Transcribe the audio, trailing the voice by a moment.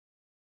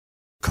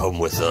Come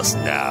with us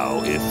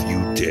now, if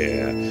you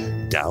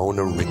dare, down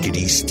a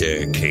rickety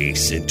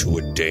staircase into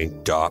a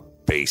dank, dark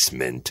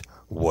basement.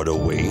 What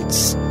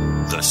awaits?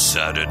 The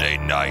Saturday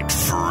Night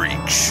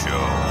Freak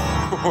Show.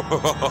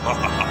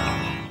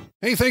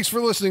 Hey, thanks for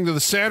listening to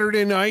the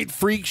Saturday Night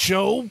Freak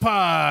Show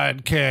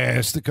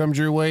podcast that comes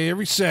your way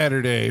every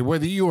Saturday,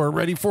 whether you are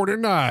ready for it or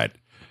not,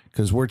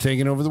 because we're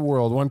taking over the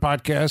world, one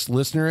podcast,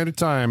 listener at a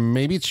time.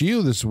 Maybe it's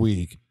you this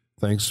week.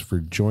 Thanks for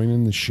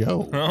joining the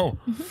show. Oh.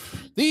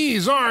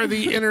 These are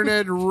the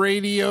Internet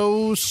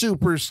Radio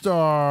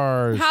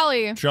Superstars.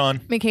 Holly.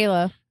 Sean.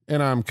 Michaela.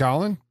 And I'm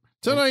Colin.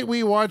 Tonight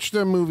we watched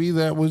a movie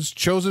that was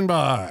chosen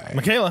by...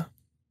 Michaela.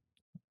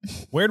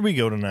 Where'd we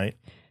go tonight?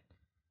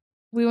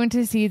 We went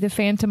to see The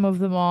Phantom of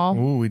the Mall.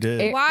 Ooh, we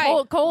did.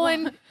 Why?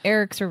 Colon,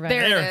 Eric's Revenge.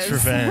 There it Eric's is.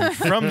 Revenge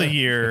from the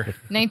year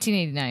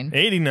 1989.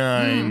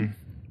 89.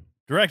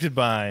 Directed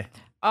by...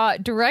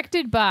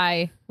 Directed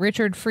by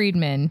Richard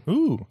Friedman.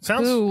 Ooh,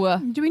 sounds...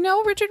 Who, Do we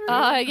know Richard?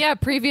 yeah,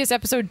 previous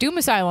episode, Doom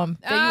Asylum,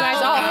 that you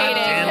guys all hated.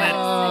 damn it.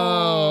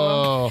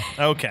 Oh.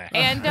 Okay.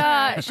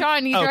 And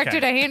Sean, he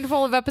directed Okay. a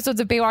handful of episodes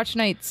of Baywatch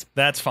Nights.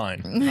 That's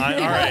fine. All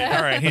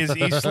right. He's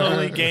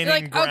slowly gaining You're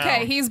like, ground.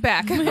 okay, he's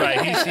back.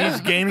 Right,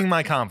 he's gaining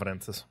my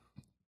confidence.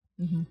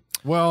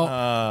 Well,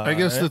 I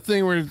guess the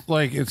thing where,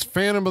 like, it's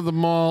Phantom of the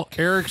Mall,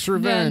 Eric's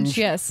Revenge.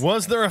 Yes.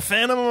 Was there a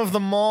Phantom of the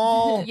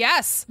Mall?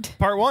 Yes.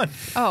 Part 1.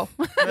 Oh.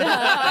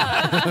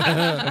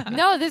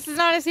 No, this is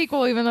not a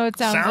sequel, even though it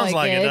sounds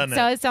like it, doesn't it?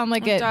 does sound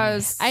like it. It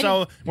does.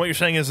 So what you're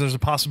saying is there's a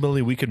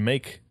possibility we could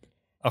make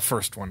a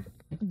first one.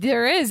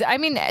 There is. I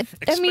mean,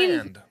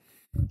 Expand.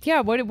 yeah.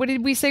 What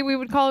did we say we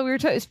would call it? We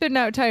were spitting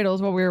out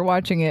titles while we were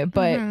watching it,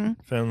 but Phantom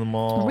of the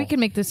Mall. we can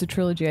make this a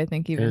trilogy. I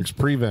think even Eric's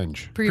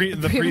Prevenge.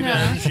 The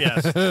Prevenge,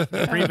 yes.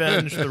 The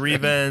Prevenge, the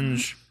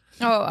Revenge.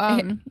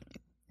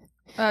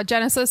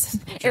 Genesis.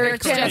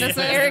 Eric Genesis.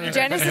 Eric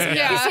Genesis.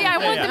 Yeah. You see, I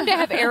want them to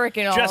have Eric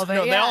in all Just of it.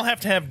 no, yeah. they all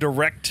have to have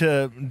direct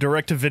to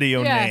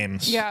video Yeah.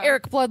 names. Yeah.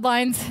 Eric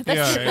Bloodlines.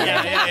 That's,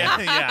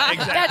 Yeah,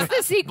 exactly. that's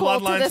the sequel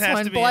Bloodlines to this has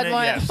one. to be in it,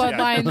 yes,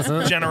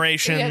 Bloodlines.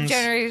 Generations. Yeah,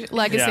 generation.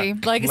 Legacy.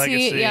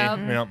 Legacy.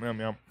 Yeah.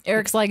 Yep.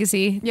 Eric's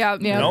Legacy. Yeah.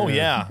 Yeah. Oh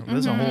yeah,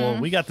 there's a whole.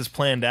 We got this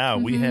planned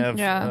out. We have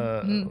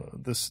Yeah.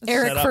 this.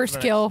 Eric set up First for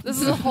the Kill.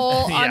 This is a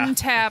whole Yeah.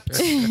 untapped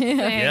thing.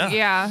 Yeah.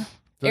 Yeah.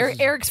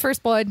 Eric's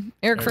First Blood.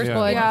 Eric First Yeah.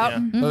 Blood. Yeah.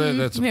 Oh,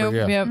 that's a Yep.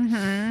 yeah.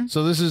 Yep.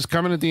 So this is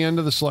coming at the end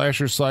of the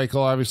slasher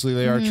cycle. Obviously,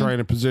 they are trying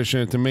to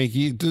position it to make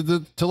you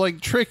to like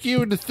trick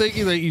you into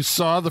thinking that you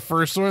saw the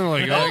first one.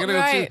 Like, oh,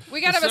 right.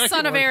 We gotta have a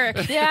son of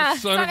Eric. Yeah.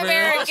 Son of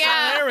Eric.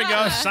 Yeah. There we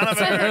go. Son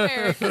of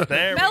Eric.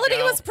 There Melody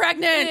we go. was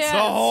pregnant. the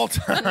whole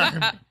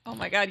time. Oh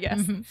my God, yes.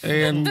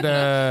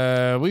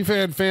 And we've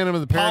had Phantom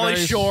of the Pauly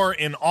Paradise. Shore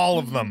in all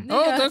of them.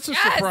 Oh, that's a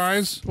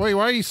surprise. Wait,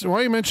 why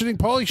are you mentioning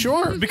Pauly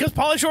Shore? Because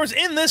Pauly Shore's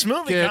in this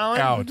movie, Get Colin.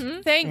 out.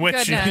 Thank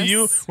Which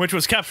goodness. which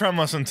was kept from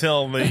us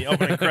until the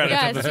opening credits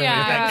of Yes, this movie.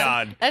 yeah. Thank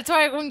God. That's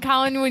why when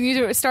Colin, when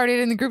you started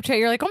in the group chat,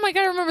 you're like, "Oh my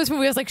God, I remember this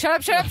movie." I was like, "Shut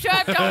up!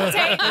 Don't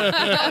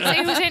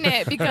say who's in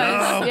it,"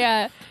 because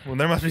yeah, Well,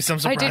 there must be some I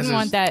surprises. Oh, didn't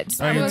want that.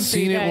 I had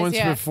seen it once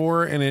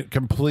before, and it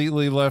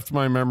completely left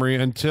my memory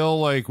until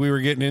like we were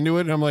getting into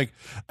it, and I'm like,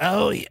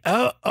 oh,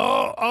 yeah,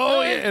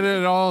 and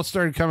it all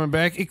started coming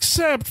back,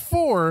 except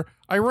for,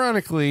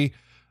 ironically,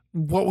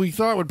 what we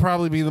thought would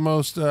probably be the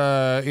most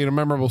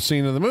memorable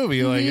scene of the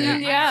movie, like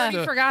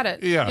We forgot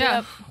it.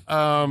 yeah.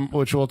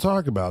 Which we'll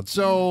talk about.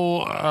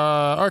 So,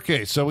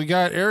 okay, so we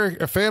got Eric,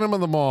 a Phantom of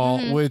the Mall,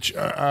 which,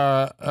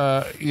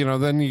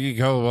 then you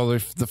go, well,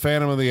 there's the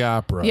Phantom of the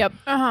Opera. Yep.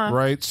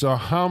 Right? So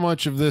how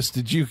much of this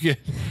did you get,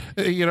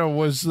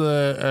 was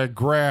the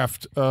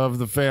graft of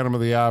the Phantom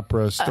of the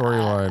Opera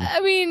storyline?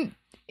 I mean,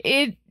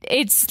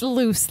 it's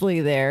loosely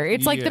there.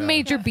 It's like the Yeah.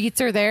 major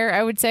beats are there.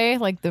 I would say,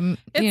 like the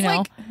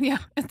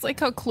It's like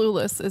how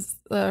Clueless is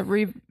the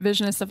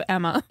revisionist of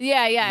Emma.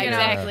 yeah, You know?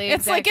 exactly.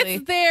 It's like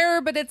it's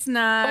there, but it's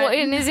not. well,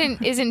 and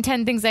isn't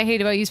 10 Things I Hate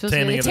About You supposed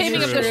Taming to be of the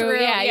Taming of the Shrew. Shrew?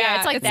 Yeah,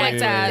 it's like It's that like type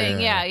that. of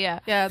thing. Yeah.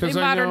 yeah, they 'Cause I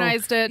know-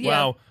 modernized it.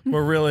 Wow,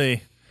 we're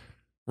really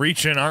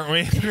reaching, aren't we?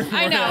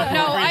 I know.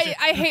 No,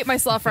 I hate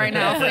myself right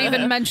now for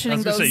even mentioning I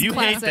was gonna those say, you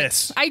hate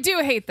classics. this. I do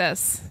hate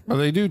this. Well,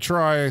 they do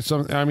try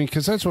some. I mean,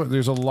 because that's what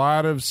there's a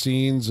lot of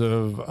scenes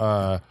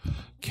of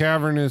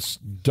cavernous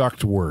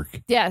duct work.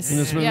 Yes. And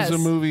this yes. is a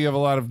movie of a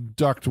lot of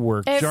duct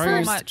work, It's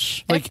giant, so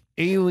much. like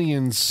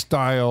alien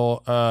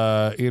style,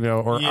 or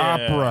Yeah.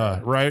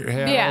 opera, right?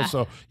 Yeah.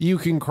 So you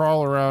can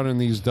crawl around in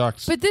these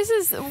ducts. But this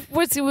is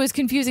what was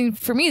confusing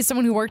for me as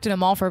someone who worked in a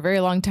mall for a very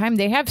long time.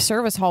 They have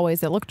service hallways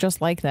that look just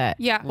like that.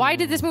 Yeah. Why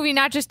did this movie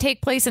not just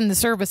take place in the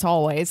service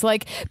hallways?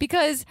 Like,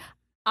 because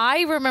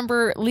I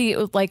remember,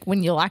 like,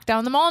 when you lock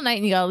down the mall at night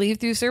and you gotta leave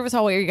through the service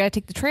hallway or you gotta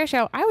take the trash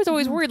out, I was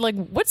always worried, like,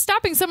 what's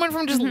stopping someone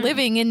from just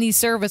living in these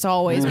service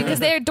hallways? Because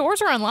their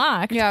doors are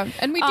unlocked. Yeah,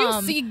 and we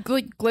do see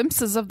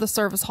glimpses of the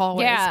service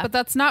hallways, Yeah. but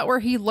that's not where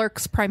he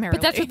lurks primarily.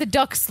 But that's what the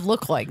ducks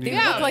look like. They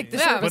Yeah. look like the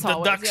Yeah. service But the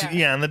hallways. ducks,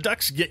 and the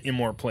ducks get you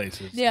more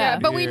places. Yeah.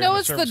 but we know the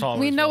it's service the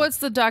hallways it's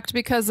the duct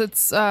because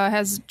it's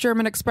has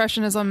German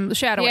expressionism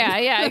shadowing. Yeah,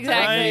 Right,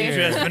 exactly. you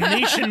have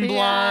Venetian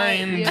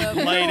blind Yep.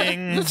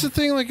 lighting. That's the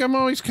thing. Like, I'm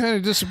always kind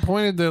of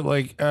disappointed that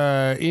like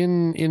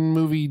in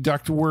movie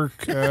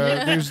ductwork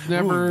there's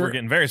never we're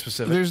getting very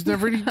specific. There's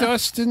never any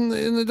dust in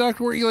the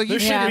ductwork. Like there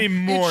should be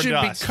more it should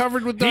dust. be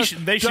covered with dust.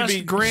 They should dust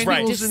be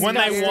granules right. When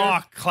they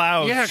walk,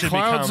 clouds. Yeah, should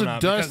clouds be of coming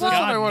dust. Up That's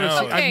what I want to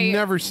see. Okay. I've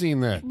never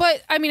seen that.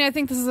 But I mean, I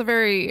think this is a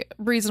very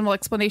reasonable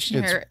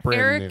explanation It's here.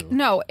 brand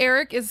new.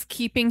 Eric is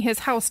keeping his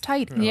house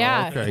tidy.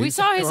 Yeah, okay. we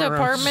saw his Going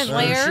around- apartment Sure,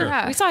 layer. sure.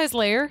 Yeah. We saw his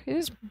layer. It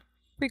was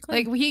pretty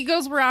clean. Like he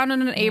goes around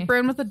in an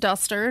apron with a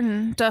duster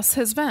and dusts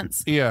his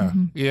vents. Yeah,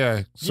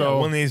 yeah. So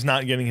So when he's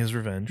not getting his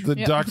revenge. the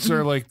ducts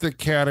are like the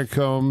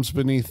catacombs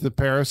beneath the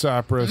Paris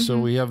Opera. So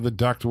we have the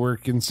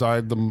ductwork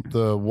inside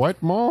the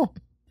what mall?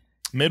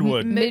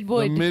 Midwood.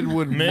 Midwood. The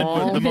Midwood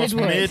Mall. The most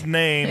Midwood. mid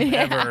name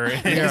ever.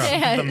 is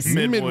Yes. The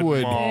Midwood,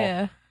 Midwood. Mall.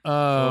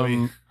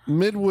 Yeah.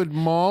 Midwood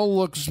Mall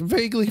looks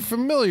vaguely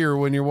familiar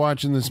when you're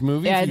watching this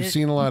movie. Yeah, if you've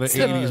seen a lot of it's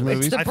the- 80s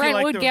movies. It's the I feel like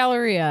Brentwood there-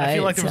 Galleria. I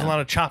feel like there was It's, a lot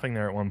of chopping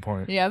there at one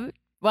point. Yeah.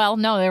 Well,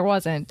 no, there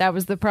wasn't. That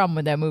was the problem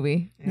with that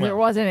movie. There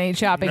wasn't any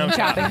chopping No and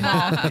chopping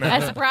mall.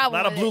 That's the A problem.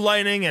 lot of with blue it.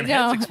 lightning and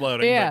No. heads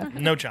exploding. Yeah.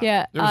 But no chopping.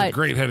 Yeah. There was a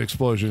great head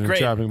explosion in Great,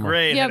 Shopping Mall.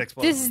 great head Yep.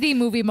 explosion. This is the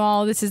movie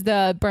mall. This is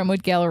the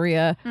Brentwood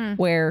Galleria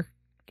where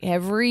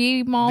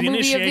every mall The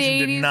movie of the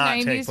initiation 80s, did not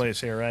 90s. take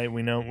place here, right?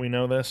 We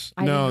know this.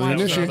 I No, didn't the watch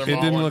initiation- it. it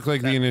Mall didn't one. look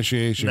like the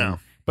initiation. No.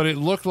 But it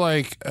looked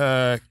like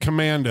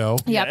Commando.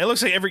 Yep. Yeah, it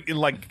looks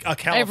like a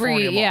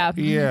California mall. Yeah.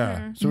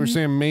 Yeah. So we're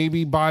saying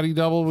maybe Body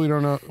Double. We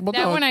don't know. Well,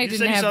 That no, one I You didn't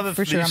said you have saw the-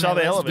 for sure. you on saw my the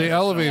list. elevator. the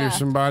elevators Yeah.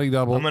 from Body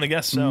Double. I'm gonna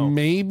guess so.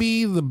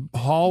 Maybe the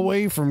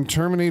hallway from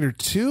Terminator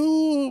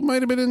 2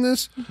 might have been in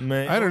this.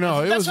 I don't know.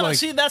 It That's was what, like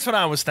see, that's what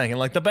I was thinking.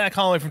 Like the back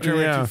hallway from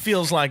Terminator Yeah. 2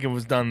 feels like it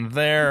was done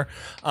there.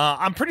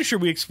 I'm pretty sure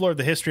we explored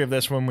the history of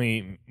this when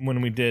we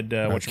did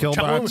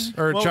Killbots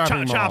or Chopping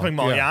Mall? Chopping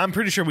Mall. Yeah. Yeah, I'm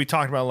pretty sure we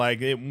talked about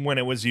like when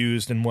it was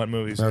used and what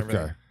movies. and okay.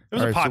 everything. It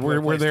was All a right, so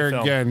popular we're place to there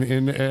film. again.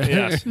 In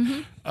Yes,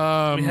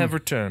 we have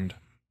returned.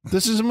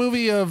 This is a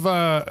movie of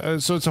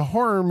so it's a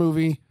horror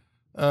movie,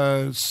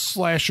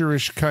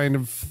 slasherish kind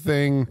of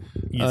thing.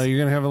 Yes. You're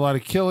gonna have a lot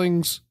of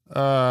killings.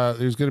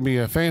 There's gonna be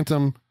a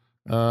phantom.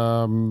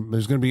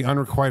 There's gonna be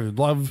unrequited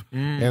love,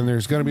 and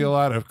there's gonna be a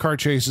lot of car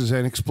chases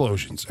and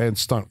explosions and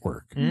stunt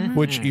work,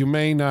 which you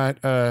may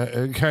not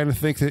kind of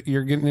think that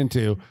you're getting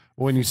into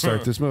when you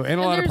start this movie, and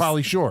a lot of there's-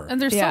 Pauly Shore.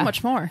 And there's Yeah. so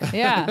much more.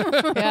 Yeah,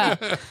 yeah.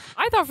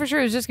 I thought for sure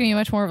it was just gonna be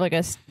much more of like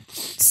a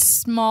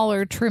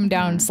smaller, trimmed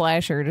down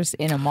slasher, just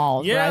in a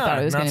mall. is what I thought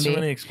it was not gonna so be.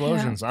 many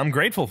explosions. I'm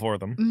grateful for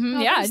them.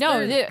 Yeah,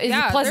 no, there's- it's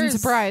yeah, a pleasant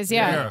there's- surprise.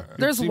 Yeah. It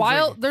There's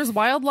seems there's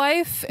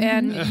wildlife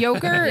and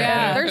yogurt.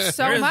 Yeah. There's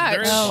so There is- much.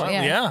 there is Oh, one-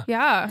 yeah. yeah.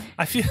 Yeah.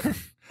 I feel.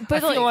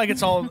 But I feel like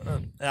it's all.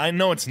 I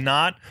know it's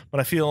not,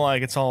 but I feel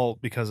like it's all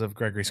because of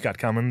Gregory Scott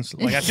Cummings.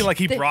 Like I feel like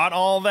he brought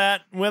all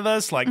that with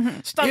us, like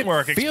stunt It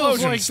work, feels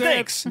explosions, like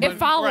that, stakes. It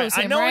follows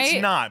Right. him, I know right?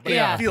 it's not, but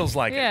Yeah. it feels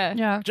like Yeah. it.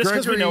 Yeah. Just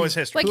because we know his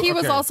history. Like he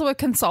was Okay. also a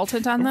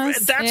consultant on this.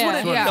 That's Yeah. what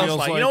it Yeah. feels Feels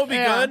like. like- You know, it'd be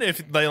Yeah. good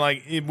if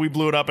they if we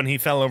blew it up and he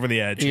fell over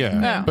the edge. Yeah.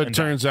 Yeah. But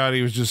turns out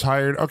he was just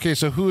hired. Okay,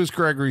 so who is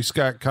Gregory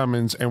Scott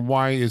Cummings, and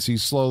why is he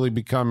slowly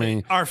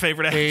becoming Our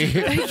favorite a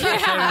actor.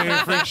 Saturday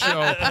Freak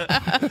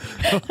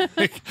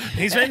Show?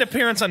 He's made an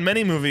appearance on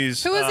many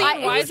movies. Who is he?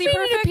 Why He's is he made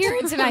an perfect?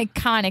 appearance in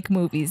iconic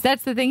movies.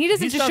 That's the thing. He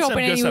doesn't He's just done show some up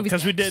in good any stuff movies.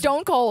 because we did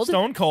Stone Cold,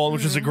 Stone Cold,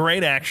 which is a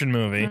great action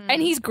movie.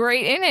 and he's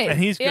great in it. And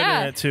he's good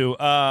yeah. in it too.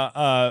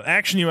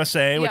 Action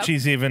USA, which Yep.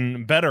 he's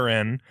even better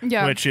in.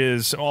 Yeah. Which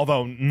is,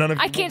 although none of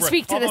I can't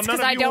speak to this although none 'cause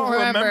of I you don't will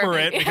remember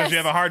it it. because Yes. you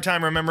have a hard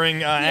time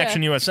remembering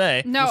Action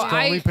USA. No, Just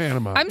call me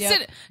Panama. I'm Yep.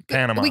 sitting.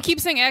 Panama. We keep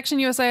saying Action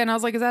USA, and I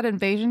was like, is that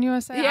Invasion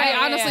USA? Yeah,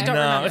 I honestly yeah. don't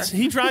No, remember.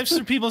 he drives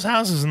through people's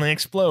houses and they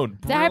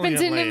explode. That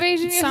happens in brilliantly.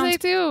 Invasion USA Sounds-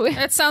 too.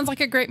 It sounds like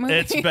a great movie.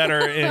 It's better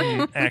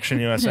in Action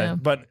USA, Yeah.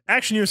 but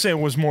Action USA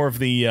was more of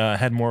the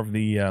had more of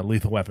the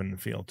Lethal Weapon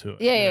feel to it.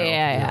 Yeah, you yeah, know?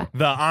 yeah.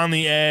 The on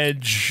the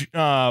edge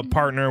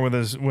partner with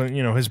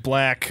his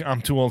black.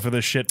 I'm too old for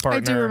this shit partner.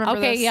 I do remember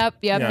Okay, this. yep.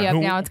 Yeah,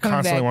 who Now it's coming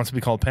constantly back. wants to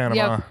be called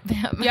Panama.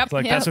 Yep. Yep.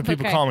 Like that's what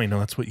people call me. No,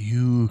 that's what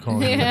you call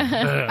me.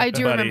 I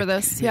do Buddy. remember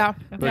this. Yeah.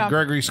 But Yeah.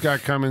 Gregory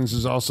Scott Cummings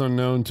is also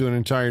known to an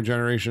entire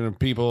generation of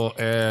people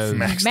as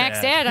Max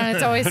Dad on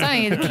It's Always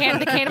Sunny, the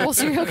cannibal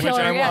serial Which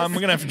killer. yes. I'm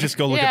gonna have to just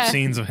go look Yeah. up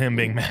scenes of him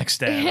being Max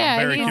Dad. Yeah, I'm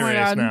very he's-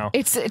 curious God. now.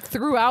 It's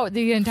throughout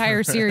the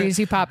entire series.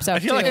 He pops up. I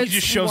feel like too. he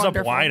just shows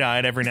wonderful. up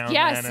wide-eyed every now and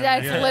Yes, then.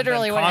 that's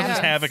literally and what causes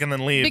happens. havoc and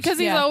then leaves. Because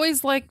he's Yeah.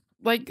 always like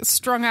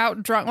strung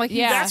out, drunk. Like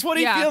Yeah. that's what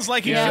he feels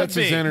like he yeah, should that's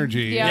be. his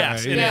energy. Yeah.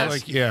 Yes, it yeah,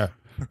 is. like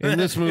in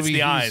this movie,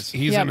 the eyes.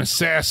 he's Yep. an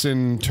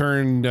assassin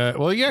turned.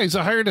 Well, yeah, he's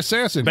a hired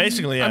assassin.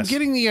 Basically, yes. I'm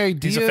getting the He's a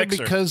idea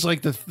fixer. because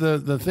like the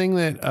thing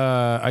that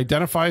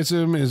identifies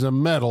him is a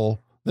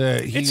medal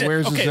that he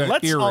wears as an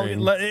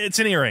earring. It's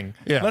an earring.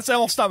 Yeah. Let's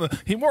all stop.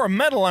 He wore a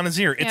medal on his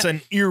ear. It's Yeah.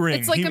 an earring.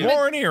 It's like he a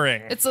wore an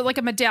earring. It's like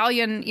a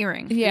medallion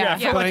earring. Yeah.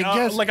 for But like, I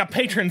guess- like a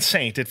patron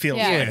saint. It feels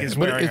Yeah. like Yeah, he's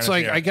but wearing. it's on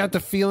like his ear. I got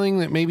the feeling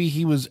that maybe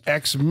he was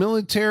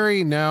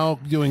ex-military, now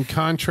doing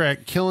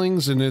contract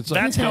killings, and it's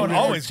like That's how it time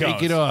to always take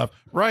goes. it off,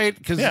 right?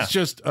 Because Yeah. it's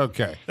just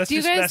okay. That's Do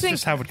you just guys that's think-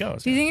 just how it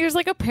goes. Do you think there's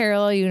like a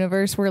parallel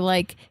universe where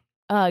like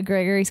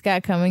Gregory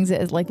Scott Cummings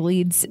as like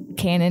leads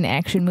canon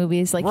action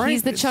movies. Like Right?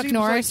 he's the It Chuck seems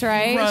Norris, like he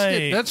right? missed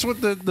it. Right. That's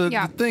what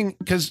the thing,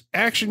 because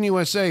Action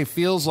USA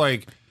feels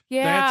like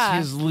Yeah. that's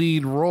his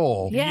lead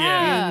role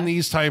Yeah. in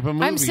these type of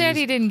movies. I'm sad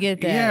he didn't get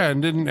that. Yeah, and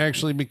didn't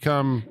actually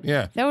become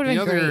That would've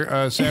the been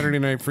other Saturday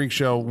Night Freak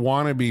Show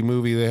wannabe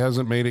movie that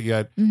hasn't made it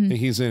yet. Mm-hmm.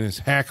 He's in his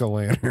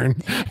Hack-a-Lantern.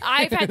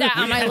 I've had that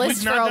on my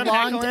list for a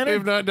long time.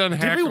 They've not done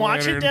Did we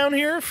watch it Hack-a-Lantern. down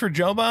here for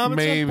Joe Bob at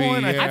Maybe,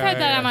 some point? yeah. I've had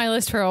that on my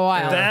list for a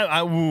while.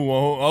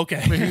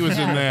 Okay. He was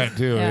in that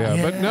too,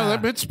 Yeah. But no,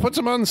 that puts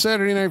him on the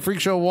Saturday Night Freak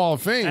Show Wall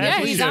of Fame. As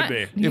Yeah, we he's should on-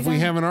 be. If we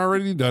haven't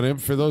already done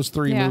it for those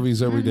 3 Yeah. movies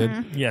that we did.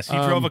 Yes, he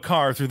drove a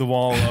car through the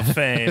wall of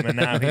fame, and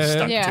now he's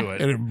stuck Yeah. to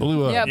it. And it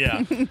blew up.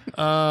 Yep. Yeah.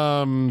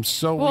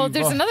 So Well, we've,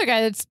 there's another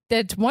guy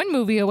that's one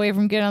movie away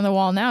from getting on the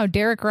wall now.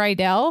 Derek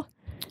Rydell.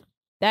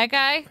 That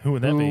guy. Who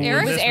would that be?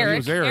 Eric? This one, he Eric.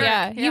 was Eric.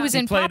 Yeah, he was He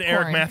in played Popcorn.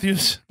 Eric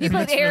Matthews. He in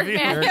played this Eric movie?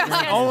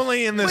 Matthews.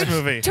 Only in this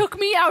movie. Took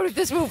me out of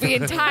this movie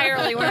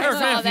entirely when I Eric saw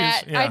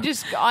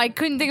Matthews, that. yeah. I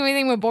couldn't think of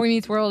anything but Boy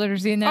Meets World or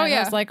seeing that. Oh, and I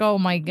yeah. was like, oh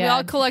my god. We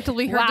all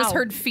collectively Wow. just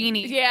heard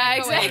Feeney. Yeah,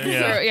 exactly.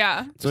 Yeah.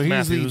 Yeah. So he's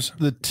Matthews.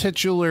 the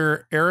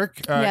titular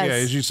Eric. Yes. Yeah,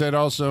 as you said,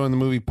 also in the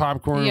movie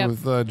Popcorn Yep.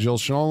 with Jill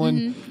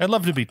Scholen. I'd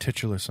love to be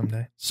titular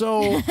someday.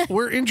 So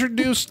we're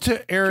introduced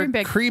to Eric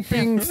big.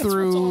 creeping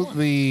through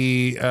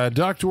the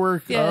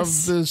ductwork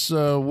Yes. of this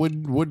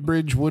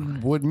Woodbridge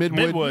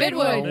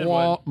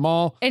Midwood.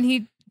 Mall. And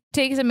he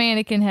takes a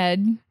mannequin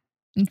head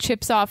and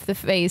chips off the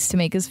face to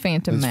make his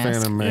phantom His mask.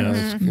 Phantom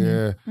Mask.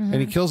 Yeah. And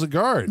he kills a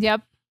guard.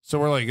 Yep. So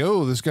we're like,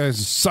 oh, this guy's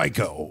a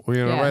psycho,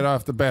 Yeah. right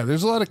off the bat.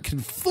 There's a lot of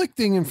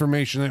conflicting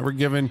information that we're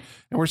given,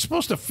 and we're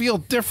supposed to feel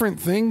different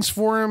things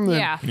for him that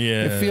Yeah.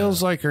 Yeah. it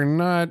feels like are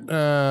not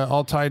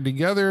all tied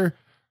together,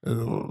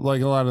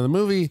 like a lot of the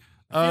movie.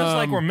 Feels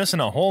like we're missing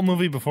a whole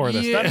movie before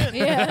this, doesn't it?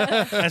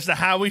 Yeah. As to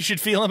how we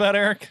should feel about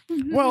Eric.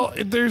 Well,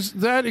 there's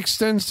that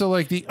extends to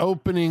like the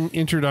opening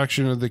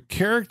introduction of the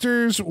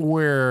characters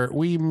where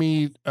we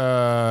meet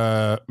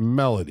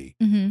Melody,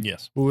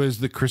 Yes. who is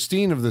the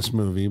Christine of this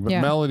movie. But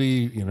Yeah.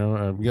 Melody,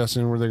 I'm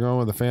guessing where they're going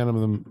with the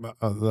Phantom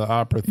of the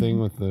opera thing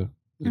with the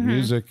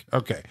music.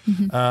 Okay,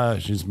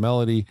 she's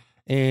Melody.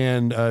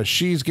 And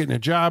she's getting a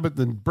job at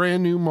the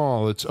brand new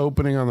mall that's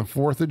opening on the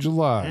 4th of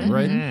July,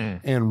 right?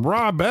 And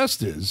Rob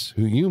Estes,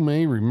 who you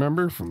may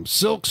remember from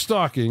Silk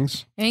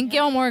Stockings And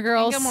Gilmore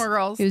Girls. Gilmore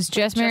Girls. He was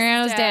Jess Jess's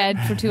Mariano's dad.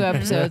 dad for 2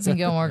 episodes in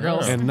Gilmore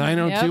Girls. and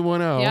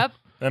 90210, Yep.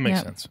 That makes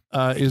Yep. sense.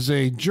 is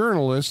a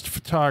journalist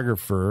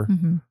photographer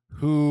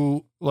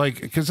who,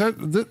 like, because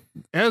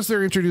as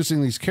they're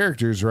introducing these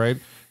characters, right?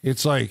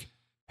 It's like,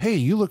 hey,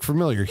 you look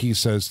familiar, he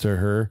says to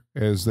her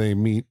as they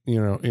meet,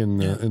 in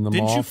the Didn't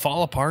mall. you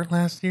fall apart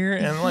last year?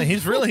 And like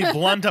he's really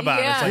blunt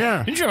about it. It's like,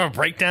 Yeah. didn't you have a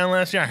breakdown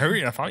last year?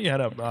 I thought you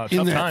had a tough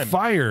in that time.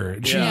 fire.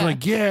 And she's Yeah.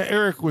 like, yeah,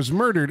 Eric was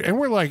murdered. And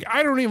we're like,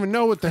 I don't even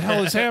know what the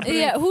hell is happening.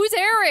 Yeah, who's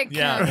Eric?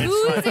 Yeah, it's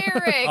Who's like-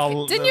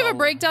 Eric? Didn't you have a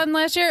breakdown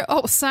last year?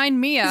 Oh, sign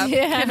me up.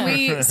 Yeah. Can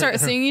we start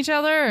seeing each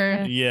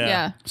other? Or?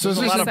 Yeah. So There's is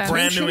a this lot of brand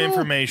new intentional?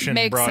 information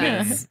Makes brought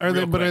sense. in. Are they?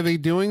 real But are quick. they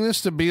doing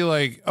this to be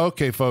like,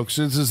 okay, folks,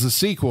 this is the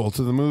sequel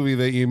to the movie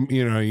that you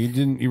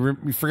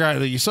forgot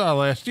that you saw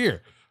last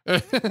year?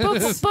 but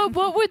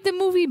what would the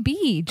movie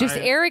be? Just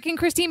Eric and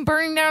Christine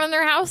burning down in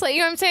their house? Like, you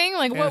know what I'm saying?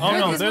 Like, what Oh,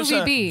 no, would there's this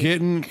movie a- be?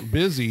 Getting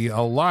busy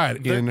a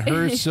lot in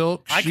her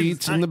silk I can-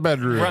 sheets in the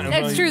bedroom. Right,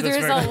 That's true,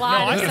 there's a lot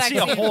no, of I can sex see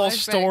a scenes whole with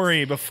sex.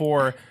 story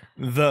before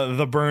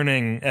the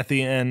burning at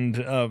the end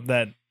of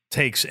that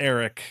takes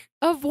Eric.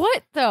 Of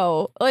what,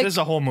 though? Like, There's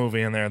a whole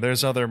movie in there.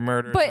 There's other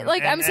murders, But,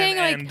 like, I'm saying,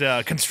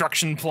 and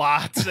construction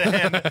plots.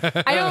 And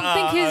I don't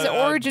think his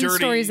origin dirty-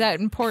 story is that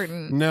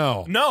important.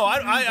 No. No,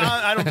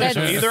 I don't think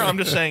so That's- either. I'm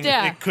just saying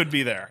Yeah. it could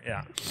be there.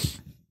 Yeah.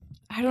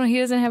 I don't know. He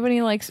doesn't have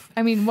any, like,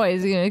 I mean, what?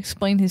 Is he going to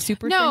explain his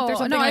super strength or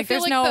something? I Like,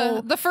 feel there's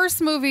like the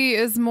first movie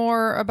is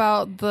more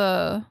about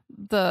the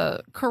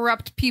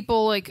corrupt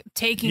people like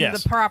taking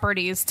Yes. the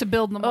properties to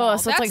build them. all.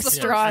 so it's That's like the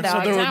straw first So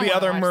dogs. there I would be wanna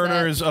other watch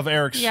murders of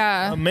Eric's,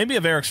 Yeah. maybe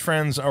of Eric's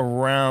friends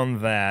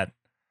around that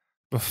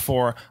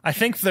before. I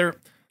think they're.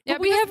 Yeah,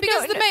 But we have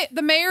because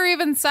the mayor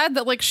even said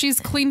that like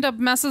she's cleaned up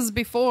messes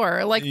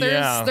before. Like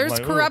there's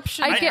like, ooh.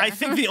 corruption. I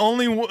think the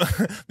only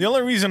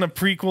reason a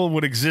prequel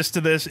would exist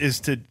to this is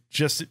to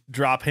just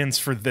drop hints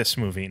for this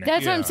movie. Now.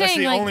 That's what I'm That's saying.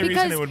 the Like, only because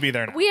reason it would be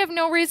there now. we have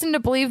no reason to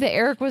believe that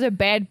Eric was a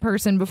bad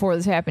person before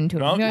this happened to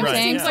him. No, you know what I'm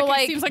right, saying? yeah. So,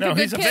 like, seems like No, a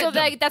good he's a kid. victim.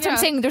 so that's what I'm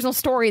saying. There's no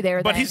story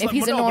there. But Then, he's if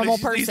he's a no, but normal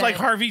he's, person, He's like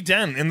Harvey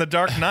Dent in The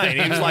Dark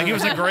Knight. He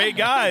was a great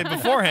guy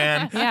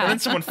beforehand, Yeah. and then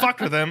someone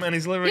fucked with him, and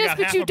he's literally Yes, got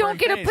but half you a don't burnt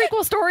get a face.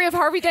 prequel story of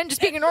Harvey Dent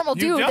just being a normal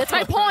You dude. don't. That's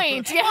my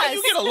point. Well, Yes.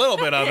 you get a little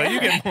bit of it. You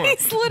get more.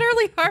 He's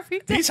literally Harvey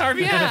Dent. He's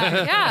Harvey Dent.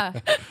 yeah,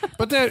 yeah.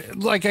 But that,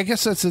 like, I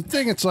guess that's the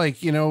thing. It's like,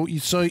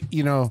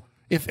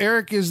 if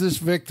Eric is this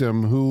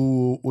victim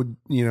who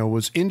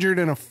was injured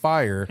in a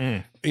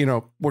fire,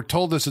 we're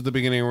told this at the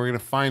beginning. We're going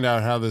to find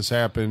out how this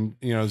happened,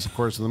 as the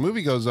course of the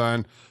movie goes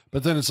on.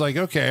 But then it's like,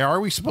 okay, are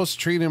we supposed to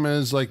treat him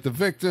as like the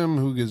victim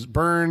who gets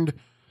burned?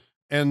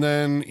 And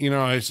then,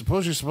 I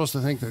suppose you're supposed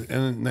to think that,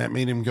 and that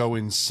made him go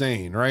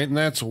insane, right? And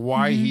that's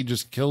why he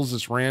just kills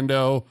this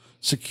rando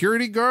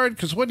security guard.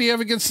 Because what do you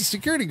have against the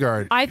security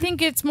guard? I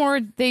think it's more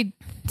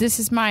this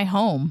is my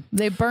home.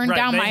 They burned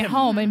down my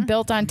home and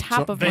built on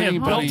top of my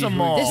home. Built a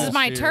mall. This is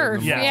my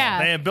turf. Yeah.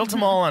 They have built a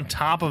mall on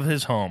top of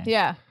his home.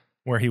 Yeah.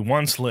 Where he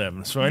once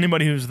lived. So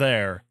anybody who's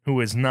there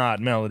who is not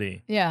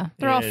Melody. Yeah.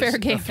 They're all fair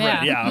game.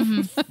 Yeah.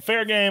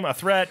 Fair game, a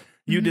threat.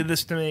 You did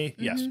this to me.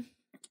 Yes.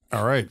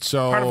 All right,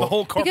 so Part of the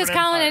whole corporate Because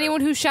Colin, empire. anyone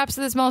who shops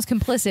at this mall is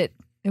complicit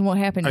in what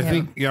happened to I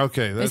him. think,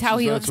 okay, that's how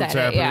he that's looks what's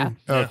at it, happening.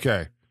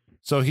 Okay,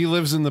 so he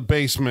lives in the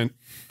basement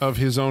of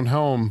his own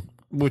home,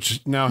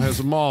 which now has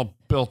a mall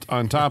built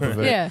on top of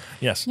it. Yeah.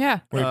 Yes. Yeah.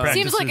 Where he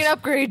practices, Seems like an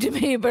upgrade to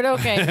me, but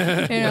okay.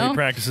 where he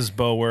practices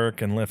bow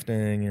work and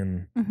lifting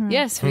and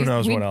Yes. who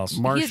knows what else.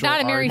 He's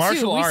not a Mary Sue.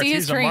 Martial We arts. see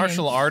his He's a training.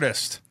 martial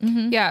artist.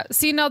 Yeah.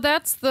 See, now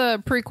that's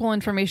the prequel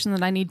information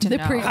that I need to know.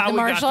 How The we got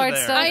martial to arts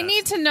there. stuff. I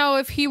need to know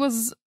if he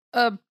was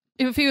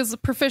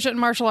proficient in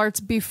martial arts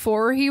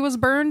before he was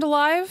burned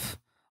alive,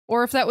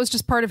 or if that was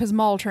just part of his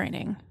mall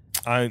training.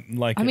 I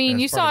like. I mean, it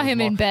as you part saw of his him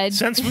mall. in bed.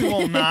 Since we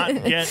will not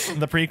get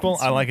the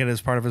prequel, I like it as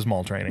part of his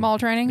mall training. Mall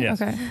training.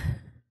 Yes. Okay.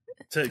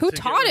 To Who get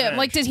taught him? revenge.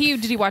 Like, did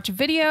he watch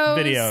videos?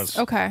 Videos.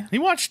 Okay. He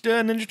watched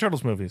Ninja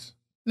Turtles movies.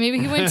 Maybe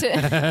he went to.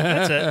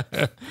 That's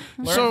it.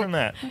 Learn So- from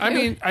that. I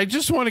mean, I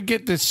just want to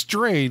get this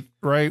straight,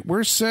 right?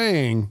 We're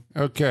saying,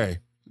 okay,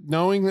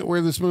 knowing that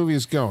where this movie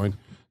is going,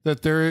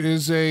 that there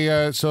is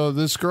so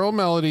this girl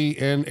Melody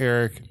and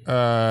Eric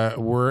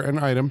were an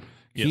item.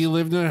 Yes. He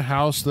lived in a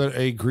house that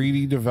a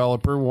greedy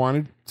developer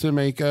wanted to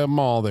make a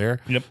mall there.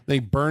 Yep. They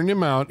burned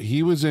him out.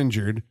 He was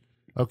injured.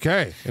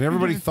 Okay. And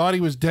everybody thought he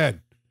was dead.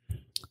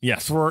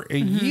 Yes. For a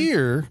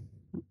year,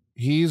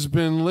 he's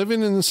been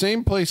living in the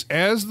same place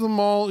as the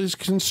mall is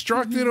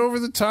constructed over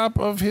the top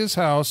of his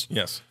house.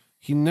 Yes.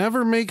 He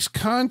never makes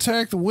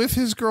contact with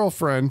his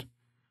girlfriend.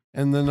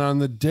 And then on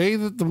the day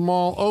that the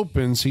mall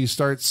opens, he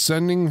starts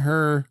sending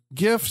her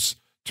gifts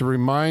to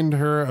remind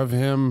her of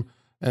him,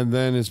 and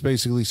then is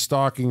basically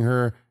stalking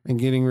her and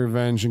getting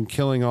revenge and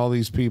killing all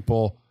these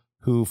people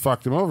who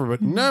fucked him over.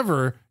 But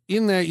never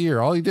in that year,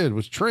 all he did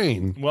was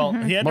train. Well,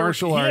 he had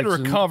Martial to arts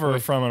and, recover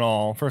like- from it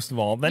all, first of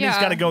all. Then he's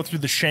Yeah. got to go through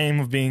the shame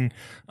of being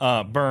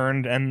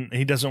burned, and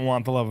he doesn't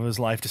want the love of his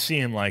life to see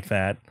him like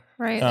that.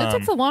 Right. It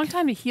takes a long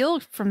time to heal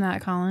from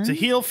that, Colin. To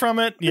heal from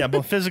it, yeah,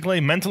 both physically,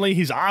 mentally,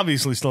 he's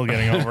obviously still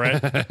getting over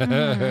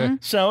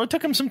it. So it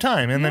took him some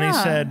time. And then he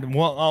Yeah. said,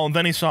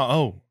 then he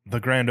saw, the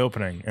grand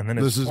opening. And then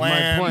his This is my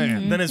plan,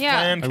 plan. Then his Yeah.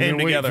 plan I'm came going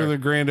to wait together. for the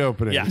grand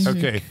opening. Yes.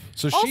 Okay.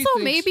 So she Also,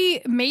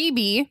 thinks,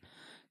 maybe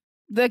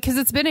because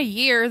it's been a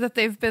year that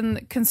they've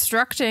been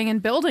constructing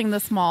and building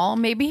this mall.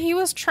 Maybe he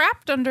was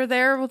trapped under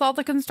there with all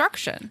the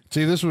construction.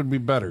 see, this would be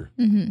better.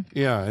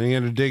 Yeah. And he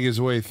had to dig his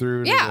way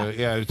through. Yeah.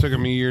 It took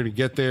him a year to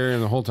get there,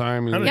 and the whole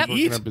time he was How did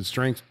he working eat? up his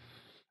strength.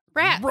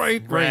 Rats.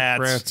 Right.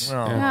 Rats.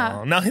 Oh.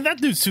 Yeah. Now, that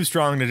dude's too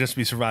strong to just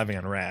be surviving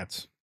on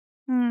rats.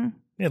 Hmm.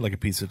 He had like a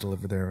pizza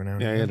delivered there right now.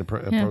 Yeah, he had a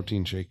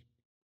protein shake.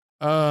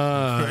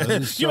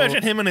 Can you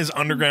imagine him in his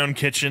underground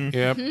kitchen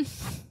Yep.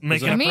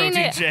 making I a mean,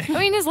 protein shake?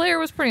 his lair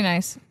was pretty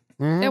nice.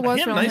 It was He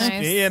had really nice,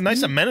 nice. He had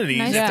nice amenities.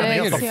 Nice Yeah,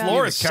 sticks, the yeah.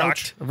 floor He is had a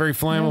couch, sucked. a very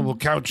flammable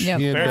couch. Yep.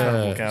 He had Very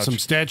flammable couch. some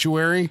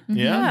statuary. Yeah,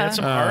 he had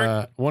some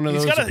art. One of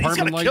He's those got a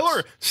apartment lights.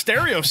 killer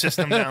stereo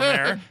system down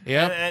there.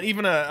 Yep. and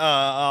even a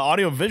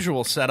audio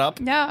visual setup.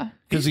 Yeah.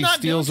 Because He's he not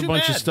steals a doing too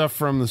bunch of bad. stuff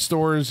from the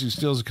stores. He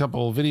steals a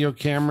couple of video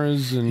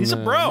cameras. And He's a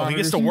bro. He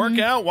gets to work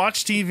out,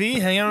 watch TV,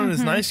 hang out on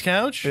his nice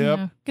couch. Yep.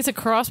 Yeah. Gets a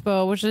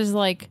crossbow, which is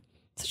like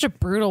such a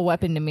brutal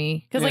weapon to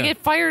me because like Yeah. it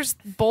fires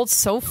bolts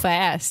so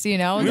fast. You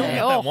know. We only Like,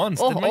 got that once,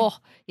 didn't we?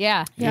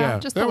 Yeah. Yeah,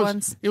 just that the was,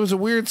 ones. It was a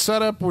weird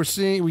setup. We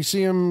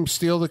see him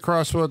steal the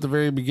crossbow at the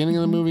very beginning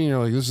of the movie.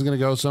 You're like, this is going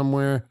to go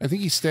somewhere. I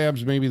think he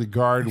stabs maybe the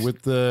guard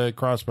with the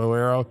crossbow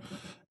arrow.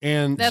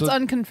 And That's so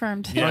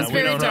unconfirmed. Yeah, It's we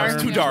very don't know. dark.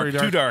 It's too Yeah. dark.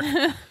 Very Too dark.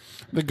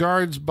 the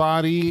guard's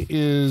body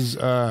is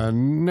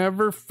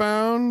never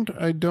found,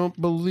 I don't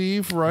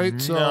believe, right?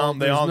 So No, they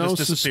there's all no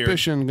just disappeared.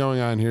 suspicion going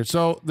on here.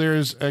 So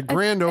there's a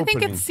grand I opening.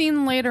 think it's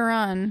seen later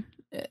on.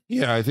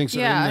 Yeah, I think so.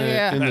 Yeah, in the,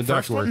 yeah. in the That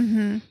first ductwork.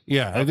 one?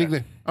 Yeah, I think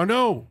that. Oh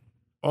no!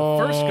 Oh,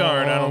 First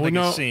guard, I don't think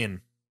no. it's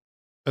seen.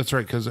 That's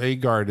right, because a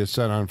guard is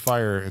set on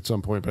fire at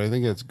some point, but I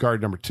think it's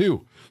guard number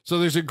 2. So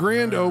there's a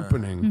grand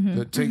opening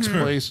that takes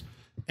place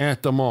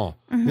at the mall.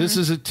 This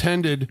is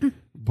attended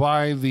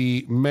by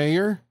the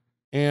mayor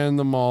and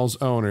the mall's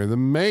owner. The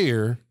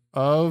mayor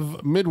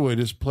of Midwood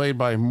is played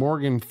by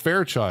Morgan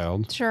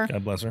Fairchild Sure.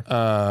 God bless her.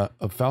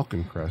 of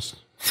Falcon Crest.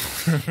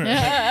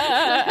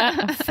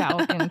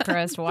 Falcon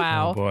Crest.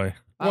 Wow. Oh boy.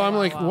 Well, I'm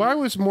like, why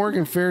was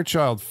Morgan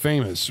Fairchild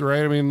famous,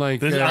 right? I mean, like,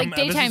 This- Like this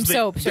daytime is the-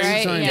 soaps, right?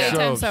 Daytime Yeah. soaps.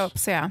 Time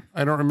soaps, yeah.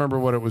 I don't remember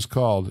what it was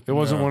called. It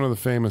wasn't No. one of the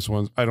famous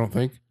ones, I don't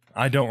think.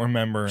 I don't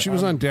remember. She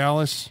was on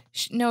Dallas,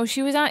 No,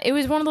 she was on. It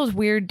was one of those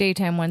weird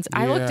daytime ones.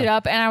 I looked Yeah. it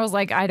up and I was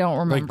like, I don't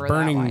like remember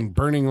that one.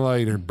 burning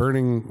light or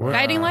burning what?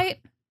 Guiding light?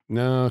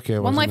 No, okay.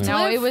 One Life to No,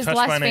 Live? it was Touched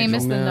by less an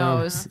famous Angel. than No.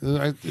 those.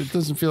 It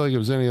doesn't feel like it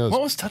was any of those.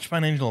 What was Touched by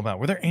an Angel about?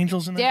 Were there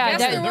angels in there? Yeah, Yes,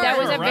 that, there that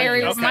were. was a Right,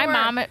 very. okay. My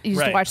mom used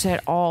to Right. watch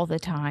that all the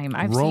time.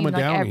 I've Roma seen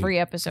like Downey. every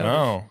episode.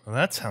 Oh, well,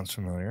 that sounds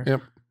familiar.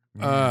 Yep.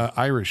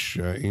 Irish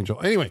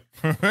angel. Anyway,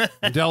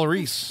 Del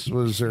Reese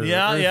was her.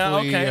 Yeah,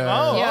 earthly, okay. Yeah.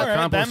 all right.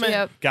 accomplice. That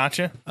Yep.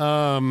 Gotcha.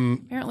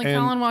 Apparently,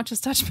 and- Colin watches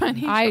Touched by an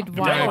Angel. I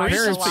my watched a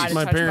parents- lot of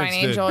my Touched by an parents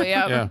did. Angel.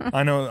 Yep.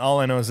 Yeah. All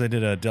I know is they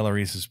did a Della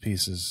Reese's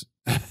Pieces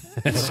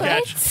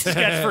sketch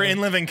for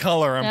In Living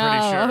Color. I'm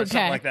pretty Oh, sure, okay.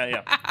 something like that.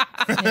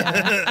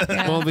 Yeah.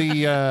 Yeah. Well, the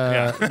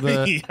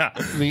Yeah.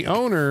 the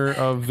owner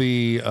of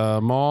the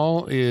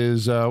mall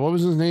is what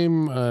was his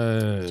name?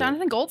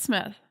 Jonathan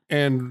Goldsmith.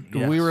 And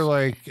Yes. we were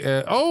like,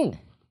 oh,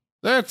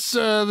 that's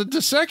the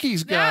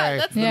DeSecchi's guy. Yeah,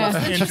 that's Yeah. the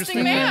most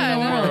interesting man in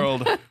the man.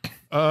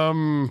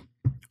 world.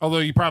 Although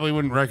you probably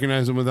wouldn't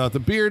recognize him without the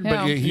beard, No.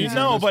 but yeah, he's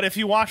No, but if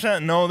you watch that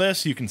and know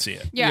this, you can see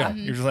it. Yeah.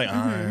 You're just like,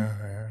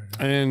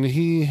 and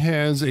he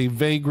has a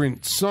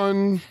vagrant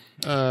son.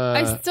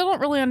 I still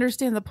don't really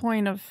understand the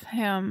point of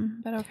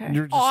him, but okay.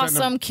 You're just setting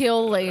Awesome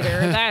kill later.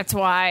 That's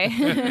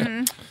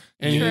why.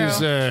 And True, he's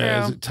true.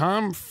 is it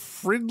Tom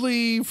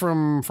Fridley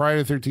from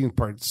Friday the 13th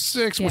Part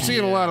 6. We're Yeah.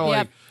 seeing a lot of Yep.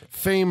 like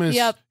famous,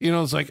 Yep.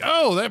 it's like,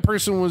 oh, that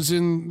person was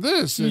in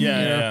this. And, Yeah,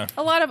 you know, yeah.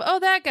 A lot of,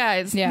 that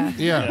guy's. Yeah.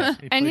 yeah.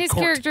 He And played his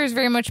Court. character is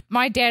very much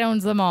my dad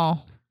owns them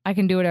all. I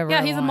can do whatever.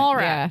 Yeah, I he's a want. mall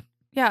rat.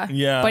 Yeah.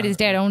 Yeah. But his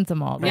dad owns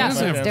them all. He Yeah.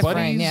 doesn't It's have different.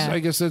 buddies. Yeah. I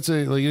guess that's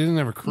he doesn't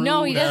have a crew.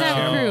 No, he doesn't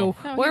have a crew.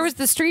 No, Where he's- was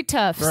the street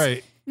toughs?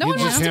 Right. No He's one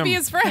just wants to him. be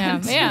his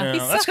friend. Yeah. He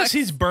That's because sucks.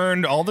 he's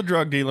burned all the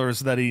drug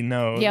dealers that he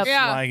knows. Yep.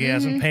 Yeah. Like he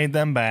hasn't paid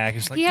them back.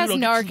 It's like, He dude, has I'll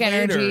narc get you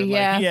later. energy, Like,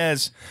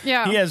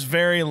 yeah. He has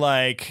very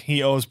like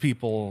he owes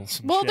people.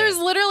 Some Well, shit. there's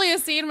literally a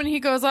scene when he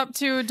goes up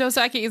to Dos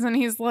Equis and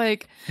he's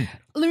like,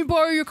 let me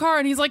borrow your car.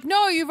 And he's like,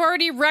 no, you've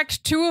already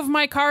wrecked 2 of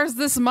my cars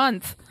this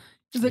month.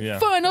 He's like, Yeah.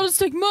 fine, I'll just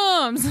take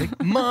mom's.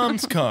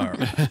 mom's car.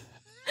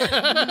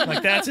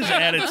 Like that's his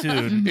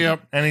attitude.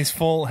 Yep. And he's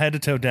full head to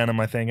toe denim.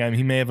 I think. I mean,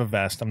 he may have a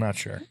vest. I'm not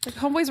sure. Like,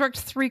 Homeboy's wrecked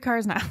 3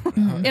 cars now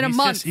in a He's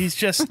month. Just, he's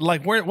just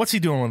like, what's he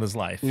doing with his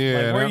life? Yeah.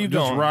 Like, where are you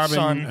just going, robbing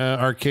son?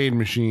 arcade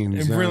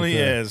machines. It really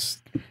out there. is.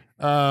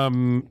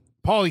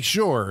 Pauly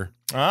Shore.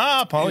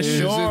 Pauly Is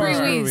in Shore. this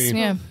Pre-Weeze. movie.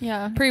 Yeah.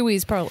 yeah.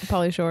 Pre-Weeze,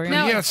 Pauly Shore.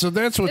 Now- Yeah, so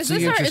that's what's Is this,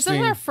 the is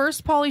interesting. this our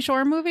first Pauly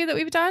Shore movie that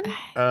we've done?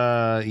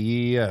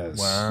 Yes.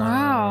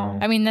 Wow.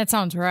 I mean, that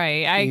sounds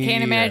right. I can't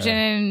Yeah.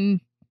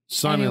 imagine.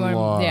 Son-in-law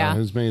Anyone- yeah.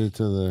 has made it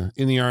to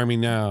in the army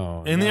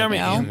now. In the army,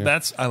 No.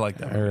 that's I like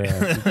that. Or,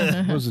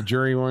 what was the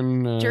jury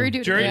one? Jury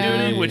Duty. Jury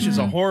Yeah. Duty, which is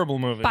a horrible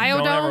movie. Don't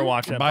Biodome? ever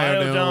watch that.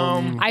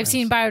 Biodome. I've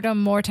seen Biodome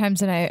more times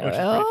than I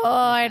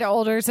had an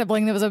older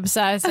sibling that was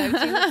obsessed. I've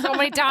seen it so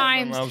many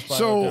times.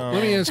 So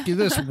let me ask you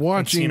this: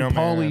 watching Encino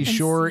Man. Pauly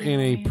Shore in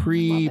a Encino Man,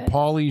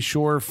 pre-Pauly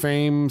Shore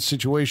fame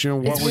situation,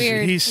 what It's was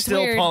weird. He's It's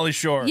still weird. Pauly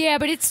Shore. Yeah,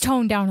 but it's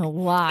toned down a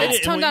lot. It's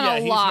toned down a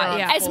he's lot, not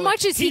yeah. As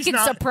much as he he's can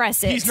not-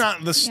 suppress it. He's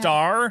not the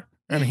star,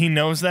 and he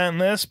knows that in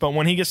this. But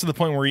when he gets to the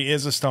point where he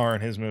is a star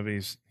in his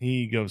movies,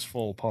 he goes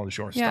full Pauly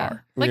Shore Yeah.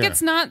 star. Like Yeah.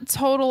 it's not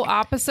total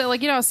opposite.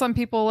 Like, some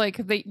people like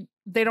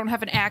they don't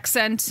have an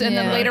accent and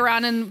then Yeah. later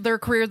on in their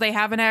career they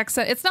have an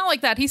accent. It's not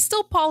like that. He's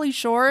still Pauly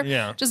Shore,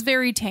 Yeah. just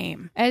very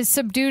tame. As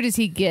subdued as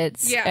he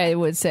gets, Yeah. I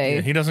would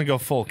say. He doesn't go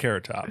full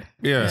Carrot Top.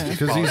 Yeah,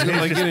 because he's Pauly-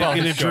 like just in a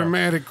Pauly Shore.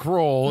 dramatic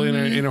role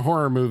in a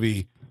horror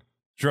movie.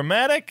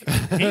 Dramatic?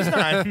 He's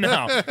not.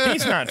 No,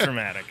 he's not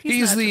dramatic.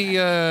 He's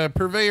the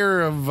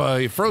purveyor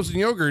of frozen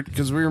yogurt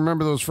because we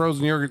remember those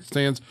frozen yogurt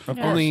stands.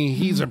 Only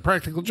he's a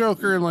practical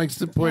joker and likes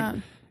to put Yeah.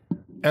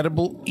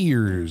 edible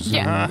ears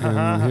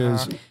Yeah. in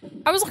his.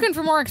 I was looking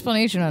for more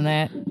explanation on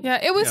that. Yeah,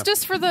 it was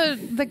just for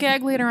the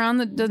gag later on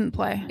that didn't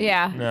play.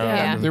 Yeah. No.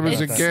 Yeah. There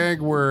was a It's-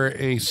 gag where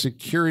a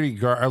security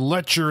guard, a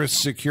lecherous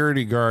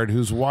security guard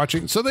who's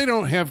watching, so they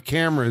don't have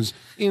cameras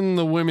in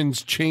the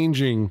women's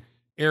changing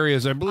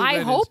areas. I believe I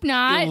that hope is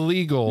not.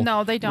 illegal.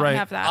 No, they don't Right.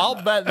 have that.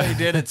 I'll bet they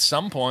did at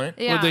some point.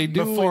 Yeah. What they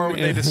do Before in-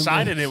 they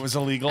decided it was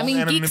illegal. I mean,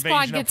 and an Geek Squad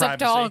invasion of gets up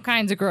to all privacy.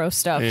 kinds of gross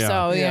stuff. Yeah.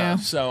 So, Yeah, yeah.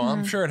 so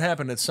I'm sure it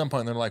happened at some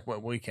point. They're like,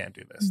 "Well, we can't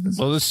do this."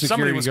 Well, this Somebody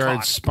security was guard's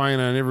caught. spying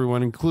on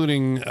everyone,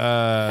 including.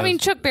 I mean,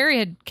 Chuck Berry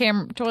had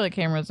toilet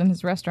cameras in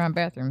his restaurant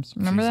bathrooms.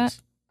 Remember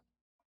Jesus.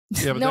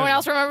 yeah, but that? No one that-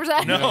 else remembers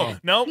that? No,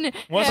 nope.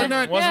 Wasn't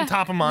Yeah. wasn't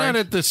top of mind. Not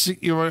at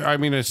the. I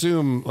mean,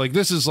 assume like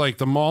this is like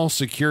the mall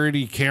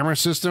security camera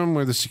system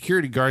where the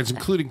security guards,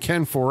 including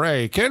Ken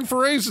Foray. Ken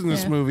Foray's in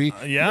this movie.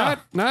 yeah.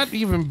 Not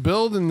even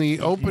billed in the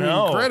opening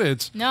No.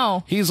 credits.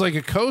 No. He's like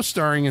a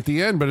co-starring at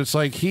the end, but it's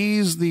like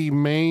he's the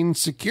main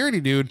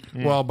security dude.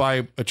 Well,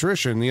 by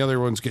attrition, the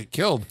other ones get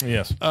killed.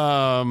 Yes.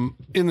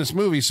 In this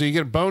movie, so you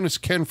get a bonus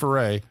Ken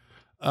Foray.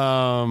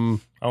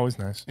 Always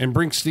nice. And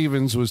Brink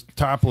Stevens was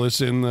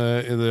topless in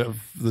the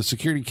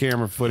security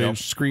camera footage. Yep.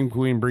 Scream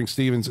Queen Brink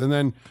Stevens, and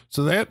then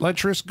so that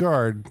lecherous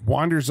guard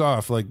wanders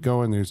off, like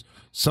going, "There's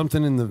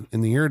something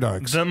in the air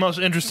ducts." The most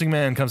interesting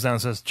man comes down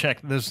and says, "Check,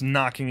 there's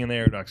knocking in the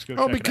air ducts." Go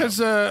check Because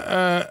it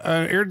out.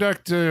 an air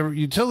duct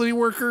utility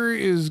worker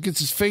gets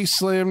his face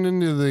slammed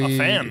into the A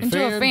fan.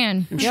 Into a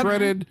fan. and Yep.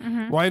 shredded.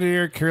 Why did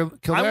Eric kill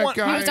that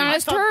guy? He was on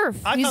his turf.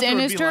 I He's thought there in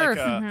would his be turf.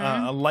 like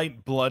a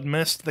light blood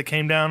mist that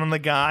came down on the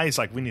guy. He's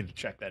like, we need to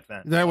check that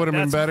vent. That would have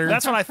been better.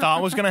 That's what I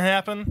thought was going to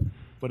happen,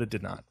 but it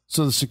did not.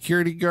 So the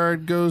security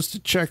guard goes to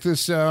check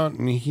this out,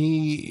 and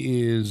he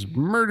is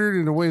murdered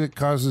in a way that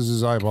causes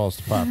his eyeballs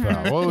to pop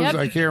out. What was Yep.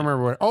 I can't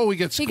remember what. Oh, he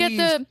gets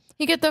squeezed.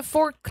 He get the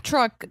fork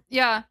truck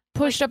Yeah.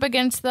 pushed up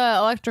against the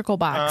electrical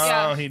box.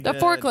 Oh, he The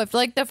did. forklift,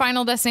 like the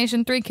Final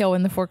Destination 3 kill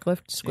when the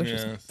forklift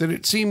squishes. Yeah. Did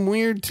it seem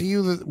weird to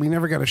you that we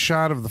never got a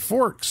shot of the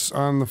forks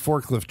on the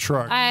forklift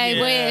truck? I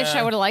wish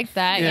I would have liked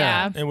that.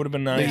 Yeah. Yeah. It would have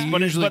been They nice.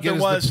 But usually there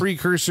get was the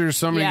precursor,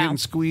 somebody Yeah. getting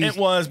squeezed.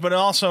 It was, but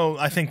also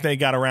I think they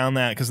got around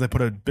that because they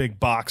put a big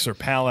box or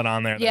pallet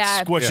on there that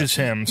Yeah. squishes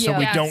him, so Yeah.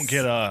 we Yes. don't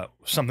get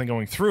something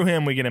going through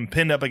him. We get him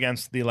pinned up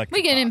against the electric.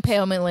 We get an box.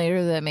 impalement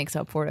later that makes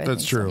up for it. I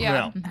That's think, true. so.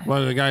 Yeah.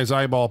 Well, the guy's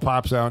eyeball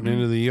pops out and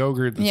into the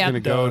yogurt that's Yeah. going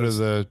to go to Does.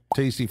 the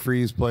Tasty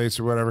Freeze place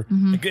or whatever.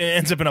 It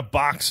ends up in a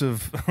box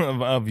of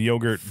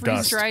yogurt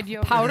dust. Freeze-dried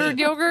yogurt. Powdered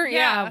yogurt?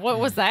 Yeah. What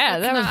was that?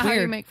 That's That was not how you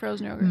weird. make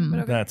frozen yogurt. But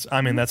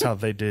okay. That's how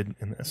they did.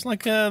 It's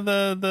like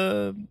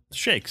the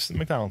shakes that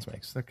McDonald's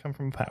makes. They come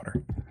from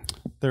powder.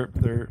 They're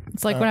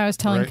It's like when I was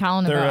telling right.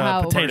 Colin They're, about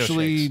how potato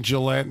Partially shakes.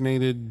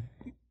 gelatinated.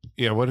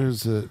 Yeah, what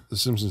is the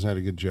Simpsons had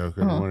a good joke.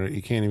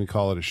 You can't even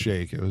call it a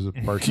shake. It was a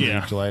partially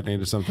Yeah.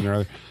 gelatinated something or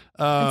other.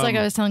 it's like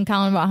I was telling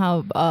Colin about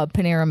how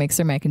Panera makes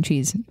their mac and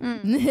cheese.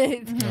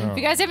 If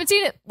you guys haven't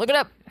seen it, look it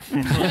up.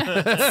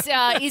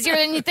 It's easier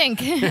than you think.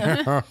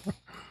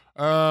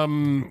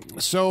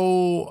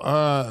 So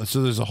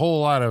there's a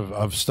whole lot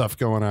of stuff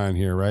going on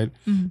here, right?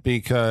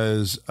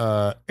 Because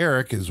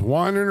Eric is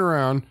wandering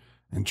around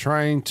and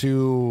trying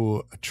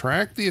to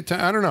attract the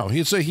attention. I don't know.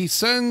 He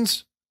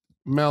sends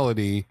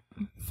Melody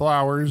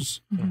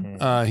flowers.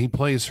 He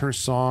plays her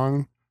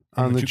song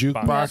on the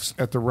jukebox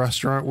at the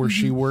restaurant where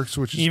she works,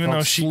 which is Even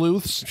called though she-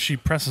 Sleuths. She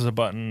presses a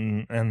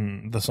button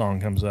and the song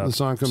comes up. The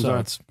song comes so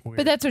up. It's weird.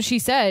 But that's what she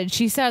said.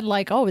 She said,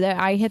 like, oh, that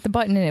I hit the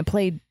button and it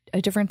played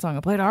a different song.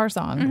 It played our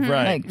song.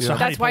 Right. Like, So how do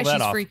that's you why pull that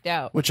she's off? freaked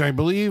out. Which I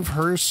believe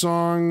her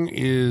song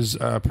is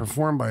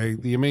performed by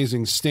the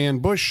amazing Stan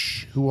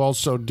Bush, who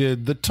also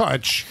did The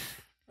Touch,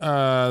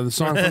 the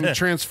song from the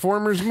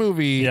Transformers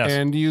movie, Yes.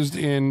 and used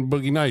in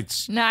Boogie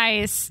Nights.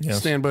 Nice. Yes.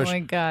 Stan Oh Bush, my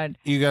God.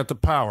 you got the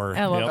power.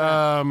 I love Yep.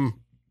 that.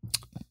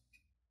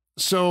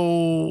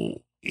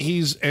 So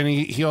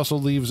he also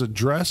leaves a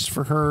dress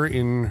for her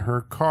in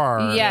her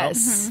car.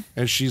 Yes.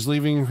 As she's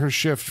leaving her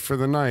shift for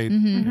the night,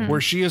 where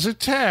she is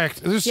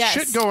attacked. There's Yes.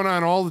 shit going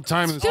on all the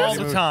time in this all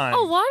movie. the time. A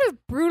lot of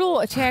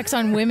brutal attacks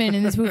on women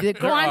in this movie that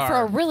go There on for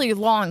are. a really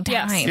long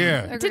time. Yes.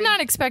 Yeah. Did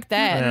not expect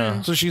that.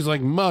 Yeah. So she's like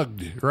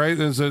mugged, right?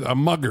 There's a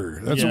mugger.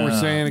 That's what we're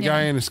Yeah. saying. A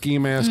guy in a ski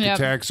mask Yep.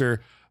 attacks her,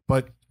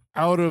 but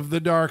out of the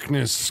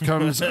darkness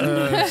comes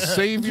a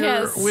savior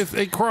Yes. with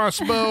a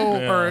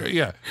crossbow.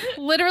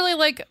 Literally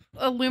like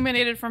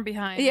illuminated from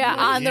behind. Yeah,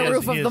 on the He is-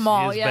 roof he of is- the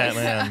mall. he is Yes.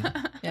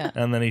 Batman. Yeah.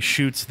 And then he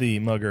shoots the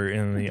mugger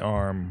in the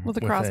arm With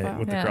a crossbow.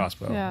 with the Yeah.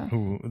 crossbow, Yeah.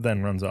 who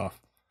then runs off.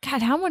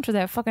 God, how much would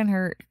that fucking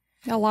hurt?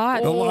 A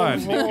lot. A lot.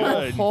 Good.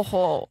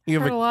 You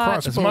have Hurt a a lot.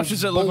 crossbow. As much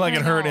as it looked like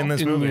it hurt in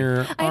this in movie.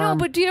 your I know, arm.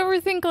 but do you ever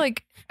think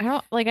like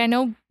I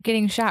know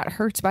getting shot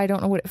hurts, but I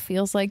don't know what it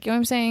feels like. You know what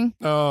I'm saying?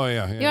 Oh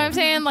yeah, You know what I'm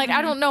saying? Like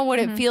I don't know what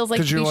it feels like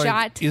to Because be you're like,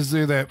 shot. is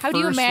there that? How do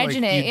you first,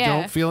 imagine like, it? You Yeah.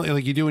 don't feel it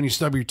like you do when you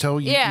stub your toe.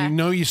 Yeah. You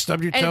know you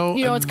stubbed your And toe.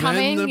 you know and it's then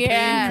coming. The pain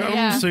Yeah, comes.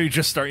 yeah. So you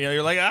just start yelling.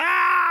 You're like,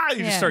 ah! You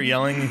Yeah. just start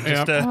yelling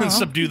just to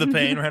subdue the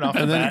pain right off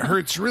the And then bat. it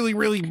hurts really,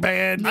 really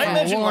bad I for a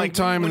imagine long like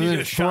time, when and you then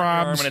get it a shot in your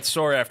arm throbs. and it's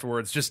sore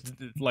afterwards, just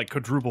like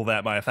quadruple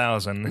that by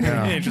 1,000.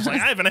 It's just like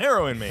I have an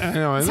arrow in me. I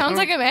know, Sounds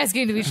like I'm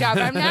asking to be shot,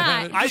 but I'm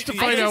not. Just to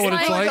find out what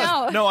it's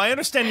like. No, I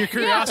understand your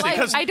curiosity like,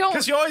 because I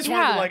don't- you always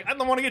want to yeah. be like, I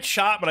don't want to get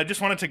shot, but I just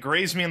want it to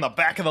graze me in the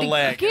back of the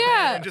leg.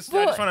 Yeah, I just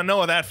well- want to know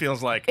what that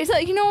feels like. It's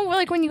like, you know,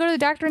 like when you go to the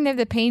doctor and they have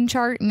the pain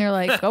chart and they're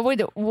like, oh,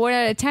 wait, what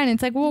out of 10?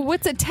 It's like, well,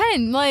 what's a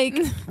 10? Like,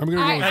 I'm gonna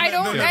go. I And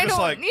don't, they're I just don't,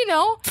 like- you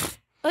know,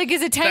 like,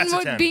 is a 10 That's a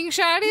what 10. being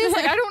shot is?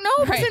 Like, I don't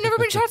know because I've never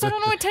been shot, so I don't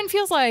know what 10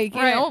 feels like.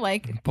 You Right. know,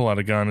 like, Pull out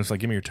a gun. It's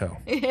like, give me your toe.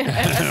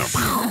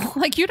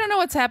 Like you don't know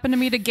what's happened to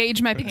me to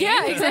gauge my pain.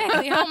 yeah,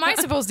 exactly. How am I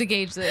supposed to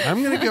gauge this?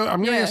 I'm gonna go.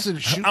 I'm gonna guess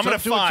it shoots I'm gonna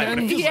up to five, a but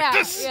it 10, feels yeah, like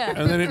this. yeah.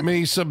 and then it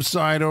may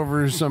subside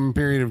over some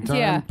period of time.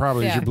 Yeah,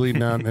 Probably as yeah. you're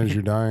bleeding out and as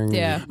you're dying.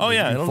 Yeah. Oh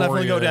yeah, it'll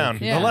definitely go down.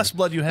 Yeah. The less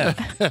blood you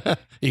have,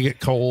 You get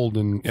cold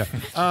and yeah.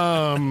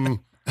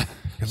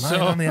 you're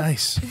lying on the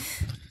ice.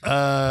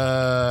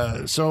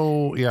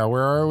 So yeah,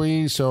 where are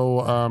we?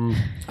 So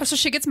Oh, so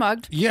she gets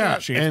mugged. yeah,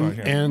 she gets and mugged,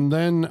 yeah. and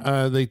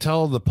then they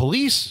tell the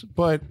police,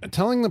 but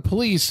telling the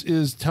police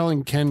is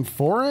telling Ken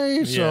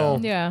Foray. So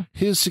Yeah.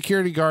 his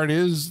security guard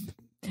is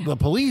the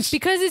police.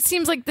 Because it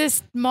seems like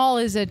this mall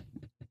is a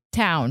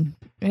town.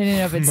 in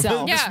and of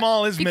itself. This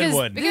mall is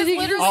Midwood. because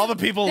literally all the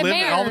people the live.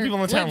 mayor All the people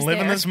in the town lives live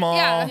in there. this mall.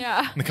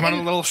 Yeah. And they come out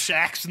of little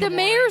shacks. In The the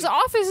mayor's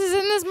office is in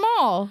this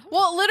mall.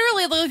 Well,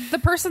 literally, the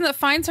person that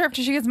finds her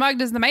after she gets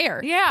mugged is the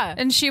mayor. Yeah.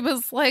 And she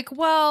was like,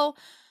 well,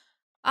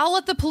 I'll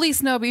let the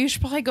police know, but you should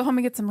probably go home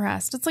and get some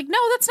rest. It's like, no,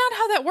 that's not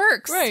how that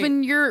works. Right.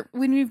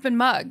 When you've been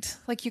mugged,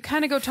 like you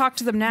kind of go talk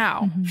to them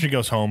now. She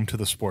goes home to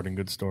the sporting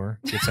goods store,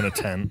 gets in a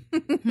tent.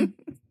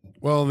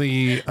 Well,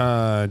 the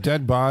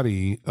dead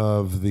body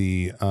of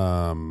the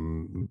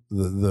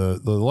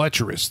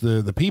lecherous,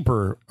 the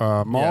peeper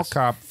mall Yes.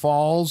 cop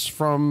falls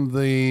from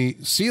the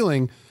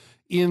ceiling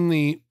in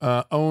the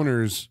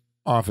owner's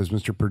office.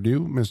 Mr.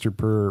 Purdue, Mr.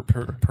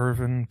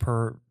 Pervin.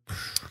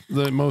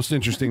 The most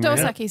interesting Dos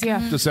man. Equis,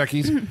 yeah. Dos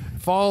Equis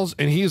falls,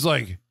 and he's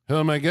like,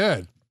 oh my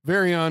God.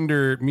 Very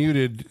under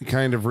muted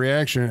kind of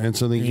reaction. And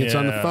so then he gets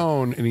on the Yeah.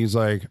 phone and he's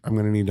like, I'm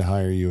going to need to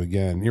hire you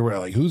again. You're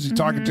like, who's he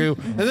talking to?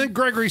 And then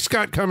Gregory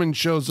Scott Cummings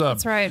shows up.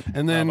 That's right.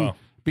 And then Bravo.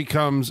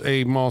 becomes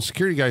a mall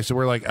security guy. So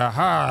we're like,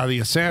 aha, the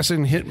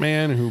assassin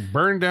hitman who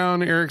burned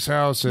down Eric's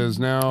house is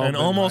now. And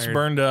been almost hired.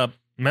 burned up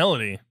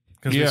Melody.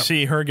 Because we Yeah.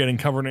 see her getting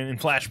covered in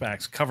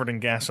flashbacks, covered in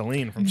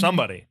gasoline from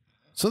somebody.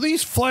 So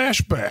these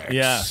flashbacks.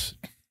 Yes.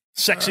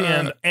 Sexy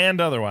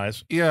and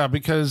otherwise. Yeah,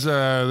 because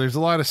there's a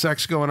lot of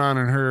sex going on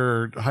in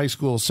her high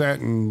school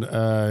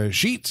satin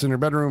sheets in her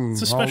bedroom.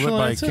 It's a all lit special,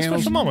 by it's a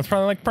candles. special moment. It's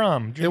probably like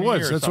prom. It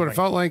was. That's what it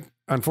felt like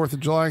on 4th of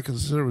July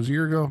because it was a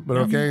year ago. But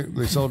okay,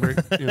 they celebrate.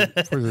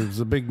 It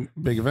was a big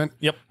event.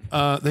 Yep.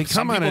 They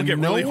Some come out people of get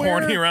nowhere. really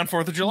horny around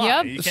 4th of July.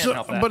 Yep. You can't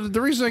help that. But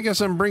the reason I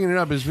guess I'm bringing it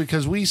up is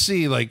because we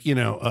see, like,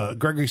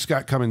 Gregory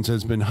Scott Cummings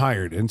has been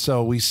hired. And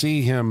so we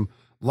see him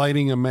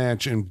lighting a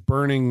match and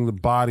burning the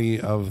body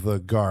of the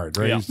guard,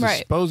 right? Yeah. He's Right.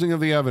 disposing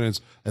of the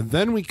evidence. And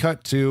then we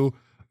cut to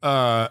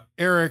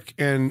Eric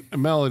and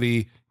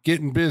Melody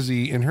getting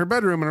busy in her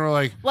bedroom. And we're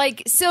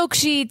like, silk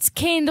sheets,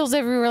 candles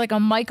everywhere, like a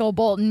Michael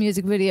Bolton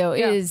music video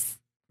is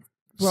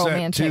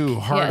romantic. set to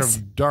Heart Yes.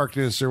 of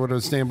Darkness or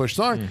whatever Stan Bush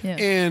song. Yeah.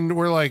 And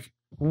we're like,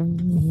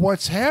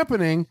 what's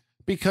happening?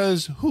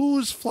 Because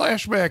whose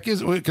flashback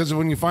is it? Because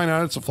when you find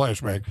out it's a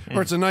flashback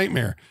or it's a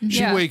nightmare, she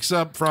Yeah. wakes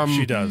up from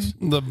She does.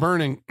 the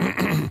burning.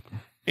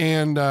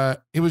 And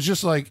it was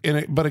just like,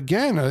 but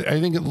again, I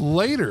think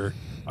later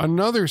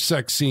another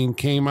sex scene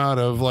came out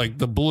of like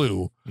the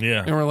blue.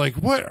 Yeah. And we're like,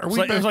 what are It's we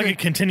like, it back was like a there?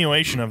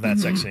 continuation of that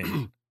sex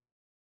scene.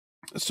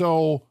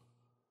 So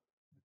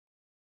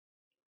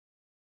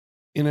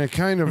in a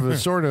kind of a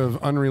sort of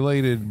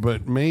unrelated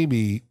but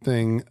maybe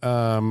thing,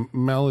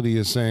 Melody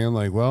is saying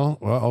like, well,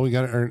 all we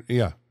got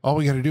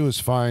to do is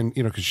find,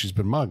 because she's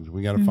been mugged.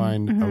 We got to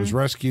find. I was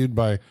rescued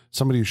by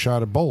somebody who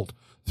shot a bolt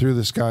through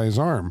this guy's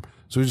arm,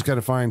 so we just got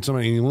to find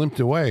somebody. And he limped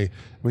away.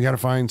 We got to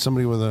find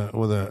somebody with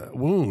a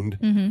wound.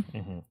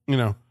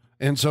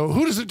 And so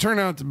who does it turn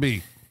out to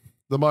be?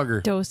 The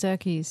mugger? Dos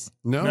Equis.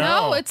 No.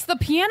 No, it's the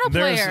piano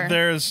player.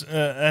 There's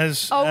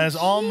as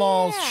all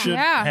malls should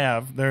Yeah.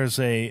 have. There's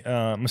a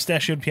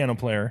mustachioed piano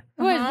player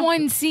Who had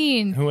one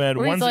scene who had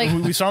where he's one like,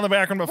 who we saw in the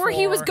background before. where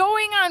he was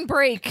going on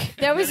break.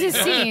 That was his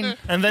scene.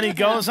 And then he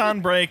goes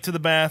on break to the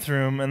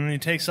bathroom, and then he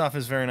takes off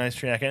his very nice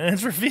jacket, and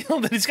it's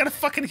revealed that he's got a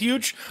fucking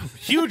huge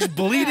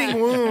bleeding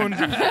wound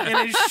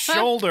in his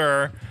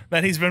shoulder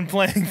that he's been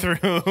playing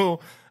through.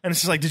 And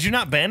it's just like, did you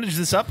not bandage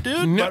this up,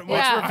 dude? No, But it's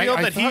Yeah. revealed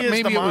I that he thought is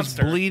maybe the it was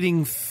monster.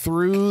 bleeding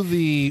through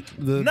the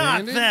Not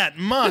bandage? that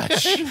much.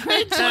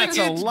 That's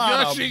a It's lot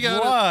of gushing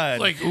out blood.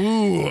 Like,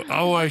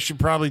 I should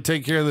probably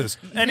take care of this.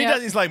 And he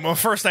does. He's like, well,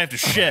 first I have to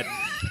shit.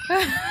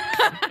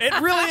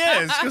 It really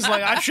is because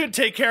like I should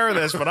take care of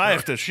this, but I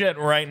have to shit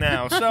right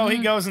now. So he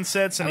goes and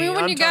sits, and I mean, he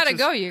when you untucks gotta his-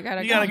 go, you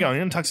gotta go. He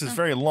untucks his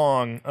very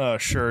long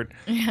shirt.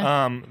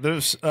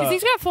 There's Because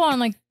he's got full on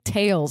like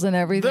tails and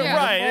everything.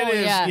 right. It Full-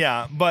 is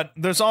yeah. But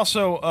there's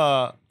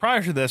also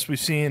prior to this, we've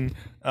seen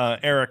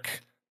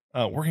Eric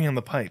working on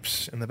the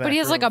pipes in the back. But he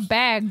has like a rooms.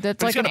 bag that's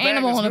But like he's an got a bag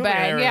animal that's in a moving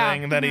bag. and Yeah.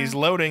 everything that he's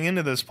loading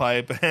into this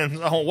pipe, and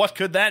what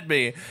could that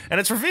be? And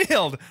it's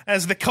revealed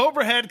as the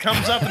cobra head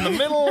comes up in the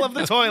middle of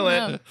the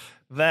toilet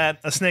that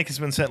a snake has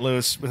been set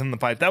loose within the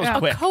pipe. That was A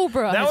quick.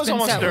 cobra That has was been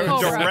almost set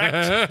loose.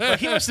 direct. Like,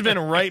 he must have been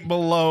right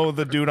below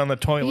the dude on the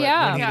toilet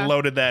Yeah. when he Yeah.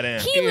 loaded that in.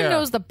 He even Yeah.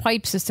 knows the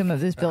pipe system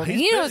of this building.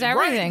 He knows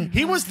everything. Right.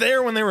 He was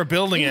there when they were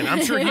building it.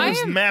 I'm sure he I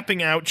was am-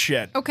 mapping out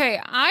shit. Okay,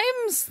 I'm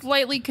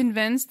slightly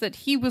convinced that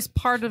he was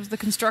part of the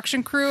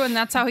construction crew, and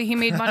that's how he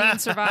made money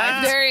and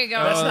survived. There you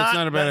go. That's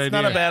not a bad that's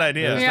idea. not a bad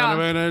idea. It's Yeah. not a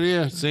bad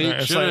idea. See,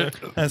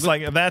 It's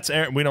like that's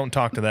Eric. We don't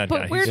talk to that guy.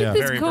 But where He's did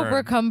this very cobra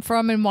burned. come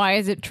from, and why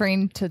is it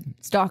trained to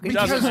stalk?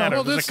 It doesn't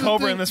matter. There's a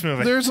cobra in this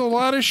movie. There's a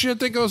lot of shit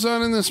that goes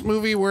on in this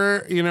movie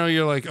where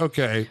you're like,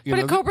 okay, But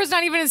a cobra's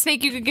not even a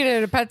snake you could get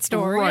at a pet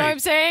store. You know Right. what I'm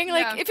saying?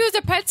 Like, Yeah. if it was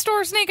a pet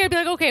store snake, I'd be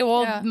like, okay,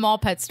 well, Yeah. mall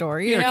pet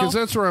store. You Yeah, know? because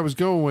that's where I was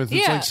going with.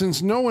 It's Yeah. like,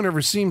 since no one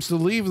ever seems to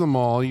leave the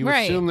mall, you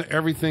Right. assume that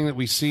everything that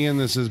we see in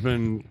this has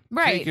been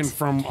Right. taken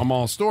from a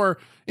mall store.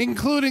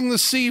 including the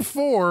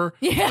C4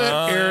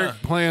 that Eric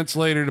plants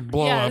later to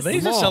blow up. They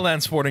used to sell that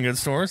in sporting goods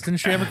stores.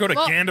 Didn't you ever go to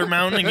Gander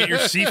Mountain and get your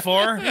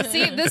C4?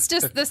 See,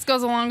 this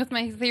goes along with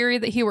my theory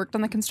that he worked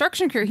on the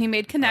construction crew. He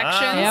made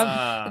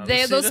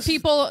connections. Those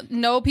people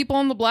know people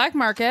on the black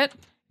market.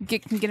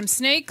 Can get him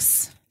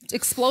snakes,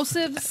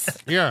 explosives,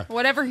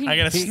 whatever he. I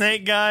got a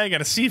snake guy. I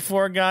got a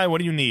C4 guy. What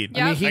do you need?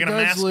 I mean, he I got a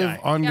does mask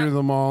live guy. under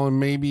the mall, and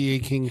maybe a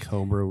king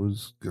cobra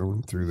was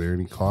going through there,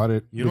 and he caught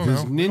it with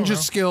his ninja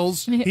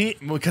skills.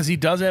 Because he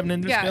does have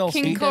ninja skills.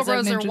 King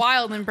cobras are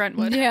wild in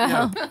Brentwood.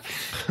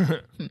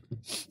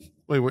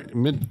 Wait,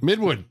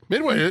 Midwood.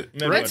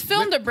 It's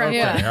filmed at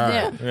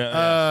Brentwood.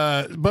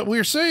 But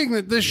we're saying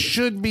that this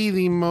should be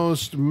the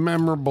most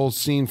memorable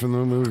scene from the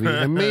movie,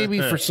 and maybe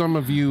for some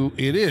of you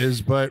it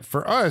is, but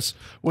for us,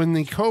 when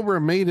the cobra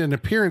made an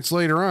appearance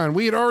later on,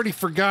 we had already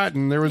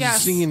forgotten there was a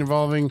scene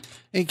involving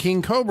a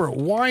king cobra.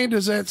 Why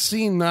does that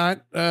scene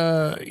not,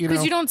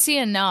 because you don't see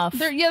enough.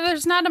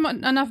 There's not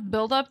enough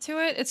build up to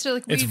it. It's just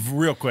like it's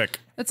real quick.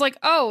 It's like,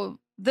 oh,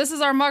 this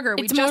is our mugger.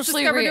 We just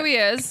discovered who he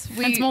is.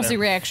 It's mostly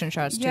reaction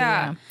shots, too.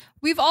 Yeah.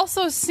 We've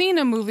also seen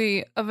a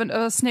movie of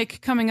a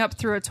snake coming up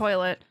through a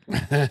toilet.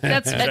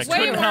 That's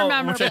way more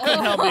memorable. Which I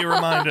couldn't help be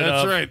reminded of.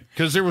 That's right,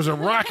 because there was a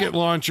rocket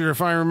launcher,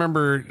 if I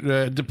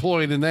remember,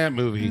 deployed in that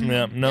movie.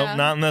 Not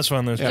in this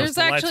one. There's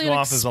actually an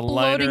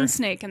exploding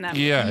snake in that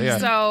movie.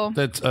 So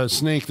that's a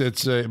snake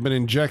that's been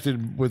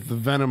injected with the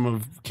venom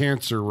of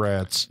cancer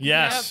rats.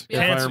 Yes,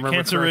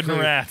 cancer-ridden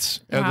rats.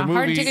 The movie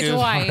Hard Ticket to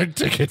Hawaii. Hard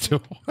Ticket to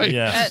Hawaii.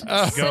 Yes,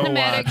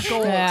 cinematic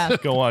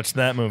gold. Go watch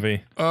that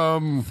movie.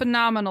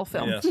 Phenomenal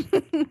film. Yes.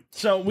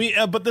 So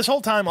but this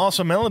whole time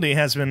also Melody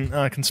has been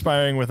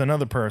conspiring with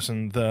another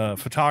person, the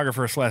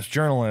photographer /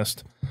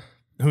 journalist,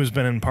 who's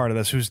been in part of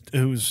this,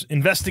 who's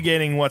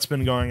investigating what's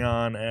been going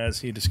on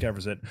as he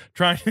discovers it,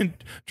 trying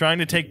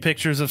to take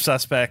pictures of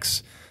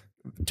suspects,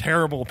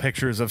 terrible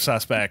pictures of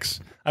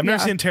suspects. I've never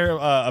seen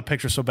a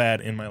picture so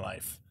bad in my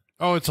life.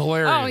 Oh, it's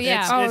hilarious. Oh,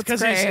 yeah. It's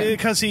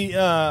because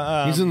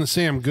he's in the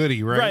Sam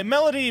Goody, right? Right.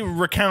 Melody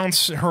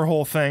recounts her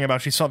whole thing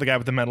about she saw the guy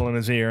with the metal in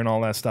his ear and all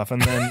that stuff.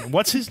 And then,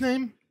 what's his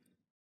name?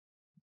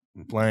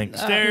 Blank.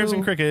 Stairs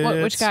and crickets.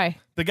 Which guy?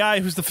 The guy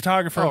who's the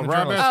photographer. Oh,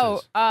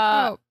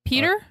 Rob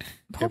Peter?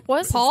 What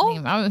was Paul?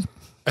 his name?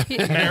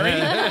 Mary?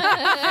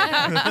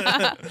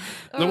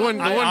 the one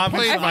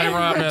played by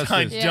Rob Estes.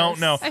 I don't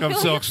know. Of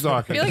Silk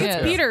Stocking. I feel like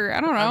it's Peter. I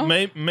don't know.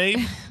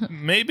 Maybe.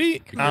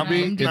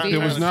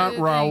 It was not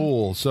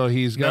Raul, so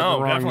he's got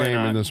the wrong name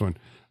in this one.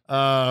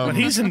 But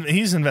he's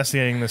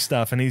investigating this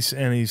stuff, and he's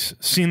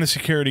seen the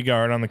security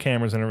guard on the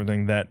cameras and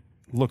everything that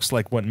looks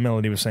like what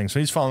Melody was saying. So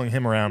he's following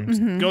him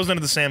around, goes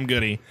into the Sam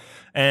Goody,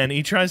 and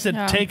he tries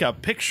to take a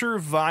picture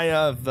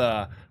via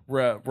the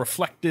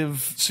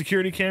reflective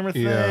security camera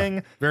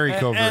thing. Very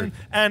covert.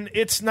 And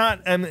it's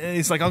not, and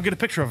he's like, I'll get a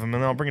picture of him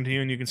and I'll bring it to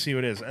you and you can see who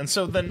it is. And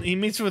so then he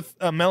meets with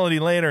Melody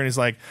later and he's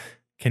like,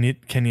 can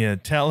you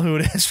tell who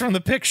it is from the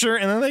picture?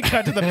 And then they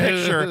cut to the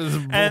picture,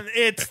 and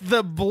it's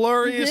the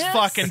blurriest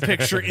fucking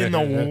picture in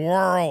the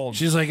world.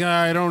 She's like,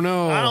 I don't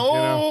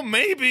know.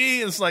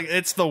 Maybe it's like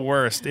it's the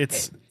worst.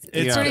 It's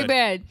pretty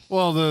bad.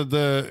 Well,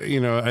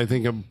 the I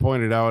think I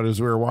pointed out as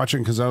we were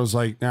watching, because I was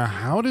like, now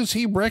how does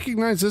he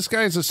recognize this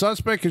guy as a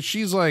suspect? Because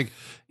she's like,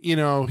 he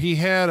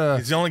had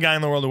he's the only guy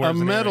in the world who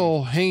wears a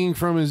medal hanging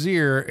from his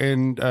ear,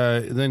 and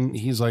then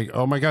he's like,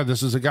 oh my God,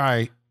 this is a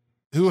guy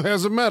who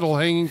has a medal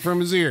hanging from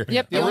his ear.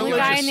 Yep, the only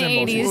guy in the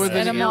 80s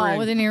at a mall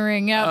with an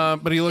earring. Yep.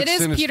 But he looks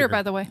sinister. Peter,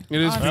 by the way.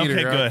 It is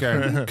Peter. Okay,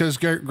 good. Because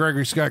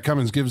Gregory Scott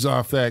Cummings gives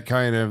off that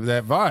kind of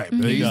that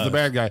vibe. He's the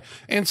bad guy.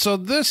 And so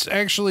this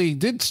actually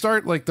did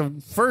start like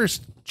the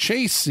first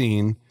chase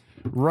scene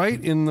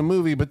right in the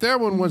movie, but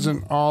that one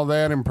wasn't all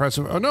that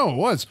impressive. Oh, no, it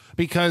was.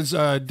 Because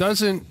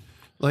doesn't...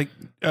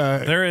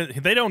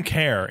 they don't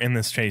care in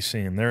this chase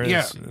scene.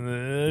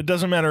 It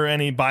doesn't matter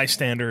any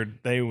bystander.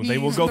 They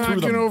will go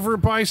through them. Knocking over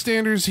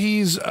bystanders.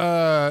 He's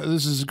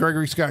this is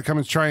Gregory Scott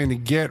Cummings trying to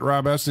get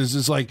Rob Estes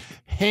is like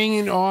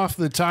hanging off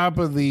the top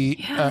of the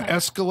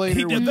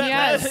escalator.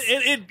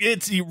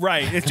 It's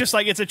right. It's just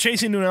like it's a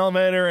chase into an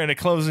elevator and it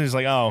closes. And he's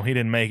like, oh, he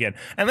didn't make it,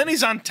 and then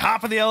he's on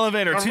top of the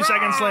elevator 2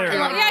 seconds later.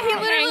 Yeah, he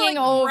literally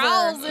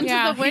growls into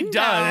the window. He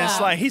does.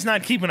 It's like he's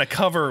not keeping a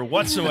cover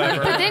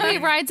whatsoever. But then he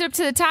rides up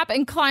to the top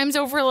and climbs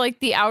over like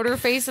the outer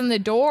face and the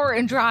door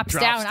and drops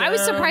down. I was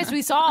surprised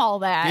we saw all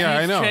that. Yeah,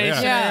 I know.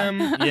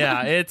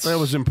 That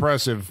was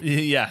impressive.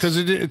 Yeah, because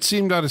it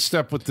seemed out of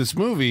step with this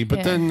movie.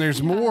 But then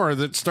there's more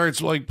that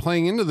starts like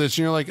playing into this,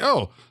 and you're like,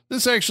 oh,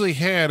 this actually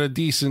had a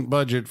decent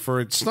budget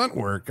for its stunt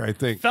work. I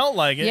think felt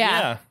like it.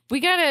 Yeah. We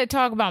gotta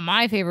talk about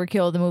my favorite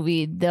kill of the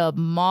movie, the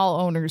mall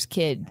owner's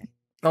kid.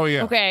 Oh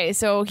yeah. Okay,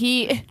 so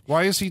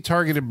why is he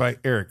targeted by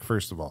Eric?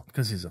 First of all,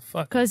 because he's a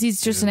fuck. Because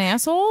he's just an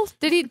asshole.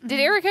 Did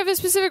Eric have a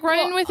specific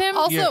run-in with him?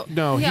 Also,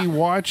 he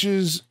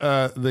watches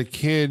the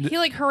kid.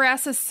 He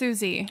harasses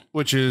Susie,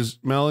 which is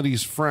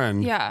Melody's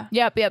friend. Yeah.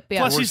 Yep.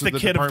 Plus, he's the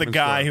kid of the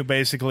guy who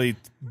basically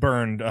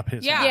burned up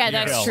his. Yeah,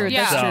 that's true.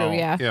 That's true.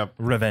 Yeah. Yep.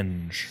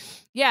 Revenge.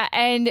 Yeah,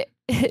 and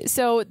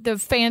so the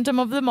Phantom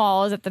of the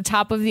Mall is at the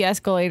top of the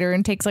escalator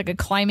and takes like a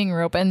climbing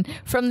rope, and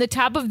from the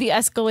top of the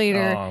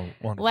escalator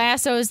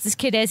lassos this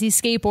kid as he's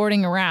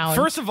skateboarding around.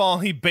 First of all,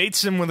 he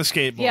baits him with a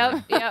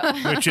skateboard.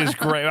 Yep. Which is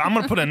great. I'm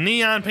going to put a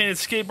neon painted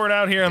skateboard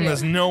out here, and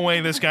there's no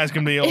way this guy's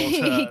going to be able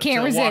to, he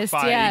can't resist.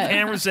 walk by. Yeah. He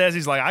can't resist.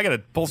 He's like, I got to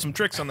pull some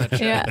tricks on that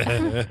shit. Yeah.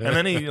 And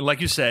then he,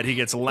 like you said, he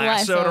gets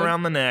lassoed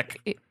around the neck.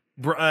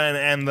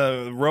 And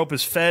the rope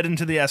is fed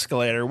into the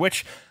escalator,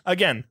 which,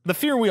 again, the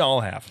fear we all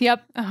have.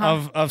 Yep.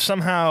 Of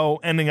somehow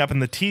ending up in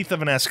the teeth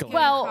of an escalator.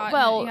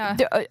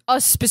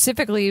 Us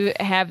specifically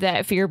have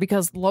that fear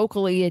because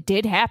locally it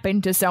did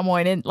happen to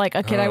someone, and like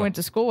a kid I went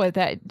to school with.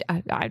 That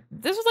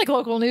this was like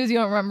local news. You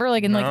don't remember?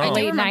 Like in like the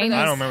late 90s,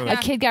 I don't remember that.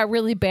 A kid got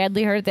really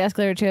badly hurt at the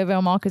escalator at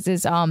Cherryville Mall because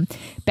his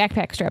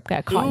backpack strap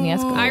got caught in the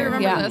escalator. I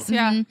remember this.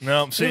 Yeah. Mm-hmm.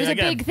 No, see, it was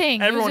again, a big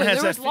thing. Everyone has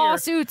there was that fear.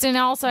 lawsuits and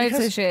all sorts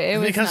of shit. It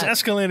was because nuts.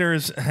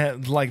 escalators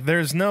like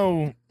there's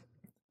no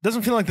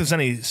doesn't feel like there's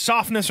any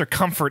softness or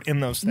comfort in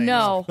those things.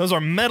 No. Those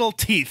are metal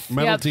teeth.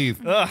 Metal teeth.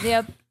 Ugh.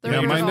 Yep.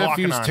 Yeah, my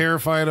walking nephew's on.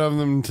 terrified of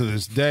them to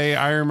this day.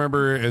 I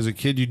remember as a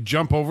kid, you'd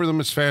jump over them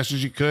as fast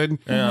as you could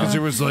because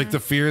there was like the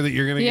fear that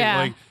you're going to get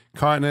like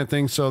caught in that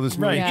thing. So this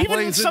movie Right. Even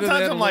plays into sometimes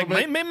that I'm a like,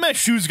 little bit. maybe my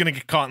shoe's gonna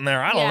get caught in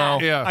there. I don't Yeah. know.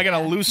 Yeah. I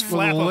got a loose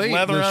flap Well, of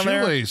leather the on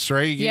there. shoelace,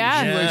 right? You get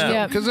Yeah. your shoelace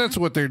Yeah. because that's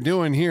what they're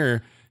doing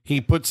here. He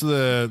puts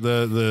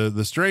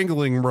the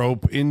strangling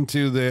rope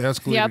into the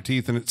escalator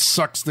teeth, and it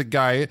sucks the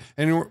guy.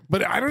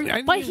 But I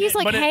don't. But he's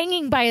like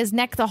hanging by his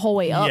neck the whole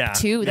way up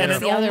too. That's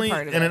the other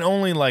part of it. And it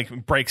only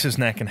like breaks his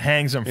neck and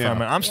hangs him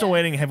from it. I'm still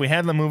waiting. Have we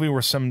had the movie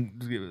where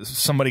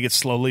somebody gets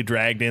slowly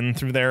dragged in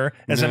through there?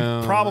 As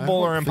improbable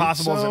or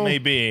impossible as it may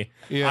be,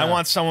 I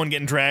want someone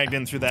getting dragged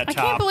in through that I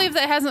top. can't believe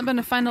that hasn't been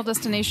a Final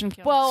Destination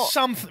kill. Well,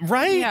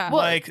 right? Yeah.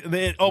 Like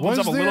it opens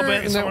up a little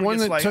bit. And that one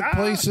that took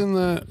place in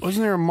the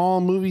wasn't there a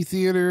mall movie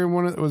theater?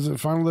 Was it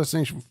Final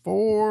Destination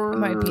 4? It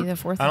might be the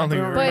fourth I don't one.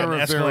 think we were But- in an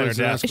escalator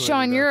death.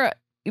 Sean, you're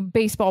a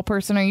baseball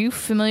person. Are you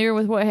familiar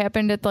with what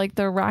happened at like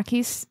the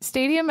Rockies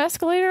Stadium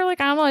escalator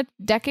like I don't know, a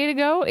decade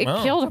ago? It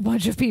killed a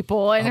bunch of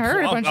people and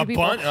hurt a bunch of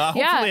people.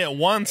 Hopefully at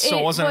once, so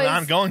it wasn't an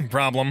ongoing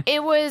problem.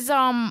 It was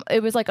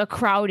like a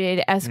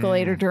crowded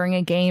escalator during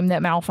a game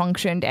that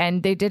malfunctioned,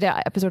 and they did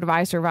an episode of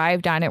I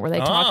Survived on it where they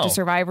talked to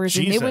survivors,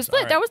 and it was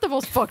that was the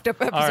most fucked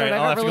up episode right,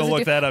 I'll I've have ever to go listened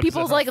look that to. up,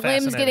 People's like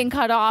limbs getting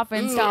cut off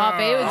and stuff.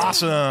 It was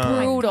awesome.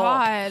 brutal.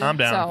 I'm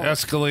down. So-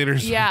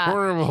 Escalators. Yeah.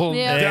 Horrible.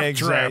 Yeah. Death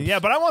traps. Yeah,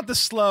 but I want the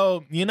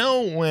slow. You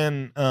know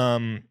when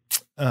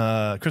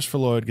Christopher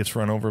Lloyd gets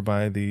run over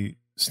by the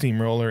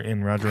steamroller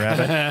in Roger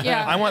Rabbit?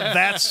 Yeah. I want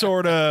that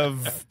sort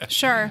of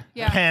Sure.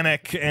 Yeah.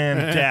 panic and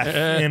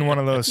death in one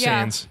of those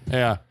Yeah. scenes.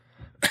 Yeah.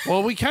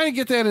 Well, we kind of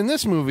get that in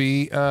this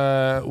movie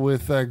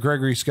with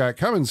Gregory Scott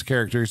Cummings'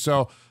 character.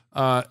 So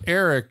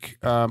Eric.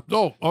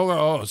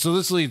 So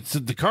this leads to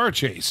the car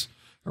chase,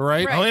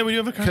 right? Oh, yeah, we do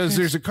have a car Because chase.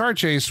 there's a car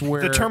chase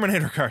where The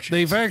Terminator car chase.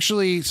 they've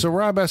actually. So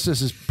Rob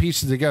Estes is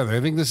pieced it together. I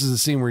think this is the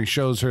scene where he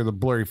shows her the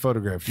blurry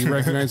photograph. Do you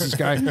recognize this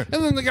guy? And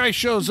then the guy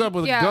shows up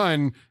with a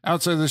gun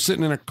outside. They're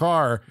sitting in a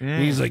car.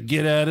 And he's like,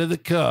 "Get out of the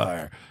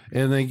car."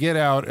 And they get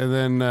out, and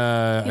then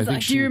I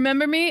think Do you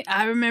remember me?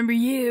 I remember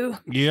you.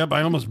 Yep,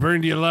 I almost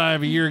burned you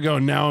alive a year ago.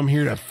 Now I'm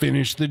here to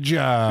finish the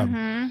job.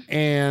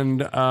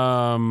 And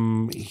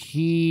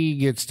he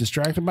gets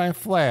distracted by a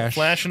flash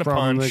and a from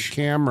punch. the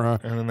camera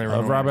And then they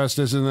run of Rob over.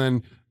 Estes, and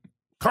then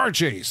car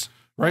chase,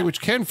 right?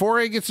 Which Ken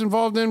Foray gets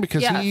involved in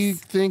because he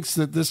thinks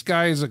that this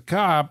guy is a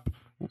cop,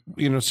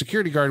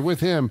 security guard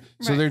with him.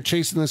 So they're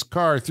chasing this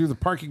car through the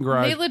parking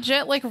garage. They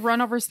legit like run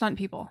over stunt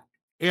people.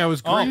 Yeah, it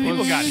was Oh, great.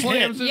 people got hit.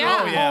 Slams it Yeah.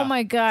 over. Oh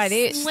my god!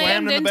 It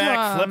Slammed in the into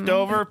back, flipped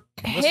over,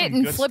 hit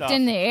and flipped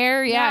in the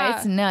air. Yeah, Yeah.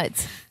 it's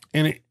nuts.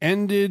 And it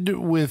ended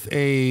with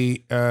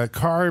a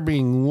car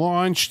being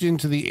launched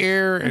into the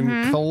air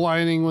and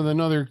colliding with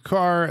another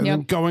car and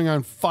then going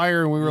on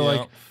fire. And we were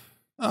like,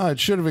 oh, it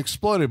should have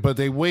exploded. But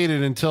they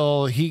waited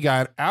until he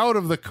got out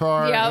of the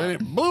car and then it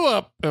blew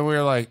up. And we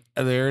were like,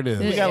 there it is.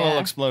 We got a little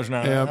explosion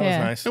out of it. Yeah. That was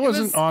nice. It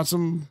wasn't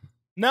awesome.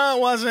 No,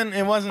 it wasn't.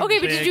 It wasn't. Okay,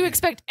 but big. did you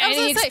expect I was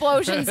any gonna say-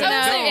 explosions in,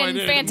 I in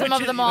didn't. Phantom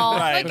of the Mall?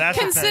 Right, Like that's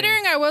the thing.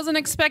 considering I wasn't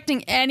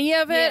expecting any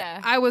of it,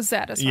 Yeah. I was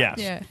satisfied. Yes.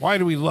 Yeah. Why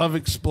do we love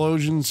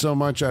explosions so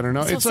much? I don't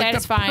know. So It's like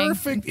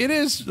satisfying. it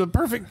is the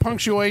perfect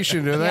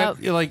punctuation to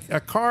that. Like a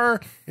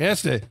car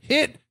has to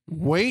hit,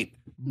 wait,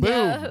 boom.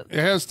 Yeah. It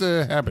has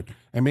to happen.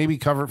 And maybe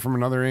cover it from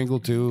another angle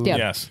too. Yep.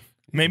 Yes.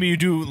 Maybe you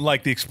do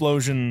like the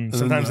explosion.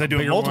 Sometimes the they do it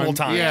bigger multiple one.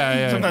 times.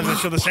 Yeah. Sometimes they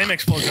show the same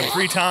explosion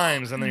 3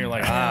 times, and then you're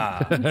like,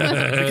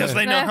 because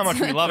they know how much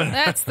we love it.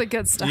 That's the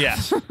good stuff.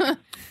 Yes.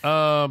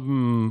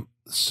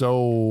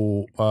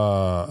 So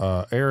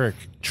Eric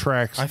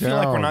tracks I feel down.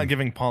 like we're not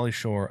giving Pauly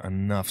Shore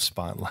enough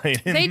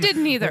spotlight. They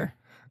didn't either.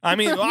 I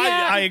mean,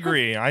 I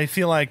agree. I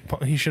feel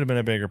like he should have been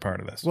a bigger part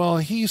of this. Well,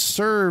 he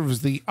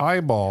serves the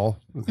eyeball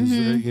Because,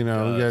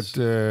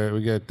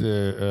 we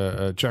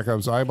got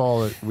Chekhov's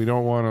eyeball that we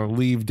don't want to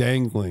leave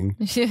dangling.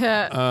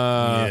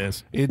 Yeah.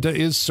 Yes. It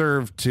is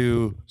served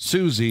to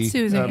Susie,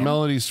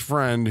 Melody's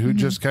friend, who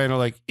just kind of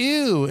like,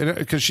 ew,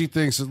 because she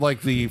thinks it's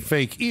like the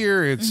fake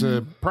ear, it's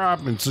a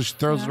prop, and so she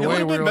throws it away.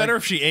 It would have been better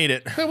like, if she ate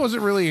it. that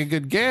wasn't really a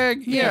good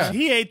gag. Yeah. If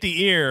he ate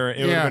the ear,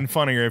 it would have been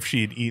funnier if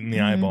she'd eaten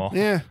the eyeball.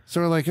 Yeah.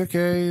 So we're like,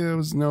 okay, there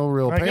was no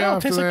real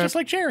payoff to tastes that. like just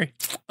like cherry.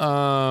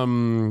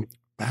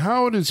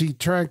 How does he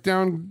track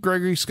down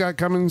Gregory Scott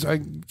Cummings?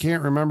 I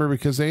can't remember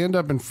because they end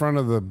up in front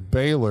of the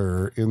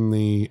baler in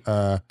the.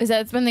 Is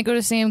that when they go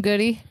to Sam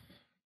Goody?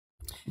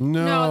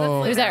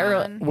 No, Is that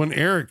early? When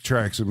Eric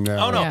tracks him down?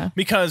 Oh no, Yeah.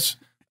 because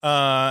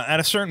at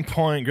a certain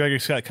point, Gregory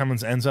Scott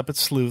Cummings ends up at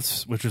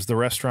Sleuth's, which is the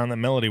restaurant that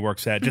Melody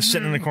works at, just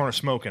sitting in the corner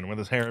smoking with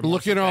his hair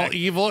Looking all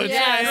evil.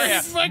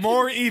 Yes. Yeah.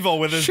 More evil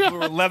with his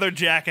leather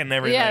jacket and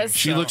everything. Yes.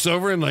 She looks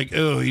over and like,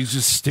 oh, he's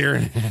just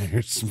staring at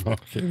her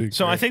smoking.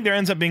 So I think there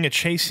ends up being a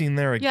chase scene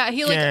there again. Yeah,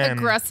 he like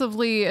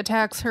aggressively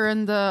attacks her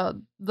in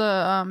the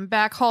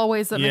back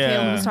hallways that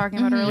Michaela was talking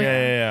about earlier.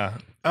 Yeah.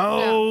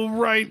 Oh,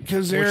 right,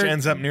 because Which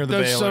ends up near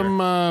the does baler.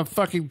 some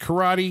fucking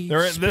karate.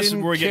 This is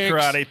where we get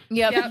karate.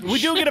 Yep.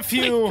 We do get a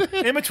few,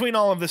 in between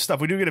all of this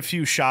stuff, we do get a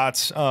few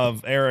shots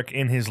of Eric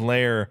in his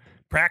lair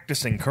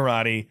practicing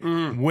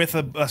karate with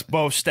a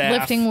bow staff.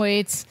 Lifting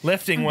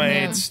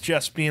weights.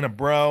 Just being a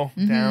bro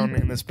down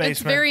in this basement.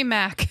 It's very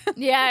Mac.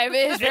 Yeah, it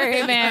is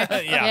very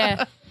mad.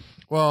 Yeah.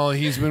 Well,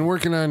 he's been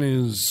working on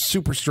his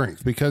super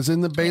strength because in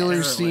the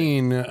Baylor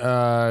scene,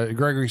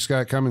 Gregory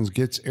Scott Cummings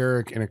gets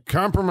Eric in a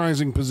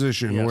compromising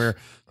position where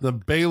the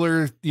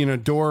Baylor,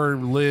 door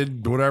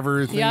lid,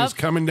 whatever thing is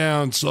coming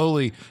down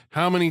slowly.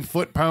 How many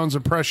foot-pounds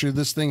of pressure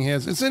this thing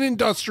has? It's an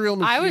industrial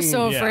machine. I was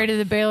so afraid of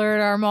the Baylor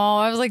at our mall.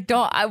 I was like,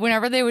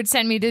 whenever they would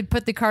send me to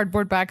put the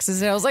cardboard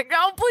boxes in, I was like,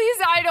 no, please,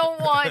 I don't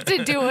want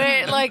to do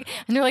it. And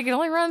they're like, it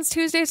only runs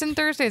Tuesdays and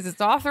Thursdays.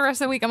 It's off the rest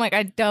of the week. I'm like,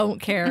 I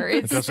don't care.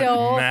 It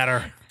doesn't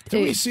matter.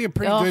 Did we see a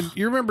pretty good?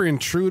 You remember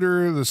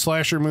Intruder, the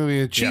slasher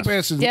movie? Cheap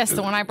ass. Yes,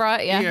 the one I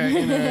brought. Yeah,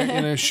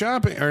 in a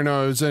shopping, or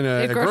no, it was in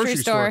a grocery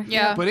store.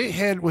 Yeah, but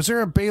was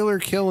there a Baylor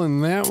kill in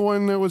that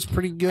one that was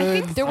pretty good?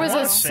 I think there was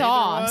a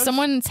saw.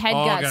 Someone's head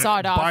got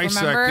sawed off.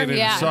 Remember?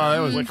 Yeah, that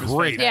was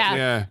great.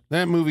 Yeah,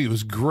 that movie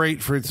was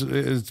great for its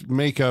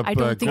makeup. I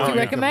don't think you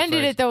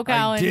recommended it though,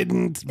 Colin. I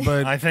didn't,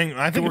 but I think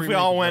if we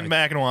all went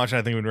back and watched,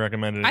 I think we'd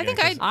recommend it. I think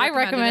I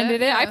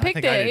recommended it. I picked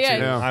it.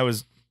 Yeah, I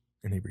was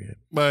inebriated.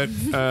 But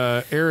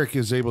Eric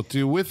is able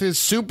to, with his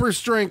super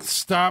strength,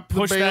 stop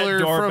the Baylor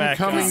from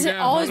coming down.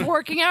 All his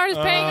working out is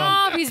paying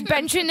off. He's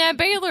benching that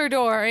Baylor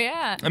door.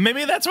 Yeah. And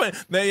maybe that's what.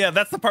 Yeah,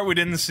 that's the part we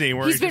didn't see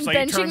where he's just been like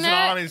he benching turns it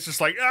on. And he's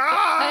just like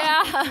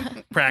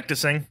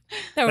practicing.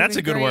 That's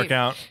a good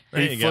workout.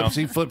 There you go.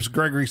 He flips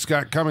Gregory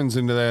Scott Cummings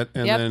into that,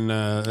 and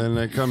then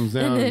it comes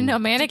down. And then a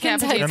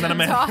mannequin's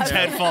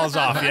head falls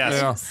off.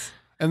 Yes. Yeah.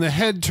 And the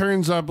head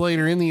turns up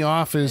later in the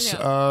office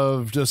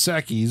of Dos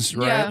Equis,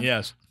 right?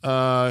 Yeah. Yes.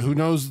 Who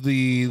knows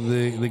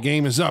the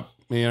game is up.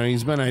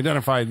 He's been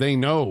identified. They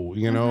know,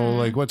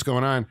 like what's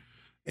going on.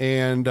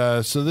 And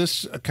so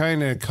this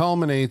kind of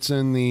culminates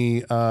in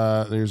the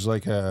there's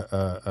like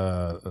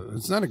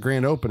it's not a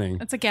grand opening.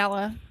 It's a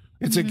gala.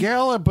 It's a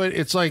gala, but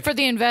it's like for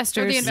the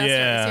investors.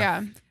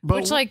 Yeah.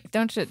 But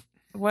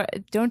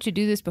don't you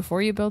do this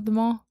before you build the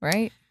mall,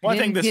 right? Well, I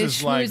think this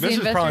is probably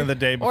the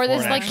day before. Or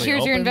this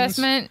here's your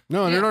investment.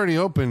 No, it already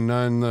opened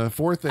on the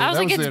fourth day. I was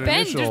like,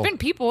 there's been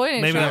people in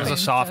it. Maybe that was a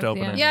soft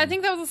opening. Yeah, I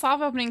think that was a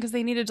soft opening because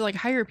they needed to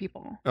hire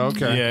people.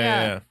 Okay.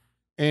 Yeah.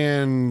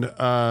 And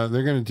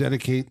they're going to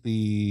dedicate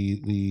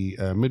the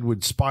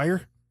Midwood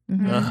Spire.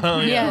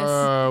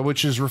 Yes.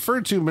 Which is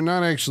referred to but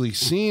not actually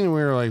seen. And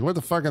we were like, what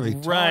the fuck are they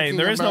talking about? Right.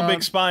 There is no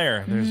big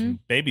spire. There's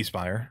baby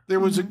spire.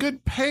 There was a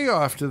good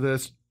payoff to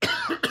this,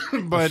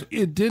 but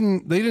they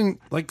didn't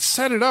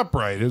set it up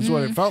right, is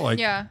what it felt like.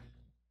 Yeah.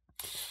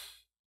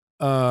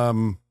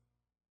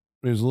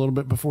 It was a little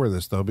bit before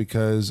this though,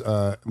 because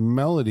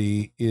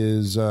Melody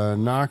is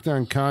knocked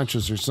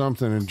unconscious or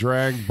something and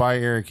dragged by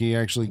Eric. He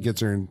actually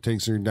gets her and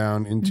takes her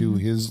down into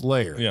his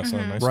lair. Yes, on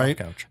a nice right.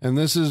 couch. And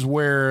this is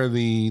where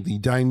the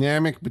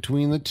dynamic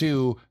between the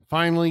two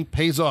finally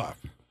pays off.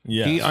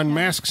 Yes. He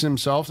unmasks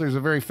himself. There's a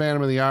very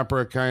Phantom of the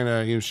Opera kind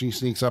of, she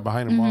sneaks up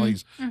behind him while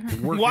he's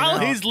working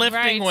out. He's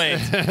lifting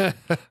weights.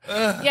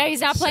 Yeah,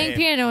 he's not playing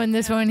piano in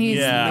this one. He's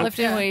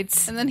lifting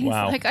weights. And then he's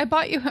like,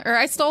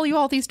 I stole you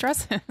all these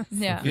dresses.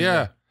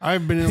 Yeah.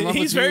 I've been in love with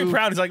you. He's very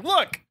proud. He's like,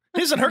 look,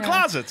 he's in her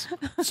closets.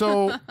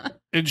 So,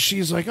 and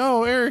she's like,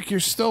 oh, Eric, you're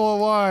still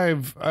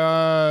alive.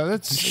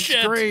 That's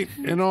great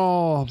and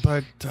all,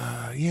 but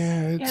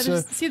it's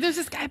there's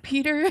this guy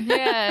Peter.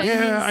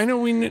 Yeah, I know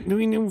we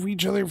knew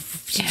each other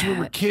since we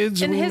were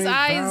kids, and his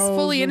eyes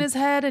fully in his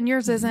head, and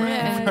yours isn't.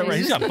 Right,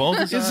 he's got both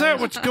his eyes. Is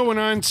that what's going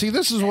on? See,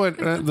 this is what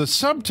the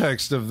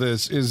subtext of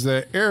this is,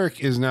 that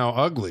Eric is now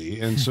ugly,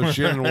 and so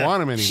she doesn't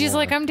want him anymore. She's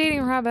like, I'm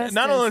dating Rob Estes.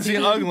 Not only is he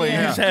ugly,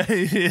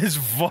 his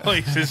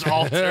voice is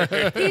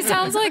altered. He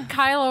sounds like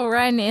Kylo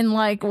Ren in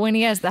when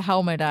he has the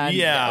helmet on.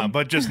 Yeah,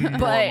 but just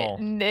normal.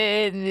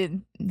 But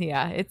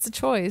Yeah, it's a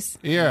choice.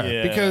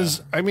 Yeah,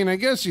 because I mean, I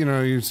guess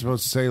you're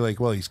supposed to say like,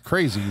 well, he's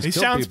crazy. He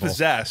sounds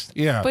possessed.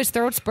 Yeah, but his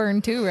throat's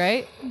burned too,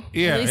 right?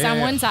 Yeah, at least on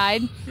one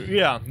side.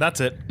 Yeah,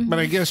 that's it. But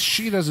I guess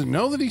she doesn't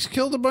know that he's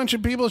killed a bunch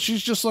of people.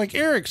 She's just like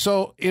Eric.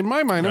 So in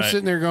my mind, I'm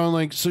sitting there going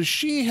like, so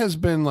she has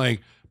been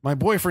like, my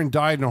boyfriend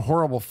died in a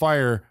horrible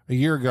fire a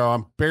year ago.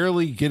 I'm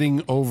barely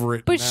getting over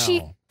it. But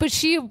now.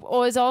 she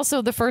was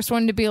also the first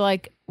one to be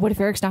like, what if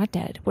Eric's not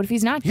dead? What if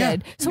he's not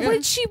dead? So what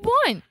did she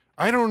want?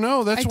 I don't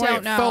know. That's why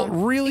it felt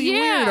really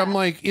weird. I'm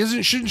like,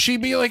 shouldn't she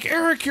be like,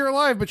 Eric, you're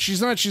alive? But she's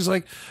not. She's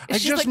like, I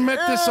just met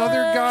this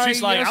other guy.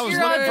 She's like, I was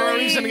looking for a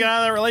reason to get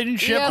out of that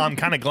relationship. Yep. I'm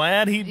kind of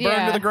glad he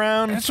burned to the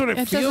ground. That's what it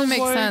feels doesn't make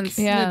like. sense.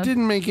 Yeah. It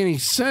didn't make any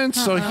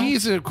sense. So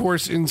he's, of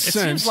course, It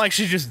incensed. seems like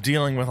she's just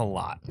dealing with a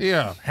lot.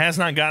 Yeah. Has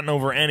not gotten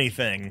over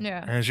anything.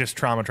 Yeah. And it's just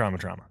trauma.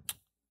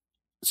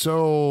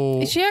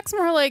 So She acts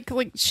more like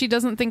she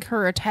doesn't think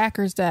her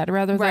attacker's dead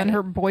rather than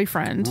her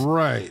boyfriend.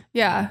 Right.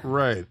 Yeah.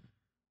 Right.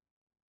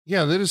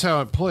 Yeah, that is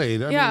how it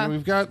played. I mean,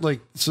 we've got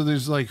so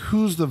there's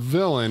who's the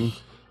villain?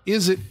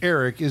 Is it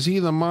Eric? Is he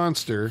the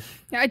monster?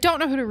 Yeah, I don't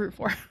know who to root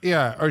for.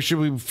 Yeah, or should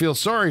we feel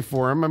sorry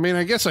for him? I mean,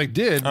 I guess I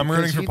did. I'm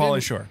rooting for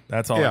Pauly Shore.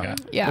 That's all I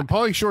got. Yeah. And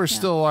Pauly Shore is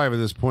still alive at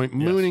this point,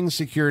 mooning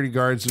security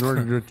guards in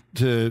order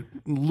to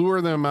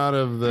lure them out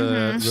of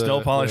the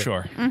Still Pauly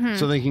Shore.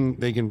 so they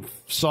can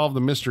solve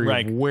the mystery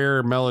of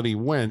where Melody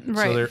went. So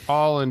Right. they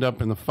all end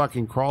up in the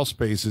fucking crawl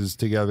spaces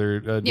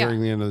together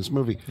during the end of this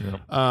movie.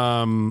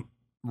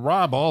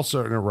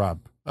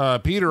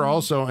 Peter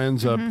also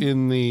ends up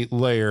in the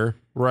lair,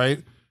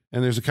 right?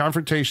 And there's a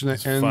confrontation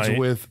that ends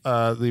with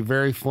the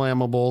very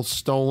flammable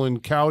stolen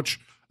couch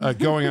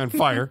going on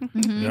fire.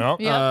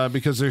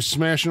 Because they're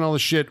smashing all the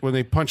shit when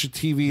they punch a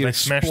TV. They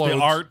smashed the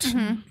art,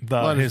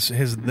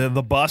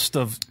 the bust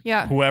of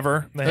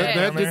whoever.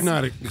 That did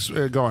not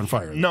go on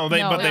fire. No,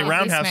 they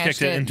roundhouse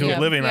kicked it into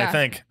oblivion. I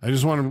think. I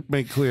just want to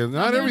make clear,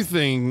 not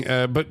everything,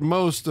 but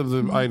most of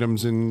the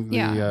items in the.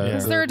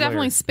 There are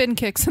definitely spin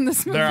kicks in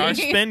this movie. There are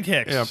spin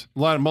kicks. Yeah, a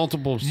lot of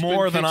multiple spin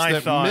more than kicks I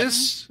that thought.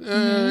 Miss, which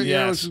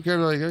is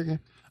kind of like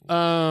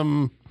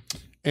okay.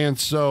 And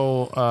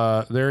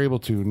so they're able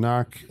to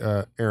knock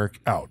Eric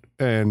out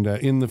and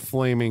in the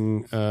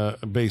flaming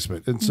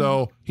basement. And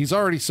so he's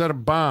already set a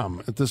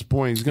bomb at this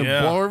point. He's going to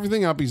blow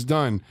everything up. He's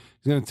done.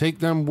 He's going to take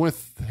them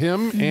with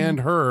him and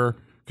her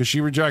because she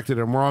rejected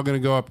him. We're all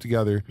going to go up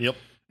together. Yep.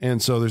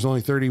 And so there's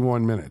only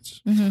 31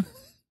 minutes.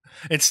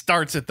 It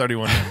starts at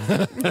 31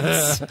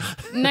 minutes.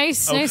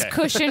 Nice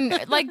cushion.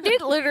 It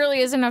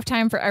literally is enough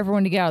time for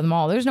everyone to get out of the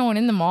mall. There's no one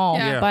in the mall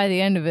by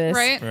the end of this.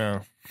 Right?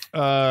 Yeah.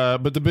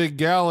 But the big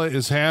gala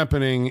is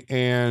happening,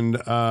 and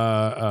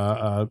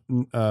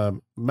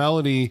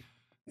Melody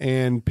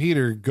and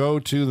Peter go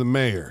to the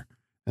mayor,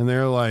 and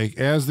they're like,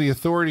 as the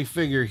authority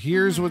figure,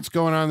 here's what's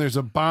going on. There's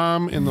a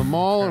bomb in the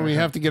mall, and we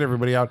have to get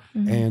everybody out.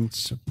 And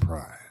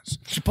surprise.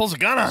 She pulls a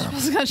gun on him.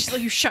 She's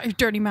like, you shut your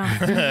dirty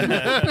mouth.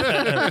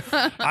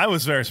 I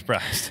was very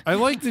surprised. I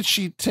like that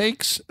she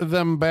takes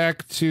them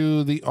back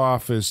to the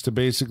office to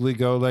basically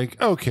go like,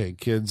 okay,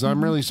 kids,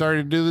 I'm really sorry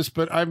to do this,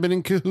 but I've been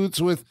in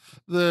cahoots with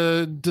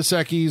the Dos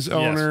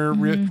owner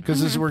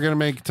because we're going to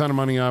make a ton of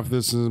money off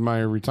this. This is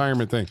my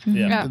retirement thing.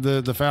 Yeah.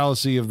 The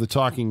fallacy of the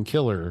talking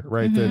killer,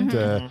 right?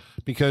 That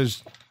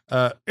because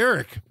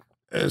Eric,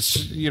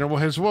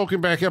 has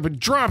woken back up and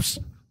drops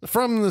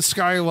from the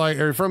skylight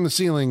or from the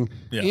ceiling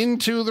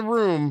into the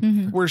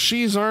room where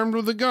she's armed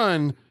with a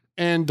gun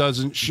and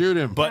doesn't shoot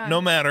him. But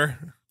no matter.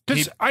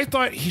 Because I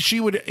thought he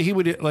would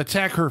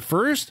attack her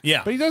first.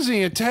 Yeah. But he doesn't.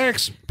 He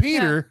attacks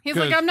Peter. He's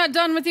like, I'm not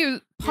done with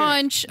you.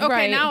 Punch. Okay,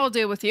 Right. now I'll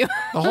deal with you.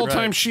 The whole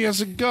time she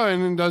has a gun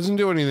and doesn't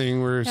do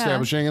anything. We're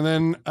establishing, and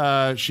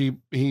then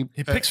he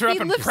Picks her up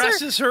and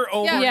presses her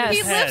over his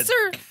he head. lifts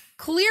her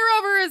clear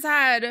over his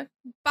head,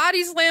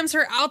 body slams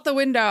her out the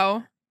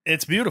window.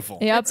 It's beautiful.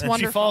 Yep. It's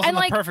wonderful. She falls And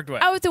in the perfect way.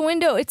 out the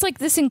window, it's like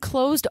this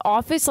enclosed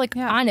office,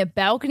 on a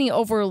balcony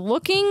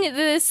overlooking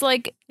this,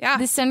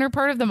 the center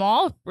part of the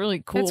mall.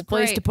 Really cool It's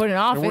place great. to put an and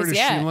office. where does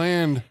she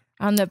land?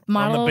 On the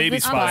model baby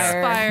of the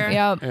spire. spire.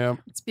 Yep. Yeah,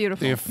 It's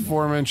beautiful. the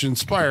aforementioned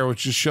spire,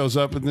 which just shows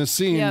up in this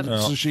scene,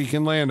 so she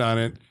can land on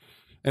it.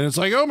 And it's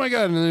like, oh my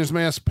god! And then there's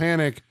mass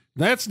panic.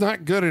 That's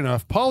not good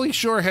enough. Pauly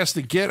Shore has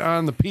to get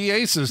on the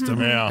PA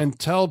system and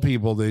tell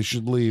people they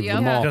should leave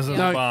the mall. Because of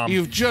the Now, bomb.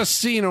 you've just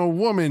seen a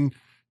woman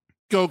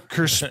go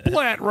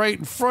kersplat right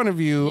in front of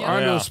you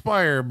onto a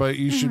spire, but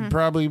you should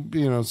probably,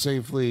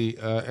 safely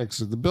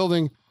exit the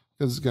building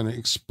because it's going to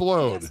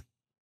explode.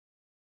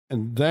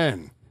 And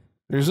then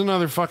there's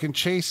another fucking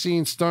chase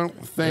scene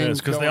stunt thing.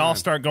 Because they all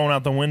start going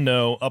out the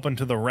window up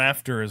into the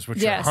rafters,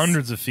 which are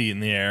hundreds of feet in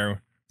the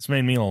air. It's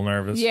made me a little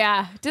nervous.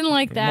 Yeah, didn't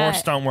like that. More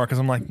stunt work because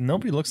I'm like,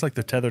 nobody looks like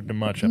they're tethered to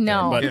much up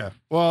No. there. But Yeah.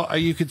 Well,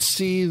 you could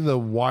see the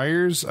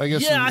wires, I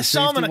guess. I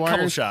saw them in a couple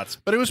wires. shots.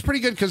 But it was pretty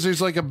good because there's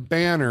like a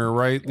banner,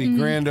 right? The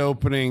grand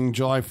opening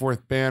July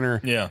 4th banner.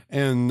 Yeah.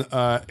 And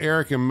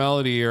Eric and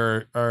Melody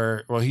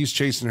are he's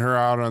chasing her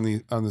out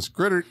on this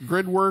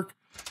grid work,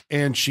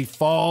 and she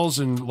falls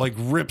and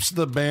rips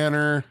the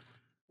banner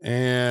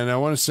And I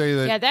want to say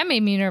that... Yeah, that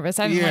made me nervous.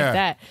 I didn't like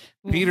that.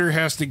 Peter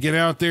has to get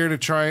out there to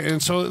try.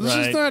 And so this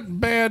is not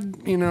bad,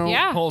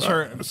 Yeah. Pulls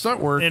her. It's not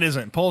work. It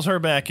isn't. Pulls her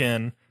back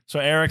in. So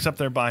Eric's up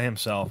there by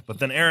himself. But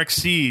then Eric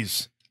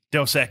sees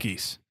Dos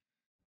Equis.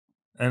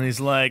 And he's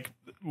like,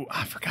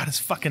 I forgot his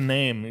fucking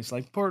name. He's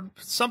like,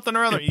 something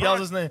or other. He yells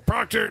his name.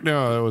 Proctor.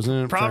 No, that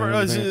wasn't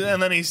it.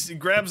 And then he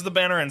grabs the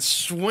banner and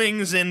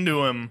swings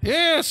into him.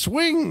 Yeah,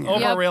 swing.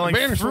 Over a railing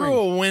Banner through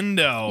swing. a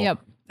window. Yep.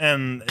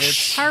 And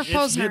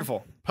it's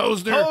beautiful.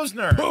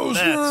 Posner.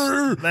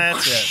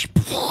 That's it.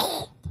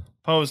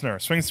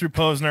 Posner. Swings through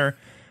Posner,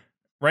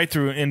 right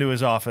through into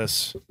his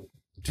office.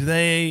 Do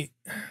they...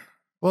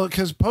 Well,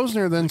 because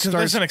Posner then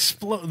starts...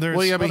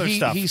 There's other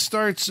stuff. He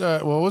starts...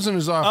 it wasn't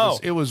his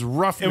office. It was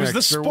Roughnecks. It was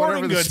the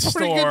sporting goods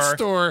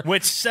store,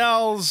 which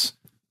sells...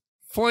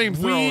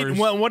 Flamethrowers.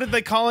 What did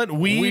they call it?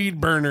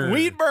 Weed burner.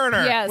 Weed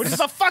burner. Yes. Which is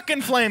a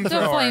fucking flamethrower. It's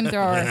a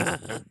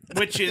flamethrower.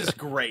 Which is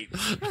great.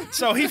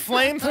 So he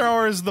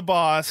flamethrowers the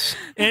boss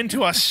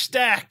into a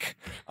stack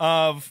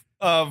of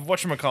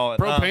whatchamacallit?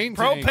 Propane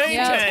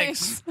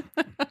tanks.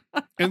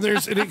 And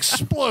there's an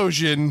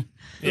explosion.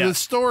 Yeah. The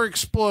store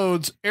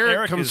explodes.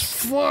 Eric comes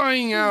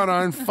flying out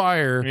on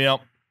fire.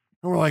 Yep.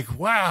 And we're like,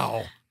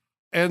 wow.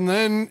 And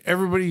then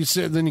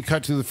then you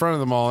cut to the front of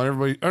the mall and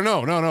everybody,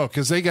 no,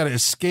 because they got to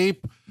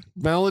escape.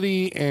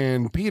 Melody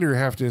and Peter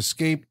have to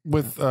escape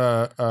with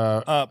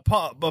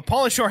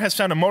Pauly Shore has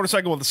found a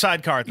motorcycle with a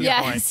sidecar at this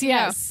point.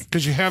 Yes.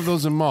 because you have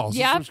those in malls.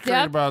 Yep, This was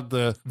great about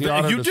the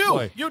auto You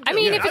display. do. I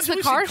mean, if it's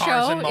the car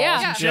show,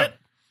 and shit.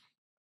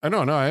 I know,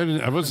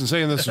 I wasn't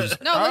saying this was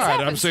No, this odd. I'm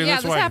happens. saying Yeah,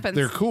 that's this why happens.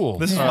 they're cool.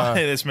 This is why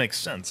this makes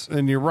sense.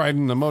 And you're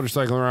riding the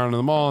motorcycle around in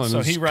the mall, and So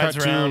it's he rides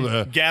cut to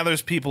around,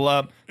 gathers people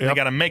up. And They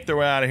got to make their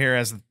way out of here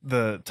as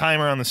the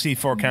timer on the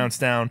C4 counts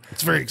down.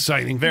 It's very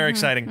exciting. Very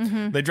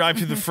exciting. They drive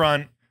to the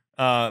front.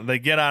 They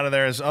get out of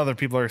there as other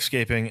people are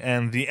escaping,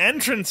 and the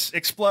entrance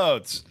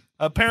explodes.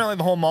 Apparently,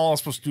 the whole mall is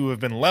supposed to have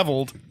been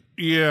leveled.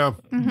 Yeah,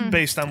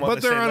 based on what but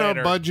they they're say on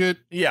later. a budget.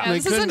 Yeah,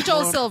 this isn't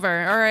Joel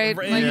Silver, all right?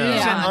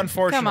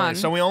 Unfortunately. Come on.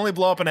 So we only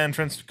blow up an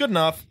entrance. Good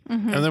enough.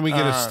 And then we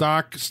get a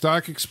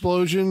stock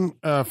explosion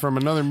from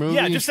another movie.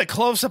 Yeah, just a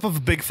close up of a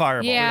big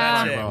fireball.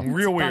 Yeah. That's it.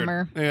 Real weird.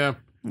 Bummer. Yeah.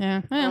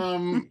 Yeah.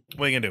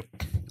 What are you gonna do?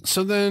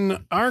 So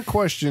then our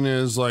question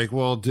is like,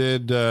 well,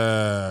 did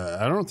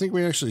I don't think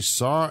we actually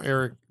saw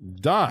Eric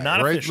die,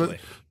 Not right? officially.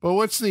 But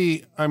what's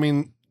the? I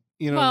mean,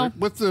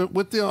 with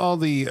all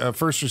the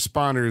first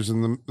responders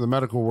and the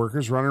medical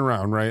workers running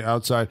around right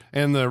outside,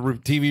 and the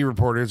TV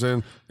reporters,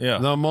 and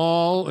the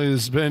mall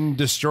has been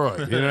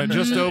destroyed.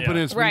 Just open,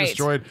 it's been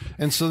destroyed,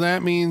 and so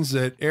that means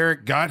that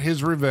Eric got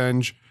his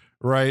revenge.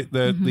 Right,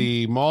 that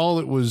the mall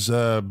that was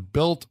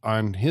built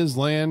on his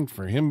land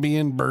for him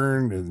being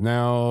burned is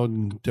now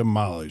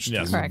demolished.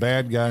 Yes. The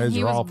bad guys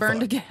He are was all burned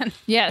fucked. again.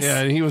 Yes.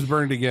 Yeah, and he was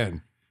burned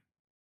again.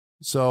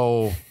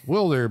 So,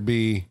 will there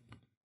be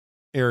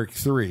Eric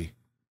 3?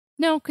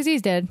 No, because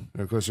he's dead.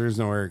 Of course, there is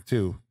no Eric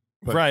 2.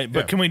 But,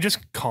 But can we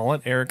just call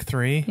it Eric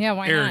 3? Yeah,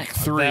 why Eric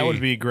not? 3. That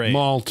would be great.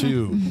 Mall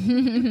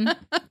 2.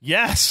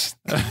 Yes.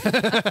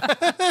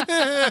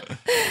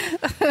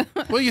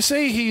 Well, you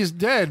say he's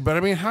dead, but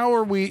I mean, how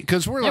are we?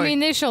 Because we're like. I mean,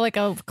 they show like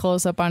a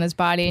close up on his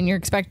body, and you're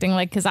expecting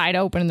like his eye to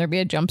open and there'd be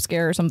a jump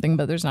scare or something,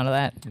 but there's none of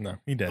that. No,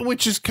 he did.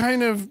 Which is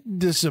kind of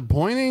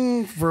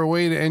disappointing for a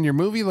way to end your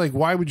movie. Like,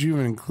 why would you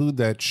even include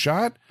that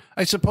shot?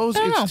 I suppose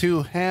it's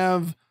to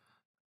have,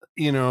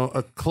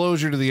 a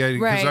closure to the idea.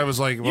 Because I was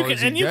like, well,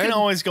 is he you dead? can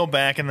always go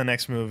back in the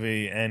next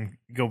movie and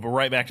go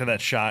right back to that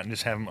shot and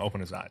just have him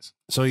open his eyes.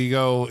 So you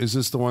go, is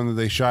this the one that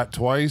they shot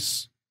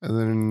twice? And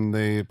then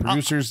the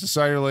producers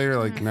decided later,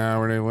 like,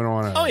 no, we don't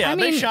want to. Oh, yeah. I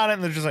They mean- shot it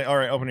and they're just like, all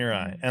right, open your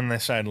eye. And they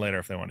decided later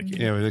if they want to keep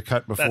it. Yeah, they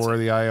cut before it.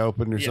 the eye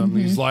opened or something.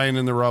 He's lying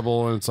in the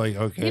rubble, and it's like,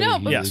 okay.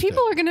 But he's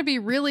people dead. are going to be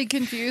really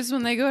confused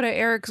when they go to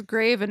Eric's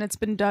grave and it's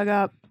been dug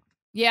up.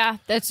 Yeah,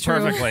 that's true.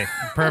 Perfectly.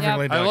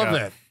 I dug love up.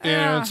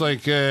 that. It's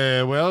like,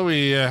 well,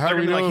 how do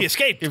we know? Like, he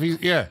escaped.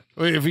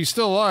 If he's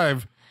still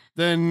alive,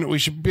 then we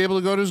should be able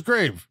to go to his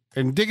grave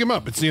and dig him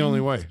up. It's the only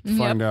way to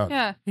find out.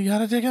 Yeah. You got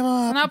to dig him So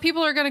up. now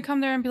people are going to come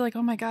there and be like,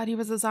 oh my God, he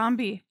was a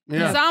zombie.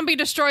 Yeah. The zombie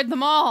destroyed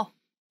them all.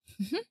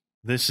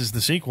 This is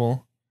the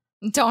sequel.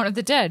 Dawn of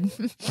the Dead.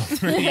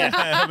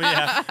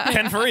 yeah.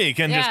 Ken Faree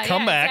can just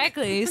come back.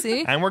 Exactly.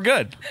 See? And we're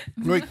good.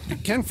 Wait,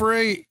 Ken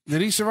Foray,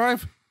 did he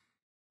survive?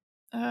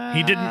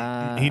 He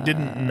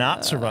didn't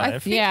not survive. I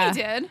think Yeah.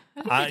 he did.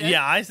 I think he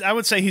did. I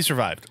would say he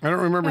survived. I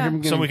don't remember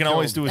him getting So we can killed.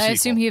 always do a I sequel.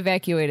 assume he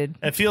evacuated.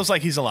 It feels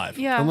like he's alive.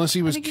 Yeah. Unless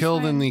he I was think he's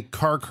killed in fine. the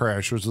car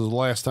crash, which was the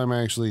last time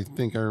I actually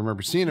think I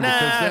remember seeing him. Nah,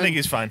 because I then think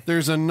he's fine.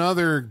 There's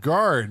another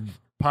guard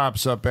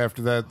pops up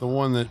after that, the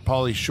one that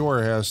Pauly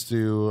Shore has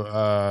to,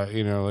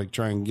 like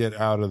try and get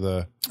out of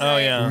the. Oh,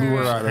 yeah.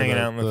 Lure out of Hanging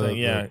out in the thing.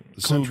 Yeah.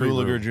 the Century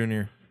Gulager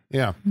room. Jr.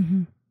 Yeah.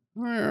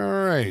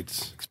 All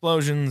right.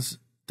 Explosions,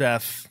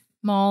 death,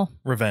 Mall.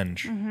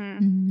 revenge.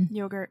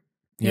 Yogurt.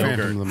 Yogurt.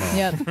 Phantom of the Mall.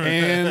 Yep.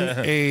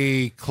 And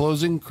a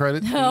closing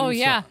credit. Oh, theme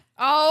yeah. song.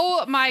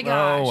 Oh my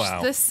gosh,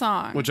 wow. this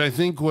song. which I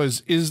think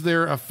was "Is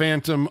There a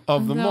Phantom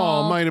of the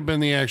Mall?" might have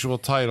been the actual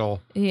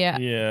title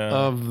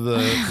of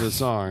the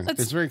song.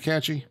 It's very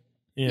catchy.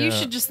 Yeah. You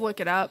should just look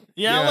it up.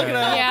 Yeah, look it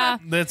up. Yeah.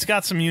 It's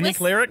got some unique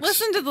lyrics.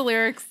 Listen to the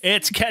lyrics.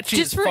 It's catchy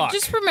as fuck.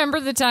 Just remember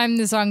the time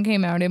the song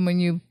came out and when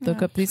you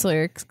look up these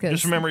lyrics.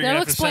 Just remember you're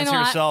going to have to censor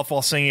yourself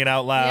while singing it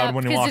out loud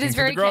when you're walking to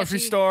the grocery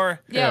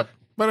store. Yep.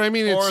 But I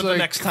mean, it's or the like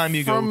next time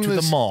you go to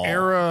the mall.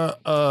 Era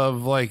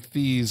of like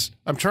these.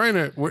 I'm trying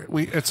to.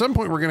 We at some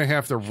point we're going to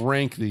have to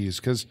rank these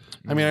because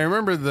I mean I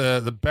remember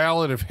the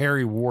Ballad of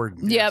Harry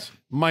Warden. Yep,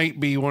 might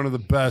be one of the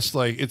best.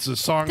 Like it's a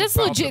song. That's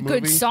about legit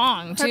good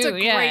song too. That's a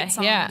great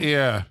song. Yeah.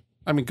 Yeah.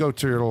 I mean, go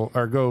Turtle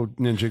or go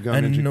Ninja, go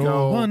and Ninja, no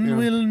go. one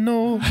will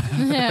know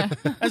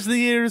as the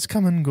years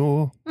come and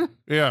go.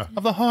 Yeah,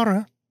 of the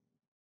horror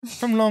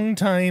from long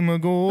time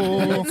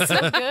ago.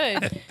 So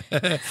good,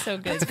 so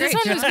good. This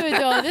one was good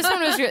though.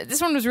 This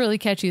one was really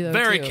catchy though.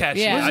 Very too. catchy.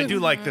 Yeah. I do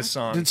like this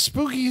song. Did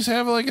Spookies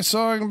have like a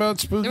song about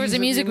Spookies? There was a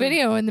music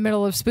video in the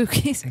middle of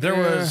Spookies. There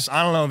was,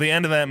 I don't know, the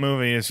end of that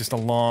movie is just a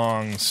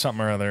long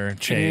something or other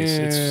chase.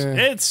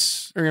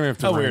 It's we're gonna have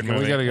to a rank weird it.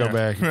 movie. We got to go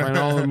back.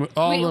 And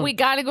find We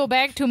got to go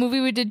back to a movie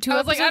we did 2 I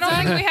was like, I don't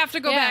think we have to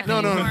go back. No,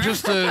 anymore.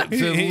 just to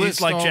He's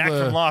list like all Jack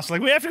the, from Lost.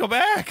 Like, we have to go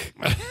back.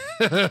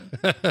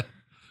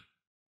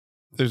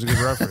 There's a good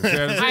reference.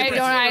 Yeah,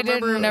 I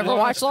didn't never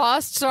watch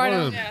Lost, so I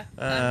don't.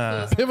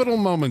 Pivotal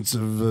moments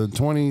of the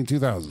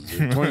 2000s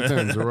or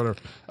 2010s or whatever.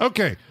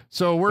 Okay,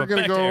 so we're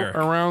going to go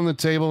around the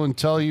table and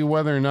tell you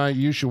whether or not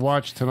you should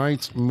watch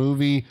tonight's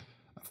movie,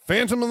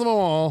 Phantom of the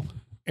Mall,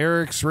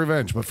 Eric's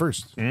Revenge. But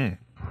first, we're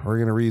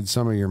going to read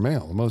some of your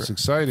mail. The most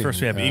exciting.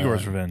 First, we have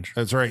Igor's Revenge.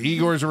 That's right,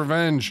 Igor's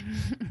Revenge.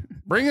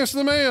 Bring us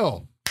the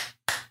mail.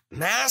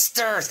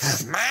 Masters,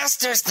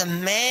 the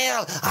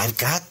mail. I've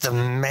got the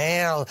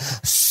mail.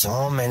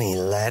 So many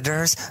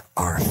letters.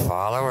 Our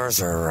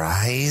followers are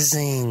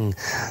rising.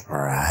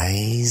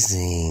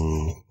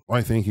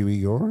 Why, thank you,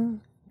 Igor.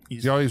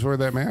 Does he always wear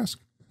that mask?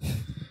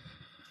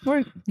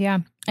 Yeah.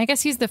 I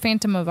guess he's the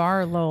Phantom of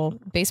our little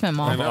basement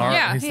mall.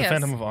 Yeah, he's he the is.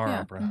 Phantom of our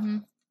opera. Mm-hmm.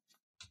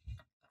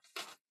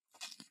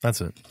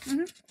 That's it.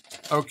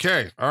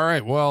 Okay. All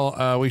right.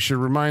 Well, we should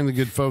remind the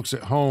good folks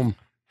at home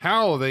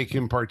how they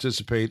can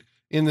participate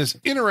in this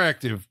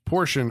interactive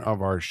portion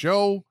of our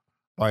show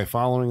by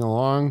following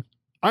along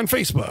on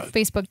Facebook,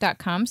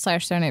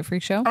 Facebook.com/Saturday Night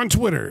Freak Show, on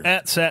Twitter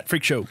At Sat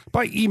Freak Show,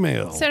 by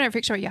email, Saturday Night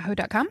Freak Show at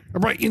yahoo.com. or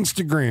by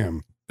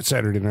Instagram,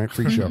 Saturday Night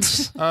Freak Show.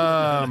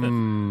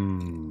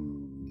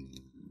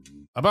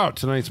 About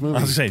tonight's movie.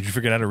 I was going to say, did you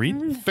forget how to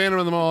read? Phantom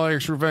of the Mall,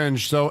 Eric's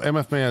Revenge. So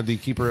MF Mad, the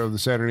keeper of the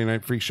Saturday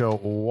Night Freak Show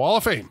Wall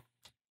of Fame,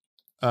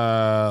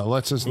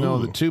 lets us know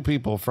the 2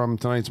 people from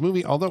tonight's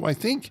movie. Although I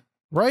think,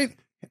 right?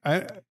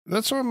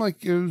 That's why I'm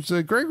like, it was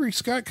Gregory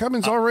Scott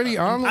Cummings already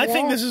on the wall? I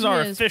think this is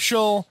our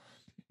official,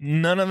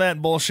 none of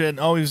that bullshit.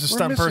 Oh, he was a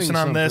stunt person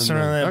on this or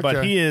that. Okay.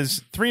 But he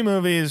is 3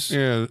 movies.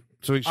 Yeah,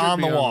 so he should on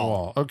be the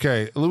wall.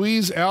 Okay,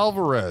 Luis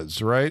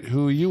Alvarez, right?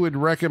 Who you would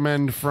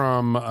recommend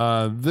from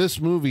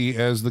this movie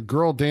as the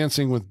girl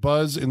dancing with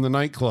Buzz in the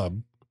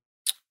nightclub.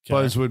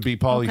 Buzz would be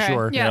Pauly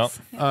Shore. Yes.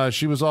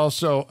 She was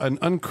also an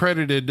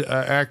uncredited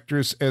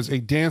actress as a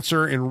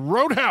dancer in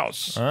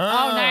Roadhouse. Oh,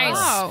 nice.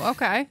 Oh,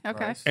 okay.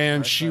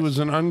 And she was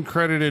an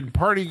uncredited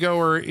party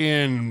goer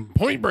in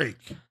Point Break.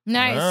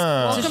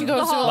 Nice. So she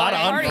goes to a lot of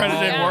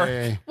uncredited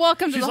work.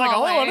 Welcome to She's the like,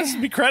 all I hallway. want is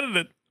to be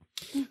credited.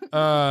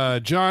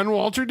 John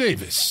Walter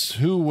Davis,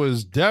 who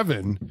was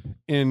Devin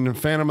in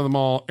Phantom of the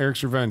Mall,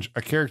 Eric's Revenge,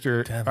 a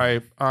character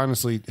I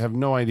honestly have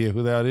no idea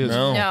who that is.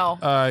 No.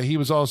 He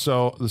was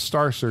also the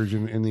star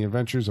surgeon in The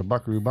Adventures of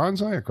Buckaroo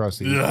Banzai across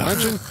the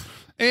dimension,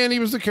 and he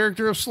was the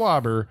character of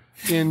Slobber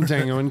in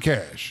Tango and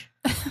Cash.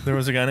 There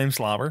was a guy named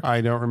Slobber.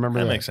 I don't remember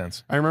that. That makes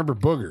sense. I remember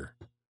Booger.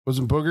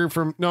 Wasn't Booger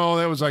from... No,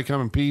 that was I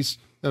Come in Peace.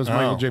 That was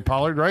Michael J.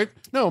 Pollard, right?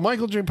 No,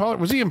 Michael J. Pollard.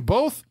 Was he in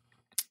both?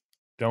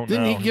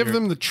 Didn't he give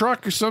them the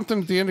truck or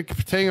something at the end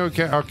of Tango?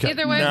 Okay.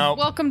 Either way,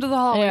 welcome to the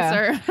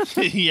hallway,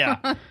 sir.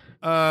 Yeah.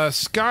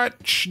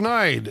 Scott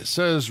Schneid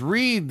says,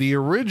 read the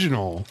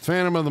original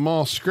Phantom of the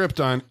Mall script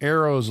on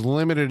Arrow's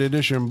limited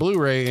edition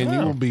Blu-ray, and you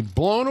will be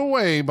blown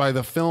away by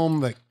the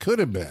film that could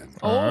have been.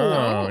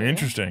 Oh,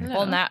 interesting.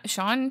 Well, now,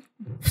 Sean,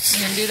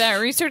 you gonna do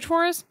that research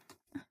for us?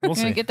 We'll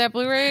Gonna see. get that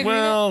Blu-ray?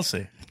 We'll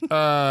see.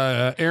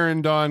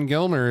 Aaron Dawn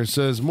Gilmer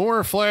says,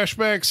 more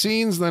flashback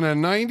scenes than a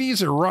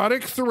 90s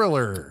erotic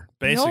thriller.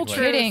 Basically. No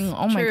kidding.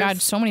 Oh my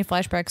God, so many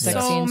flashback sex So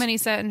scenes. many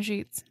satin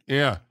sheets.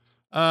 Yeah.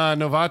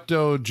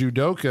 Novato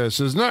Judoka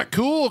says, not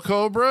cool,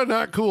 Cobra,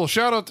 not cool.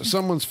 Shout out to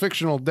someone's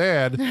fictional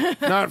dad.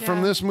 Not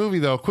from this movie,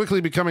 though.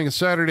 Quickly becoming a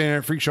Saturday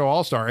Night Freak Show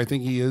all-star. I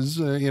think he is,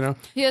 you know.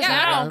 He is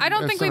now. I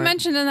don't think we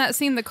mentioned in that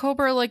scene the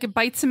cobra, like, it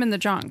bites him in the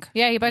junk.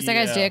 Yeah, he bites that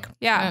guy's dick.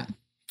 Yeah.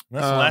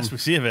 That's the last we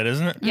see of it,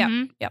 isn't it?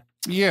 Yep.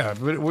 Yeah.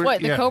 But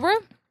What, the cobra?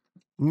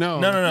 No.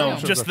 No.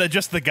 Just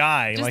the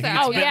guy. Just Like, the- he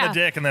gets oh, bit in the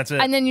dick, and that's it.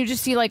 And then you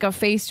just see like a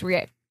face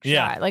react.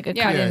 shot, like a cut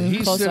Yeah, in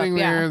he's close sitting up.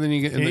 there, Yeah. then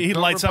you get and the He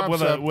Cobra lights up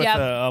pops with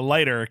a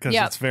lighter because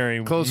it's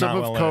very close up not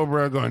of well lit.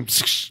 Cobra going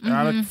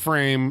out of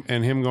frame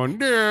and him going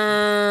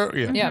yeah.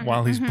 Yep.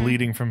 while he's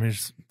bleeding from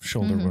his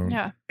shoulder wound.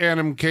 Yeah.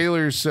 Adam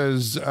Kaler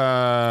says,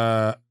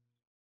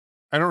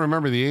 I don't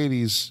remember the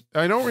 80s.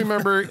 I don't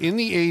remember in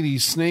the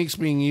 80s snakes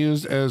being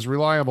used as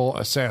reliable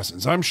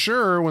assassins. I'm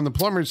sure when the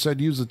plumbers said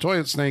use the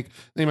toilet snake,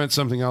 they meant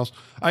something else.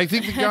 I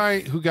think the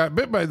guy who got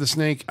bit by the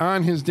snake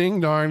on his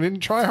ding dong didn't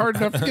try hard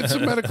enough to get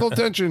some medical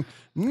attention.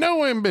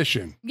 No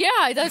ambition.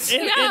 Yeah, that's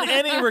In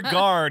any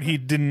regard, he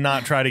did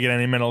not try to get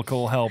any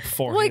medical help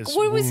for his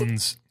what was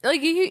wounds.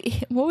 like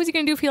what was he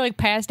gonna do if he like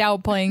passed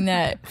out playing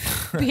that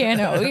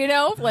piano? You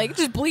know, like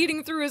just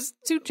bleeding through his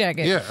suit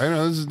jacket. Yeah, I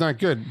know this is not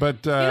good, but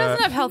He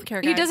doesn't have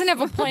healthcare. He doesn't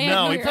have a plan.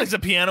 No, he here. plays the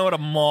piano at a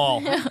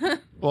mall.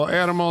 well,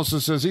 Adam also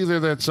says either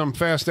that's some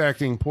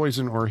fast-acting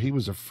poison or he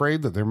was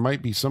afraid that there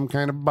might be some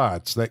kind of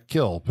bots that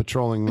kill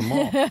patrolling the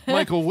mall.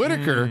 Michael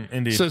Whitaker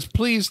indeed. says,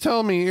 please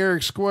tell me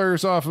Eric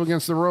squares off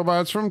against the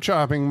robots from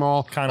Chopping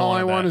Mall. Kinda All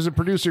I wanted want that. is a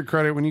producer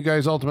credit when you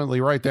guys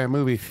ultimately write that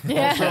movie.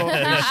 Also,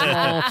 a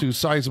small to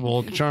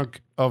sizable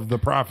chunk of the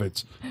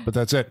profits, but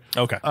that's it.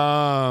 Okay.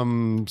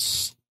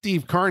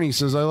 Steve Carney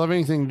says, I love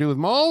anything to do with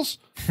malls,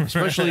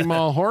 especially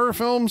mall horror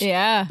films.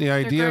 Yeah. The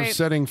idea of great.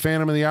 setting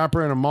Phantom of the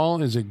Opera in a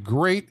mall is a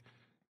great,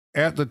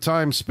 at the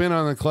time, spin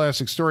on the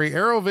classic story.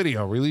 Arrow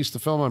Video released the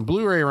film on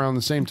Blu-ray around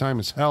the same time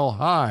as Hell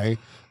High,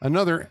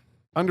 another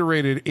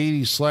underrated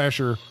 80s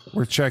slasher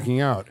worth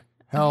checking out.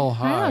 Hell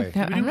High.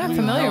 I'm not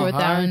familiar Hell with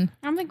that High? one.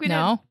 I don't think we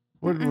No.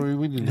 What,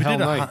 we did Hell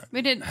Night.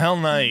 We did. Hell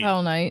Night.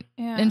 Hell Night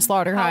Yeah. and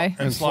Slaughter High.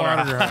 and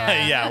Slaughter.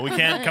 Yeah, we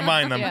can't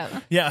combine them.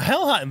 Yeah,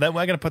 Hell High. I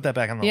got to put that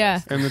back on the Yeah.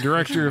 list. And the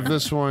director of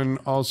this one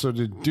also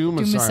did Doom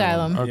Doom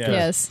Asylum. Okay.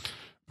 Yes.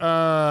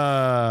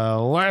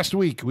 Last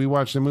week we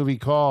watched a movie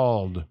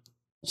called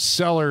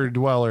Cellar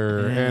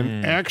Dweller,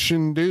 and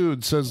Action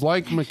Dude says,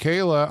 like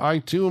Michaela, I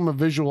too am a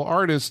visual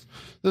artist.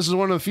 This is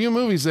one of the few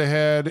movies that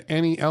had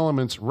any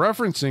elements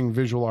referencing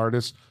visual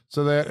artists,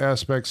 so that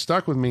aspect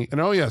stuck with me. And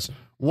oh yes,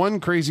 One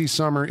Crazy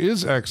Summer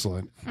is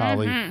excellent,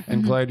 Holly,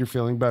 and glad you're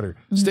feeling better.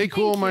 Stay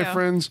cool, my you.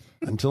 friends.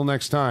 Until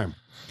next time.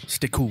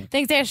 Stay cool.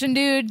 Thanks, Action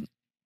Dude.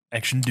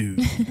 Action dude.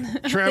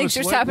 Travis Thanks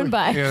for Legler- stopping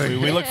by. Yeah,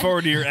 we look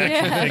forward to your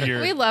action figure.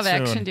 We love soon.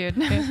 action, dude.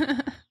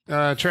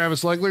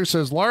 Travis Legler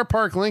says, Lar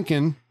Park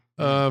Lincoln,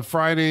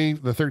 Friday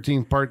the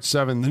 13th, Part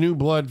 7, The New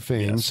Blood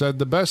fame, said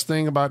the best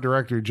thing about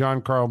director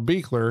John Carl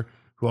Buechler,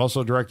 who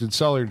also directed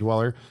Cellar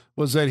Dweller,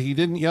 was that he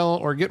didn't yell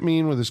or get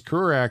mean with his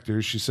career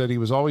actors. She said he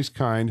was always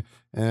kind,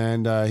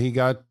 and you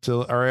got to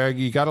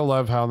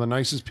love how the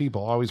nicest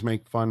people always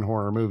make fun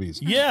horror movies.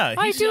 Yeah,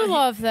 I do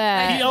love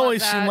that. He love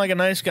always that. seemed like a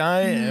nice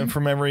guy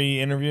from every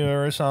interview I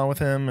ever saw with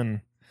him,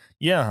 and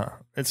yeah,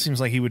 it seems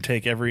like he would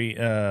take every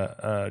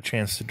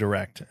chance to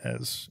direct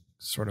as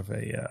sort of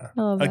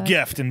a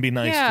gift and be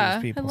nice to Yeah,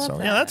 his people. I love So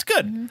that. yeah, that's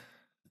good.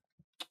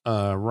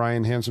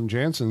 Ryan Handsome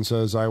Jansen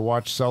says, I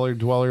watched Cellar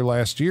Dweller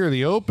last year.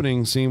 The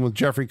opening scene with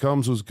Jeffrey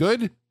Combs was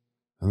good,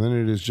 and then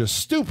it is just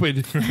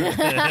stupid.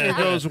 It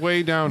goes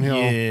way downhill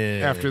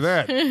Yes. after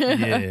that.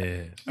 Yeah.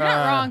 You're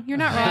not wrong. You're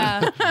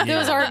not wrong.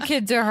 Those art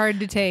kids are hard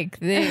to take.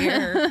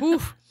 They're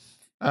oof.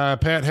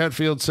 Pat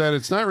Hetfield said,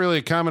 it's not really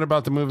a comment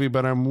about the movie,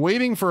 but I'm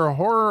waiting for a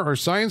horror or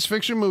science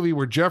fiction movie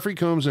where Jeffrey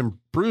Combs and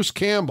Bruce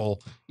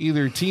Campbell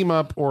either team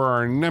up or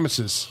are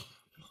nemesis.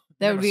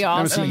 That would be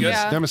awesome.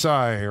 Nemesis,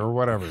 Nemesi, or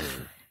whatever.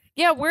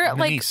 Yeah, we're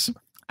like, Denise.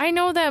 I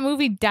know that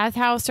movie Death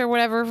House or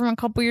whatever from a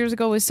couple years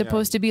ago was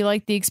supposed to be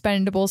like the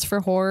Expendables for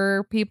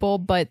horror people,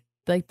 but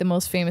like the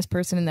most famous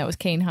person in that was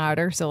Kane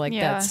Hodder. So like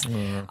Yeah. that's,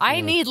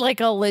 I need like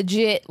a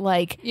legit,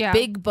 like Yeah.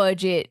 big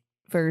budget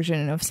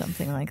version of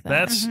something like that.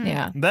 That's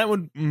yeah. that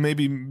would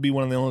maybe be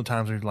one of the only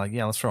times where you're like,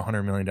 yeah, let's throw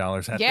 $100 million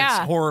at Yeah.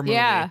 this horror movie.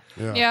 Yeah.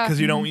 Yeah. Because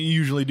you don't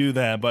usually do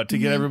that, but to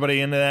get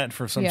everybody into that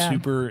for some Yeah.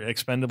 super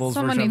Expendables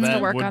Someone version of needs to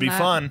that work would on be that.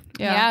 fun.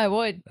 Yeah, it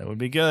would. That would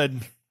be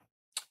good.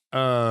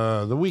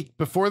 The week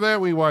before that,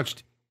 we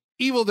watched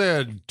Evil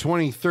Dead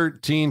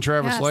 2013.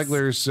 Travis Yes.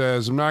 Legler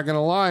says, I'm not going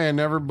to lie, I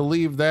never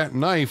believed that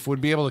knife would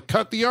be able to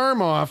cut the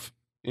arm off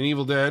in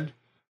Evil Dead.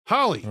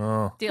 Holly,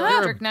 Oh. The you're a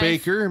electric knife.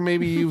 baker.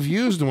 Maybe you've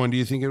used one. Do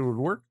you think it would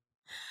work?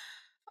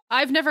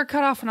 I've never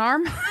cut off an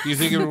arm. Do you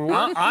think it would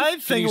work? I Can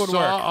think you it would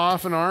saw work.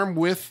 off an arm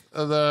with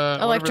the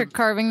Electric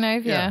carving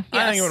knife. Yeah. Yeah.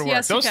 I think it would work.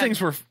 Yes, you Those can.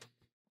 things were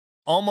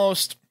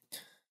almost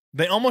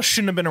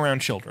shouldn't have been around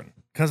children.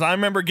 Because I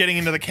remember getting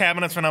into the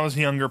cabinets when I was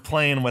younger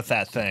playing with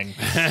that thing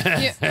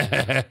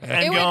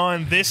and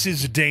going, this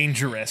is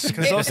dangerous.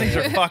 Because those things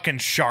are fucking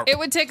sharp. It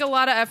would take a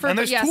lot of effort, And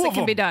but there's yes, two it of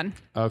can be them.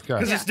 done. Okay.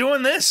 Because it's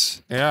doing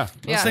this. Yeah.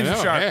 Yeah. things I are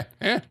know. sharp.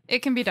 Yeah. It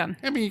can be done.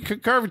 I mean, you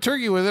could carve a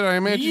turkey with it. I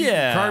imagine you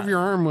Yeah. could carve your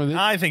arm with it.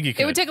 I think you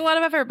could. It would take a lot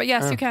of effort, but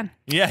yes, you can.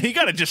 Yeah, you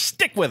got to just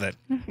stick with it.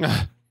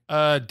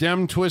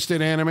 Dem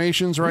Twisted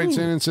Animations writes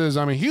in and says,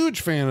 I'm a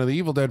huge fan of the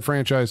Evil Dead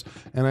franchise,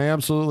 and I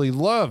absolutely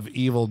love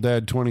Evil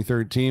Dead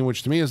 2013,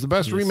 which to me is the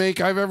best remake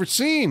I've ever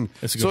seen.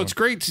 It's a good So one. it's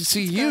great to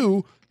see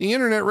you, the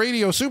internet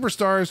radio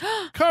superstars,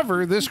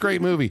 cover this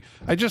great movie.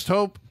 I just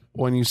hope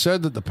when you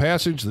said that the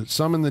passage that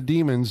summoned the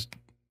demons,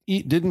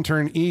 didn't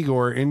turn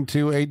Igor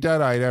into a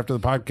Deadite after the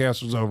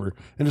podcast was over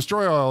and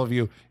destroy all of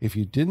you. If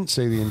you didn't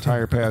say the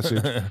entire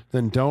passage,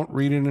 then don't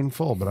read it in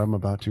full, but I'm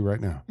about to right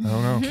now. I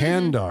don't know.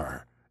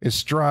 Kandar,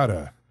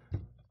 Estrada,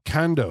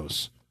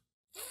 Kandos,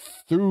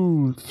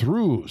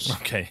 Thrus,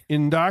 Okay.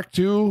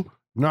 Indactu,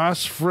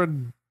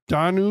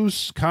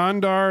 Nosfradanus,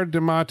 Kandar,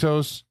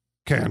 Dematos,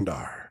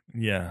 Kandar.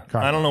 Yeah.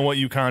 Kandar. I don't know what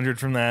you conjured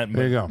from that.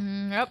 There you go.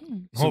 Yep.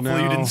 Hopefully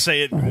you now- didn't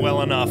say it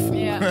well enough.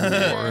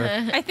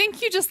 Yeah. I think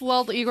you just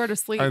lulled Igor to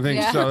sleep. I think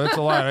Yeah. so. That's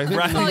a lot. I think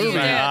Right. in the That's all movie,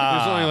 you did.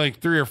 there's only like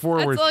 3 or 4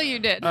 That's words. all you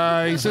did.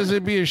 He says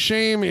it'd be a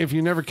shame if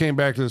you never came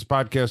back to this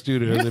podcast due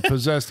to the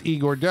possessed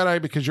Igor Deadeye,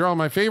 because you're all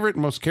my favorite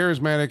and most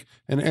charismatic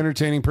and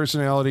entertaining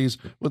personalities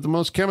with the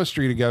most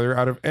chemistry together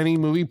out of any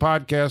movie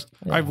podcast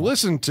I've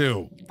listened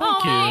to.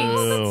 Thank you.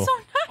 that's so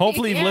nice.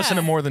 Hopefully you've Yeah. listened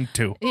to more than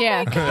 2.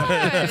 Yeah.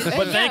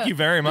 But thank you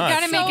very much. We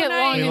gotta make So it nice.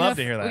 long We enough. love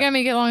to hear that. We gotta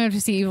make it long enough to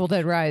see Evil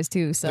Dead Rise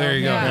too. So There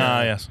you go.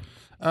 Ah, yes.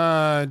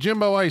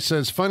 Jimbo Ice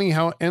says, funny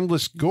how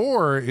endless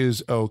gore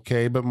is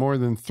okay, but more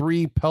than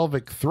 3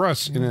 pelvic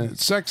thrusts in a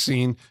sex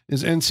scene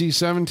is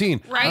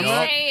NC-17. Right?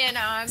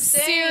 I'm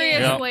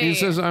Seriously. He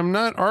says, I'm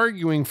not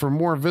arguing for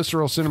more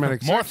visceral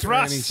cinematic More sex or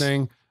thrusts.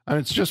 anything.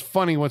 It's just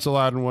funny what's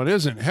allowed and what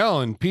isn't. Hell,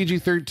 in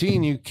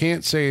PG-13, you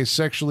can't say a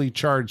sexually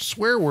charged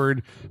swear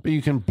word, but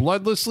you can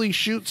bloodlessly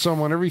shoot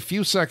someone every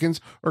few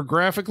seconds or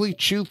graphically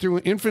chew through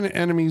infinite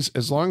enemies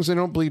as long as they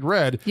don't bleed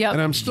red. Yep.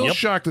 And I'm still Yep.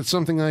 shocked that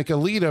something like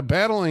Alita,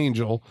 Battle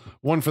Angel,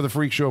 one for the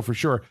freak show for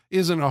sure,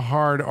 isn't a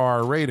hard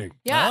R rating.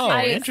 Yeah,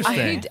 Oh,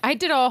 interesting. I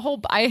did a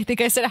whole. I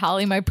think I said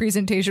Holly my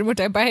presentation,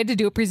 which I had to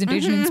do a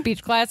presentation in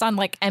speech class on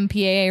like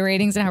MPAA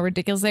ratings and how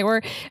ridiculous they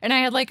were, and I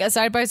had like a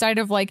side by side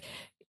of like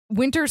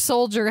Winter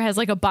Soldier has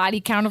like a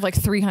body count of like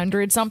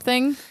 300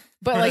 something,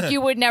 but like you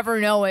would never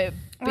know it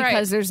because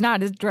Right. there's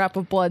not a drop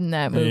of blood in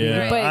that movie.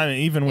 Yeah, But I mean,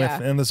 even with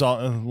yeah. and there's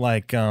all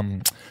like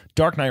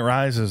Dark Knight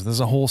Rises. There's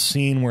a whole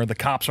scene where the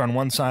cops are on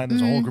one side,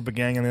 there's a whole group of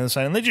gang on the other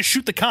side, and they just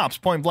shoot the cops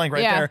point blank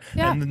right Yeah. there,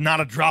 Yeah. and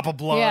not a drop of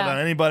blood Yeah. on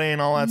anybody and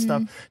all that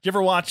stuff. Did you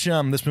ever watch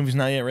this movie's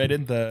not yet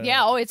rated?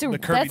 yeah, the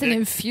Kirby that's an Dick?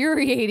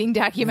 infuriating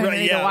documentary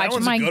Right, yeah, to that watch.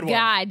 one's a My good one.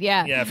 God,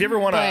 yeah. Yeah, if you ever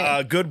want But-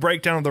 a good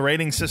breakdown of the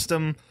rating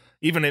system,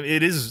 even if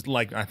it is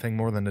like I think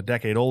more than a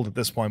decade old at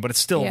this point, but it's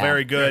still Yeah.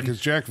 very good.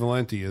 Because Jack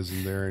Valenti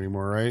isn't there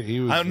anymore, right? He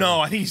was. I don't know.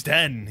 I think he's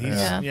dead. He's,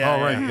 Yeah.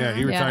 Oh, right. Yeah,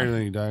 he retired and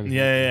then he died.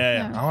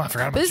 Yeah. Oh, I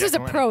forgot about But this Jack is a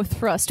Valenti. pro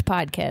thrust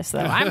podcast, though.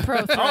 I'm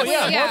pro thrust. Oh,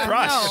 yeah, Yeah, more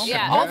thrust. no.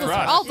 Yeah. More All the-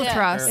 thrust. All the Yeah.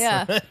 thrust.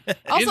 Yeah.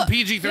 Also, In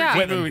PG-13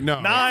 yeah. movie.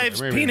 No.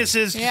 Knives, wait a minute.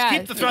 penises, Yeah. just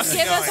keep the thrust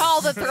Give going. us all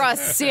the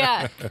thrusts.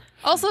 Yeah.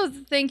 Also,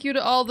 thank you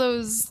to all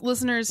those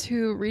listeners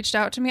who reached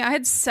out to me. I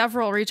had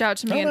several reach out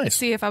to me Oh, and nice.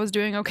 see if I was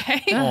doing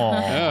okay. Aw.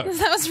 Yeah.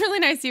 That was really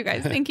nice, you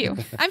guys. Thank you.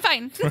 I'm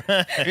fine.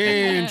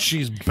 And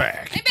she's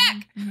back.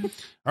 I'm back.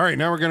 All right,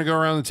 now we're going to go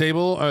around the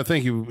table.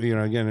 Thank you,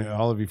 again,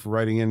 all of you for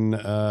writing in,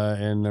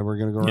 and we're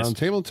going to go around the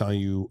table, tell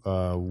you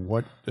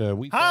what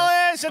we thought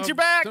Holly, since of you're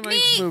back.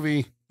 tonight's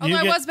movie. Although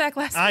I get- was back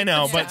last I week,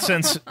 know, but but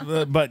still. since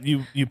but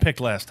you picked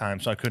last time,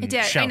 so I couldn't I did,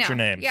 I shout know. your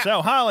name. Yeah.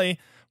 So Holly,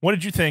 what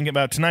did you think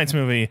about tonight's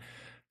movie,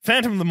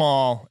 Phantom of the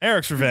Mall,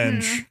 Eric's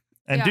Revenge?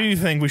 And Mm-hmm. Yeah. do you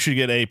think we should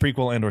get a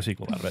prequel and or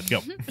sequel out of it?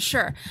 Go.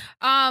 Sure.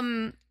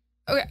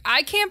 Okay,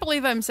 I can't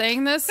believe I'm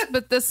saying this,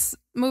 but this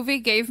movie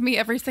gave me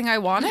everything I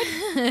wanted.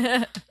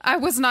 I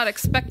was not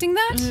expecting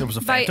that. There was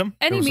a by phantom.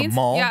 any There was means. a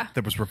mall. Yeah.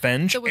 There was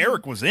revenge. There was-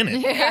 Eric was in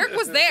it. Eric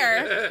was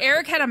there.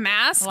 Eric had a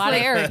mask. A lot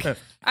of Eric. And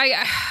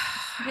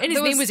And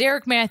his name was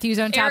Eric Matthews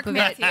on top Eric of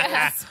Matthews. it.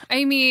 Yes.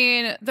 I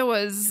mean, there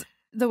was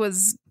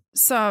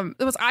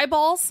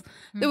eyeballs.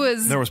 There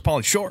was There was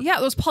Pauly Shore. yeah,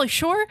 there was Pauly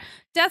Shore,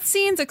 death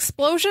scenes,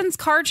 explosions,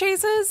 car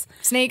chases,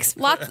 Snakes.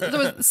 lots. There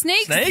was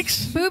snakes,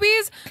 Snakes?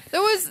 boobies.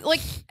 There was like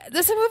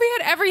this movie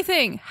had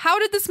everything. How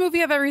did this movie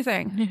have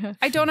everything?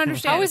 I don't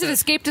understand. How has it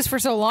escaped us for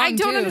so long? I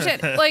don't too?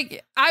 understand.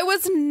 Like, I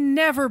was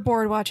never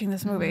bored watching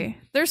this movie.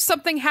 There's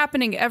something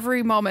happening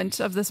every moment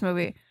of this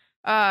movie.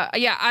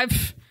 Yeah,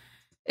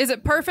 is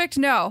it perfect?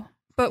 No.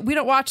 But we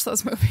don't watch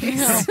those movies.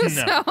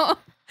 No. So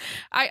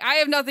I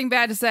have nothing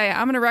bad to say.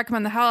 I'm going to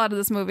recommend the hell out of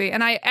this movie.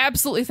 And I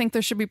absolutely think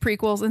there should be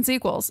prequels and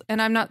sequels.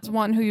 And I'm not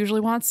one who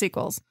usually wants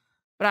sequels.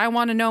 But I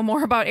want to know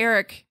more about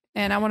Eric.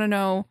 And I want to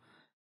know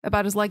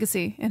about his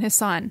legacy and his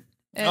son.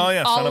 And Oh,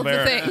 yeah, all son of of the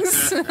Eric.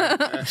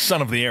 things.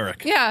 Son of the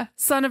Eric. Yeah,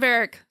 son of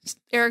Eric.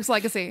 Eric's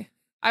legacy.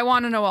 I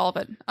want to know all of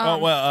it.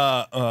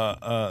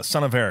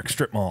 Son of Eric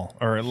strip mall,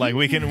 or like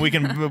we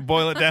can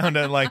boil it down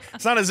to like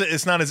it's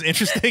not as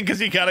interesting because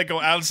you got to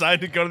go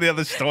outside to go to the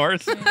other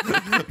stores,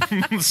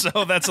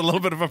 so that's a little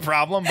bit of a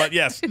problem. But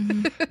yes,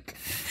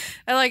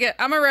 I like it.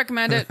 I'm gonna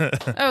recommend it.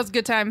 That was a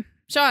good time.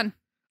 Sean.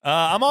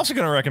 I'm also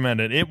going to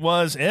recommend it. It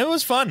was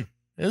fun.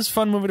 It was a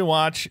fun movie to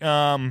watch.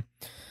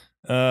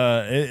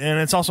 And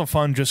it's also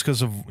fun just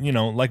because of,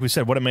 like we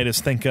said, what it made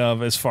us think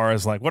of as far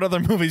as like what other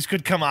movies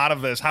could come out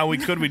of this.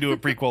 Could we do a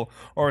prequel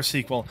or a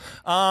sequel?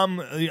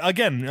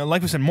 Again,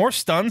 like we said, more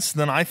stunts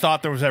than I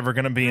thought there was ever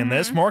going to be in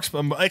this. More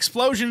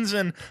explosions,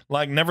 and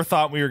like never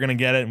thought we were going to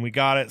get it, and we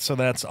got it. So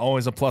that's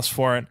always a plus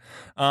for it.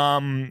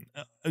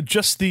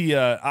 Just the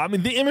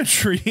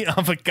imagery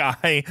of a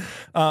guy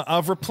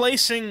of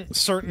replacing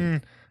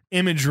certain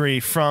imagery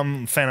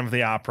from Phantom of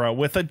the Opera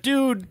with a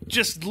dude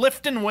just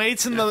lifting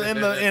weights in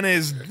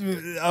his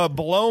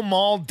below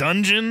mall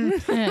dungeon,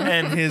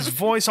 and his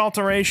voice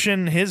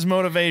alteration, his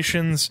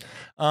motivations.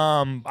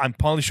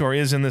 Pauly Shore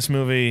is in this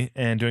movie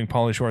and doing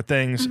Pauly Shore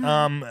things.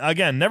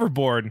 Again, never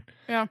bored.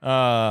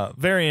 Yeah.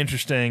 Very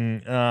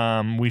interesting.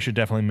 We should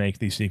definitely make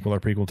the sequel or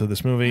prequel to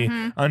this movie.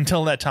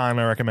 Until that time,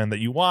 I recommend that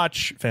you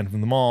watch Phantom of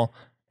the Mall,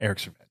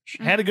 Eric's Revenge.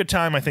 Had a good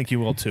time. I think you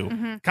will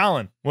too.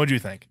 Colin, what'd you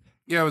think?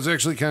 Yeah, I was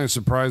actually kind of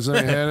surprised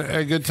that I had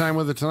a good time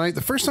with it tonight.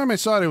 The first time I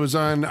saw it, it was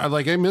on,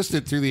 I missed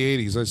it through the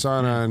 80s. I saw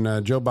it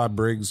on Joe Bob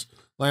Briggs'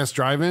 Last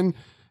Drive-In.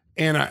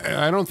 And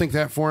I don't think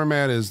that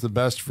format is the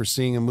best for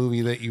seeing a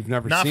movie that you've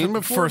never seen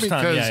before.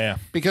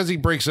 Because he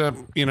breaks up,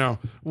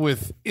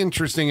 with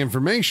interesting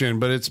information,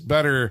 but it's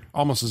better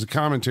almost as a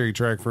commentary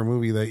track for a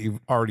movie that you've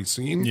already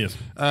seen. Yes.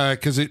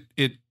 Because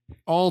it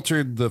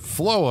altered the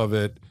flow of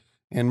it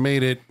and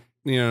made it,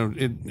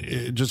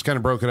 it just kind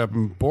of broke it up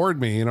and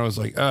bored me. And I was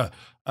like,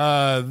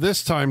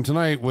 this time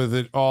tonight with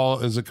it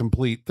all as a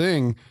complete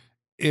thing,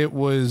 it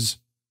was,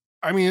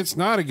 it's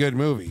not a good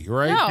movie,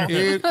 right? No.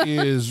 It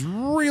is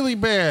really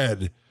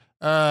bad,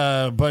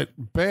 but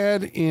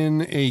bad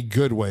in a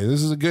good way.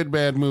 This is a good,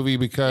 bad movie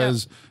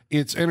because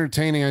it's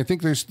entertaining. I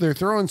think they're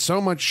throwing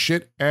so much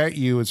shit at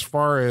you as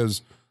far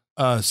as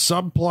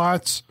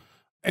subplots.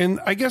 And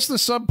I guess the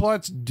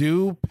subplots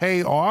do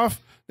pay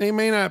off. They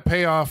may not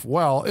pay off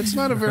well. It's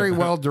not a very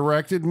well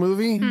directed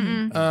movie.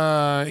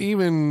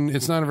 Even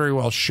it's not a very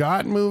well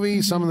shot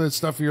movie. Some of the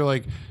stuff you're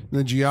like,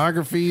 the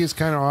geography is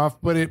kind of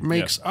off, but it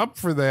makes up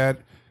for that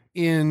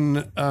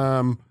in,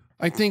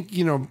 I think,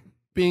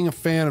 being a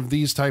fan of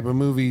these type of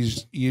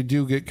movies, you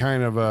do get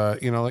kind of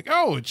like,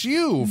 oh, it's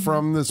you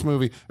from this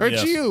movie, or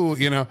it's you,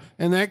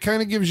 and that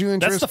kind of gives you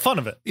interest. That's the fun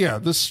of it. Yeah.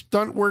 The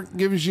stunt work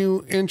gives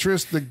you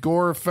interest. The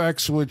gore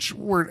effects, which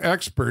weren't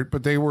expert,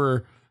 but they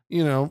were,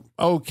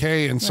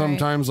 okay. And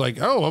sometimes like,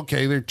 oh,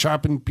 okay, they're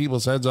chopping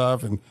people's heads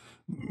off and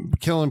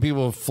killing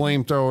people with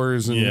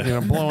flamethrowers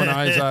and, blowing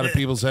eyes out of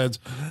people's heads.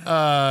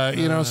 So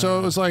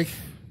it was like,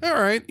 all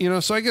right,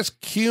 so I guess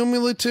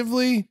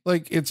cumulatively,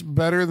 like it's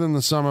better than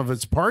the sum of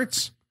its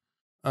parts.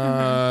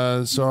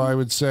 So I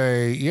would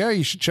say, yeah,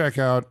 you should check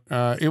out.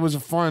 It was a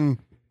fun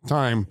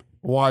time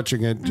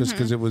watching it just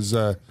because it was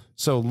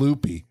so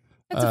loopy.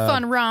 It's a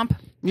fun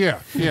romp. Yeah.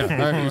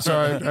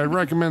 So I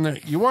recommend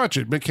that you watch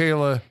it.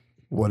 Michaela,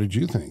 what did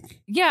you think?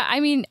 Yeah,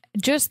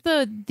 just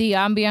the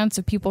ambiance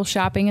of people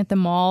shopping at the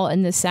mall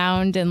and the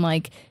sound and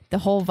like the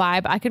whole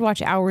vibe. I could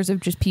watch hours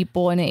of just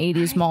people in an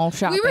 80s mall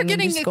shopping. We were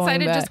getting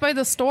excited just by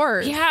the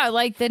stores. Yeah,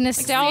 like the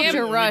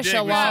nostalgia rush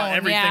alone. We saw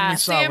everything we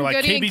saw. Sam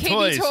Goody and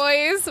KB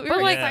Toys. We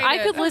were excited. I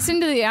could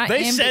listen to the...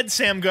 They said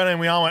Sam Goody and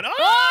we all went,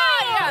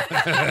 oh!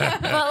 Yeah.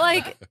 But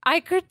like, I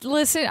could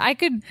listen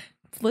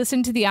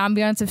to the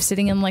ambiance of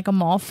sitting in like a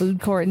mall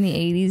food court in the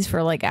 80s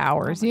for like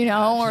hours,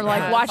 or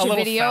like watch a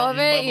video of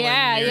it.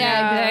 Yeah,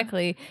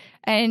 exactly.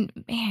 And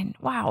man,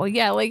 wow.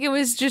 Yeah. Like it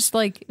was just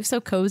like, it was so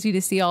cozy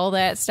to see all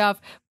that stuff.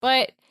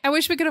 But I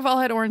wish we could have all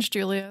had Orange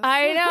Julius.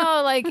 I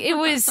know. Like it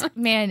was,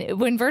 man,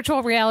 when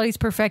virtual reality is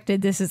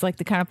perfected, this is like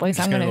the kind of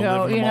place I'm going to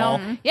go,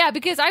 Yeah.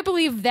 Because I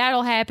believe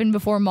that'll happen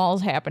before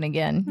malls happen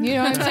again. You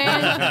know what I'm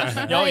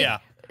saying? Yeah.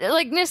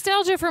 Like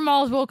nostalgia for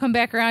malls will come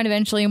back around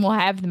eventually and we'll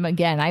have them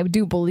again. I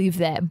do believe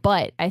that,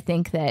 but I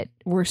think that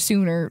we're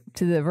sooner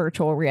to the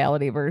virtual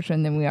reality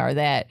version than we are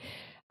that.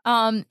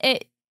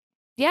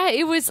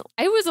 It was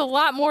a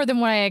lot more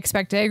than what I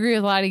expected. I agree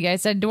with a lot of you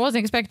guys. I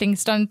wasn't expecting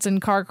stunts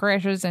and car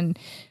crashes and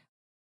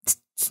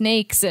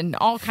snakes and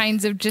all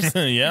kinds of just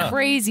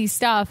crazy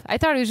stuff. I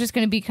thought it was just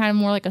going to be kind of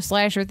more like a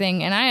slasher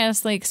thing, and I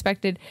honestly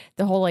expected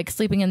the whole like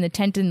sleeping in the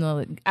tent in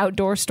the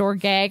outdoor store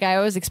gag. I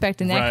was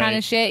expecting that kind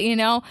of shit,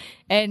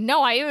 and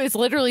no, it was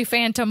literally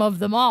Phantom of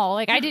the Mall.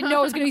 Like I didn't know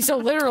it was going to be so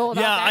literal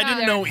about that. I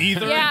didn't know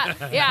either.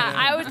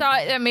 I always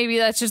thought that maybe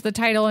that's just the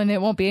title and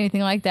it won't be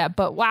anything like that,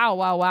 but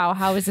wow,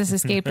 how has this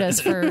escaped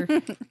us for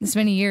this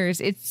many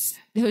years?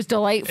 It was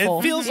delightful.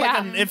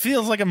 It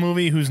feels like a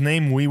movie whose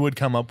name we would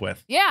come up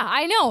with. Yeah,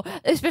 I know.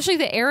 Especially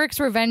the Eric's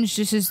Revenge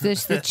just is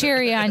the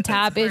cherry on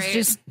top. It's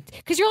just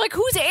because you're like,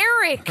 who's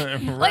Eric?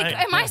 Like,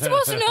 am I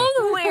supposed to know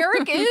who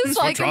Eric is?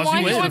 Like,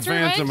 why he wants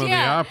Phantom of the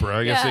Opera.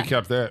 I guess they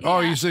kept that. Oh,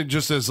 you said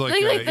just as like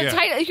the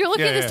title. You're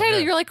looking at this title.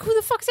 You're like, who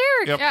the fuck's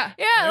Eric? Yep.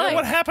 Yeah. Like,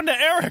 what happened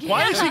to Eric?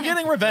 Why is he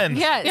getting revenge?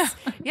 Yes.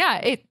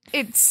 Yeah.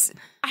 It's.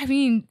 I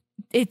mean.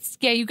 It's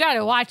you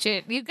gotta watch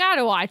it.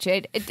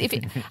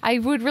 I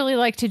would really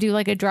like to do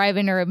like a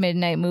drive-in or a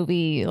midnight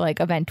movie like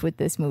event with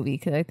this movie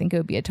because I think it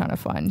would be a ton of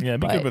fun. Yeah, it'd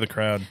be good with a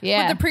crowd.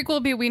 Yeah, would the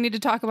prequel be we need to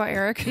talk about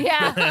Eric?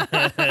 Yeah,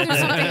 there's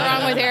something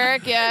wrong with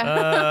Eric.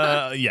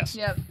 Yeah. Yes.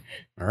 Yep.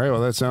 All right,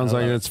 well, that sounds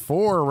like it's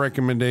 4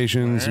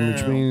 recommendations,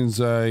 which means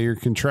you're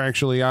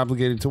contractually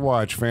obligated to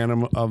watch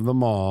Phantom of the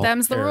Mall.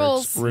 Them's the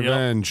Eric's rules.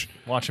 Revenge.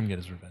 Yep. Watch him get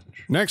his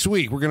revenge. Next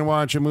week, we're going to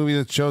watch a movie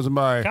that's chosen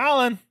by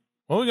Colin.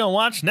 What are we going to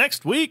watch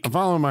next week? I'm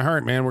following my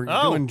heart, man. We're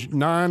doing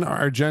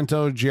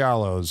non-Argento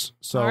Giallos.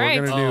 So we're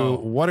going to do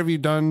What Have You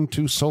Done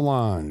to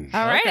Solange?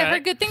 All right. I've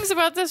heard good things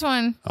about this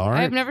one. All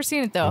right. I've never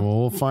seen it, though.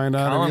 We'll find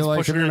out Colin's if you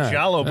like it or not.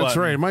 Giallo That's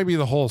button. right. It might be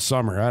the whole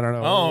summer. I don't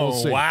know. We'll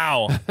see.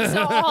 Wow.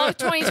 So all of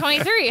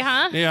 2023,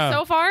 huh? Yeah.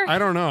 So far? I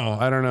don't know.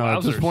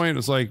 At this point,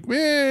 it's like,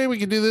 we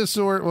could do this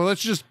or, well,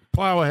 let's just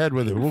plow ahead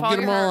with it. We'll get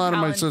them all out of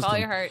my system. Follow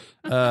your heart.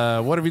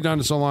 What Have You Done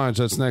to Solange?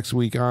 That's next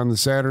week on the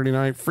Saturday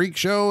Night Freak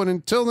Show. And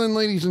until then,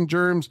 ladies and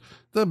germs,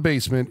 the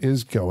basement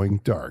is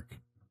going dark.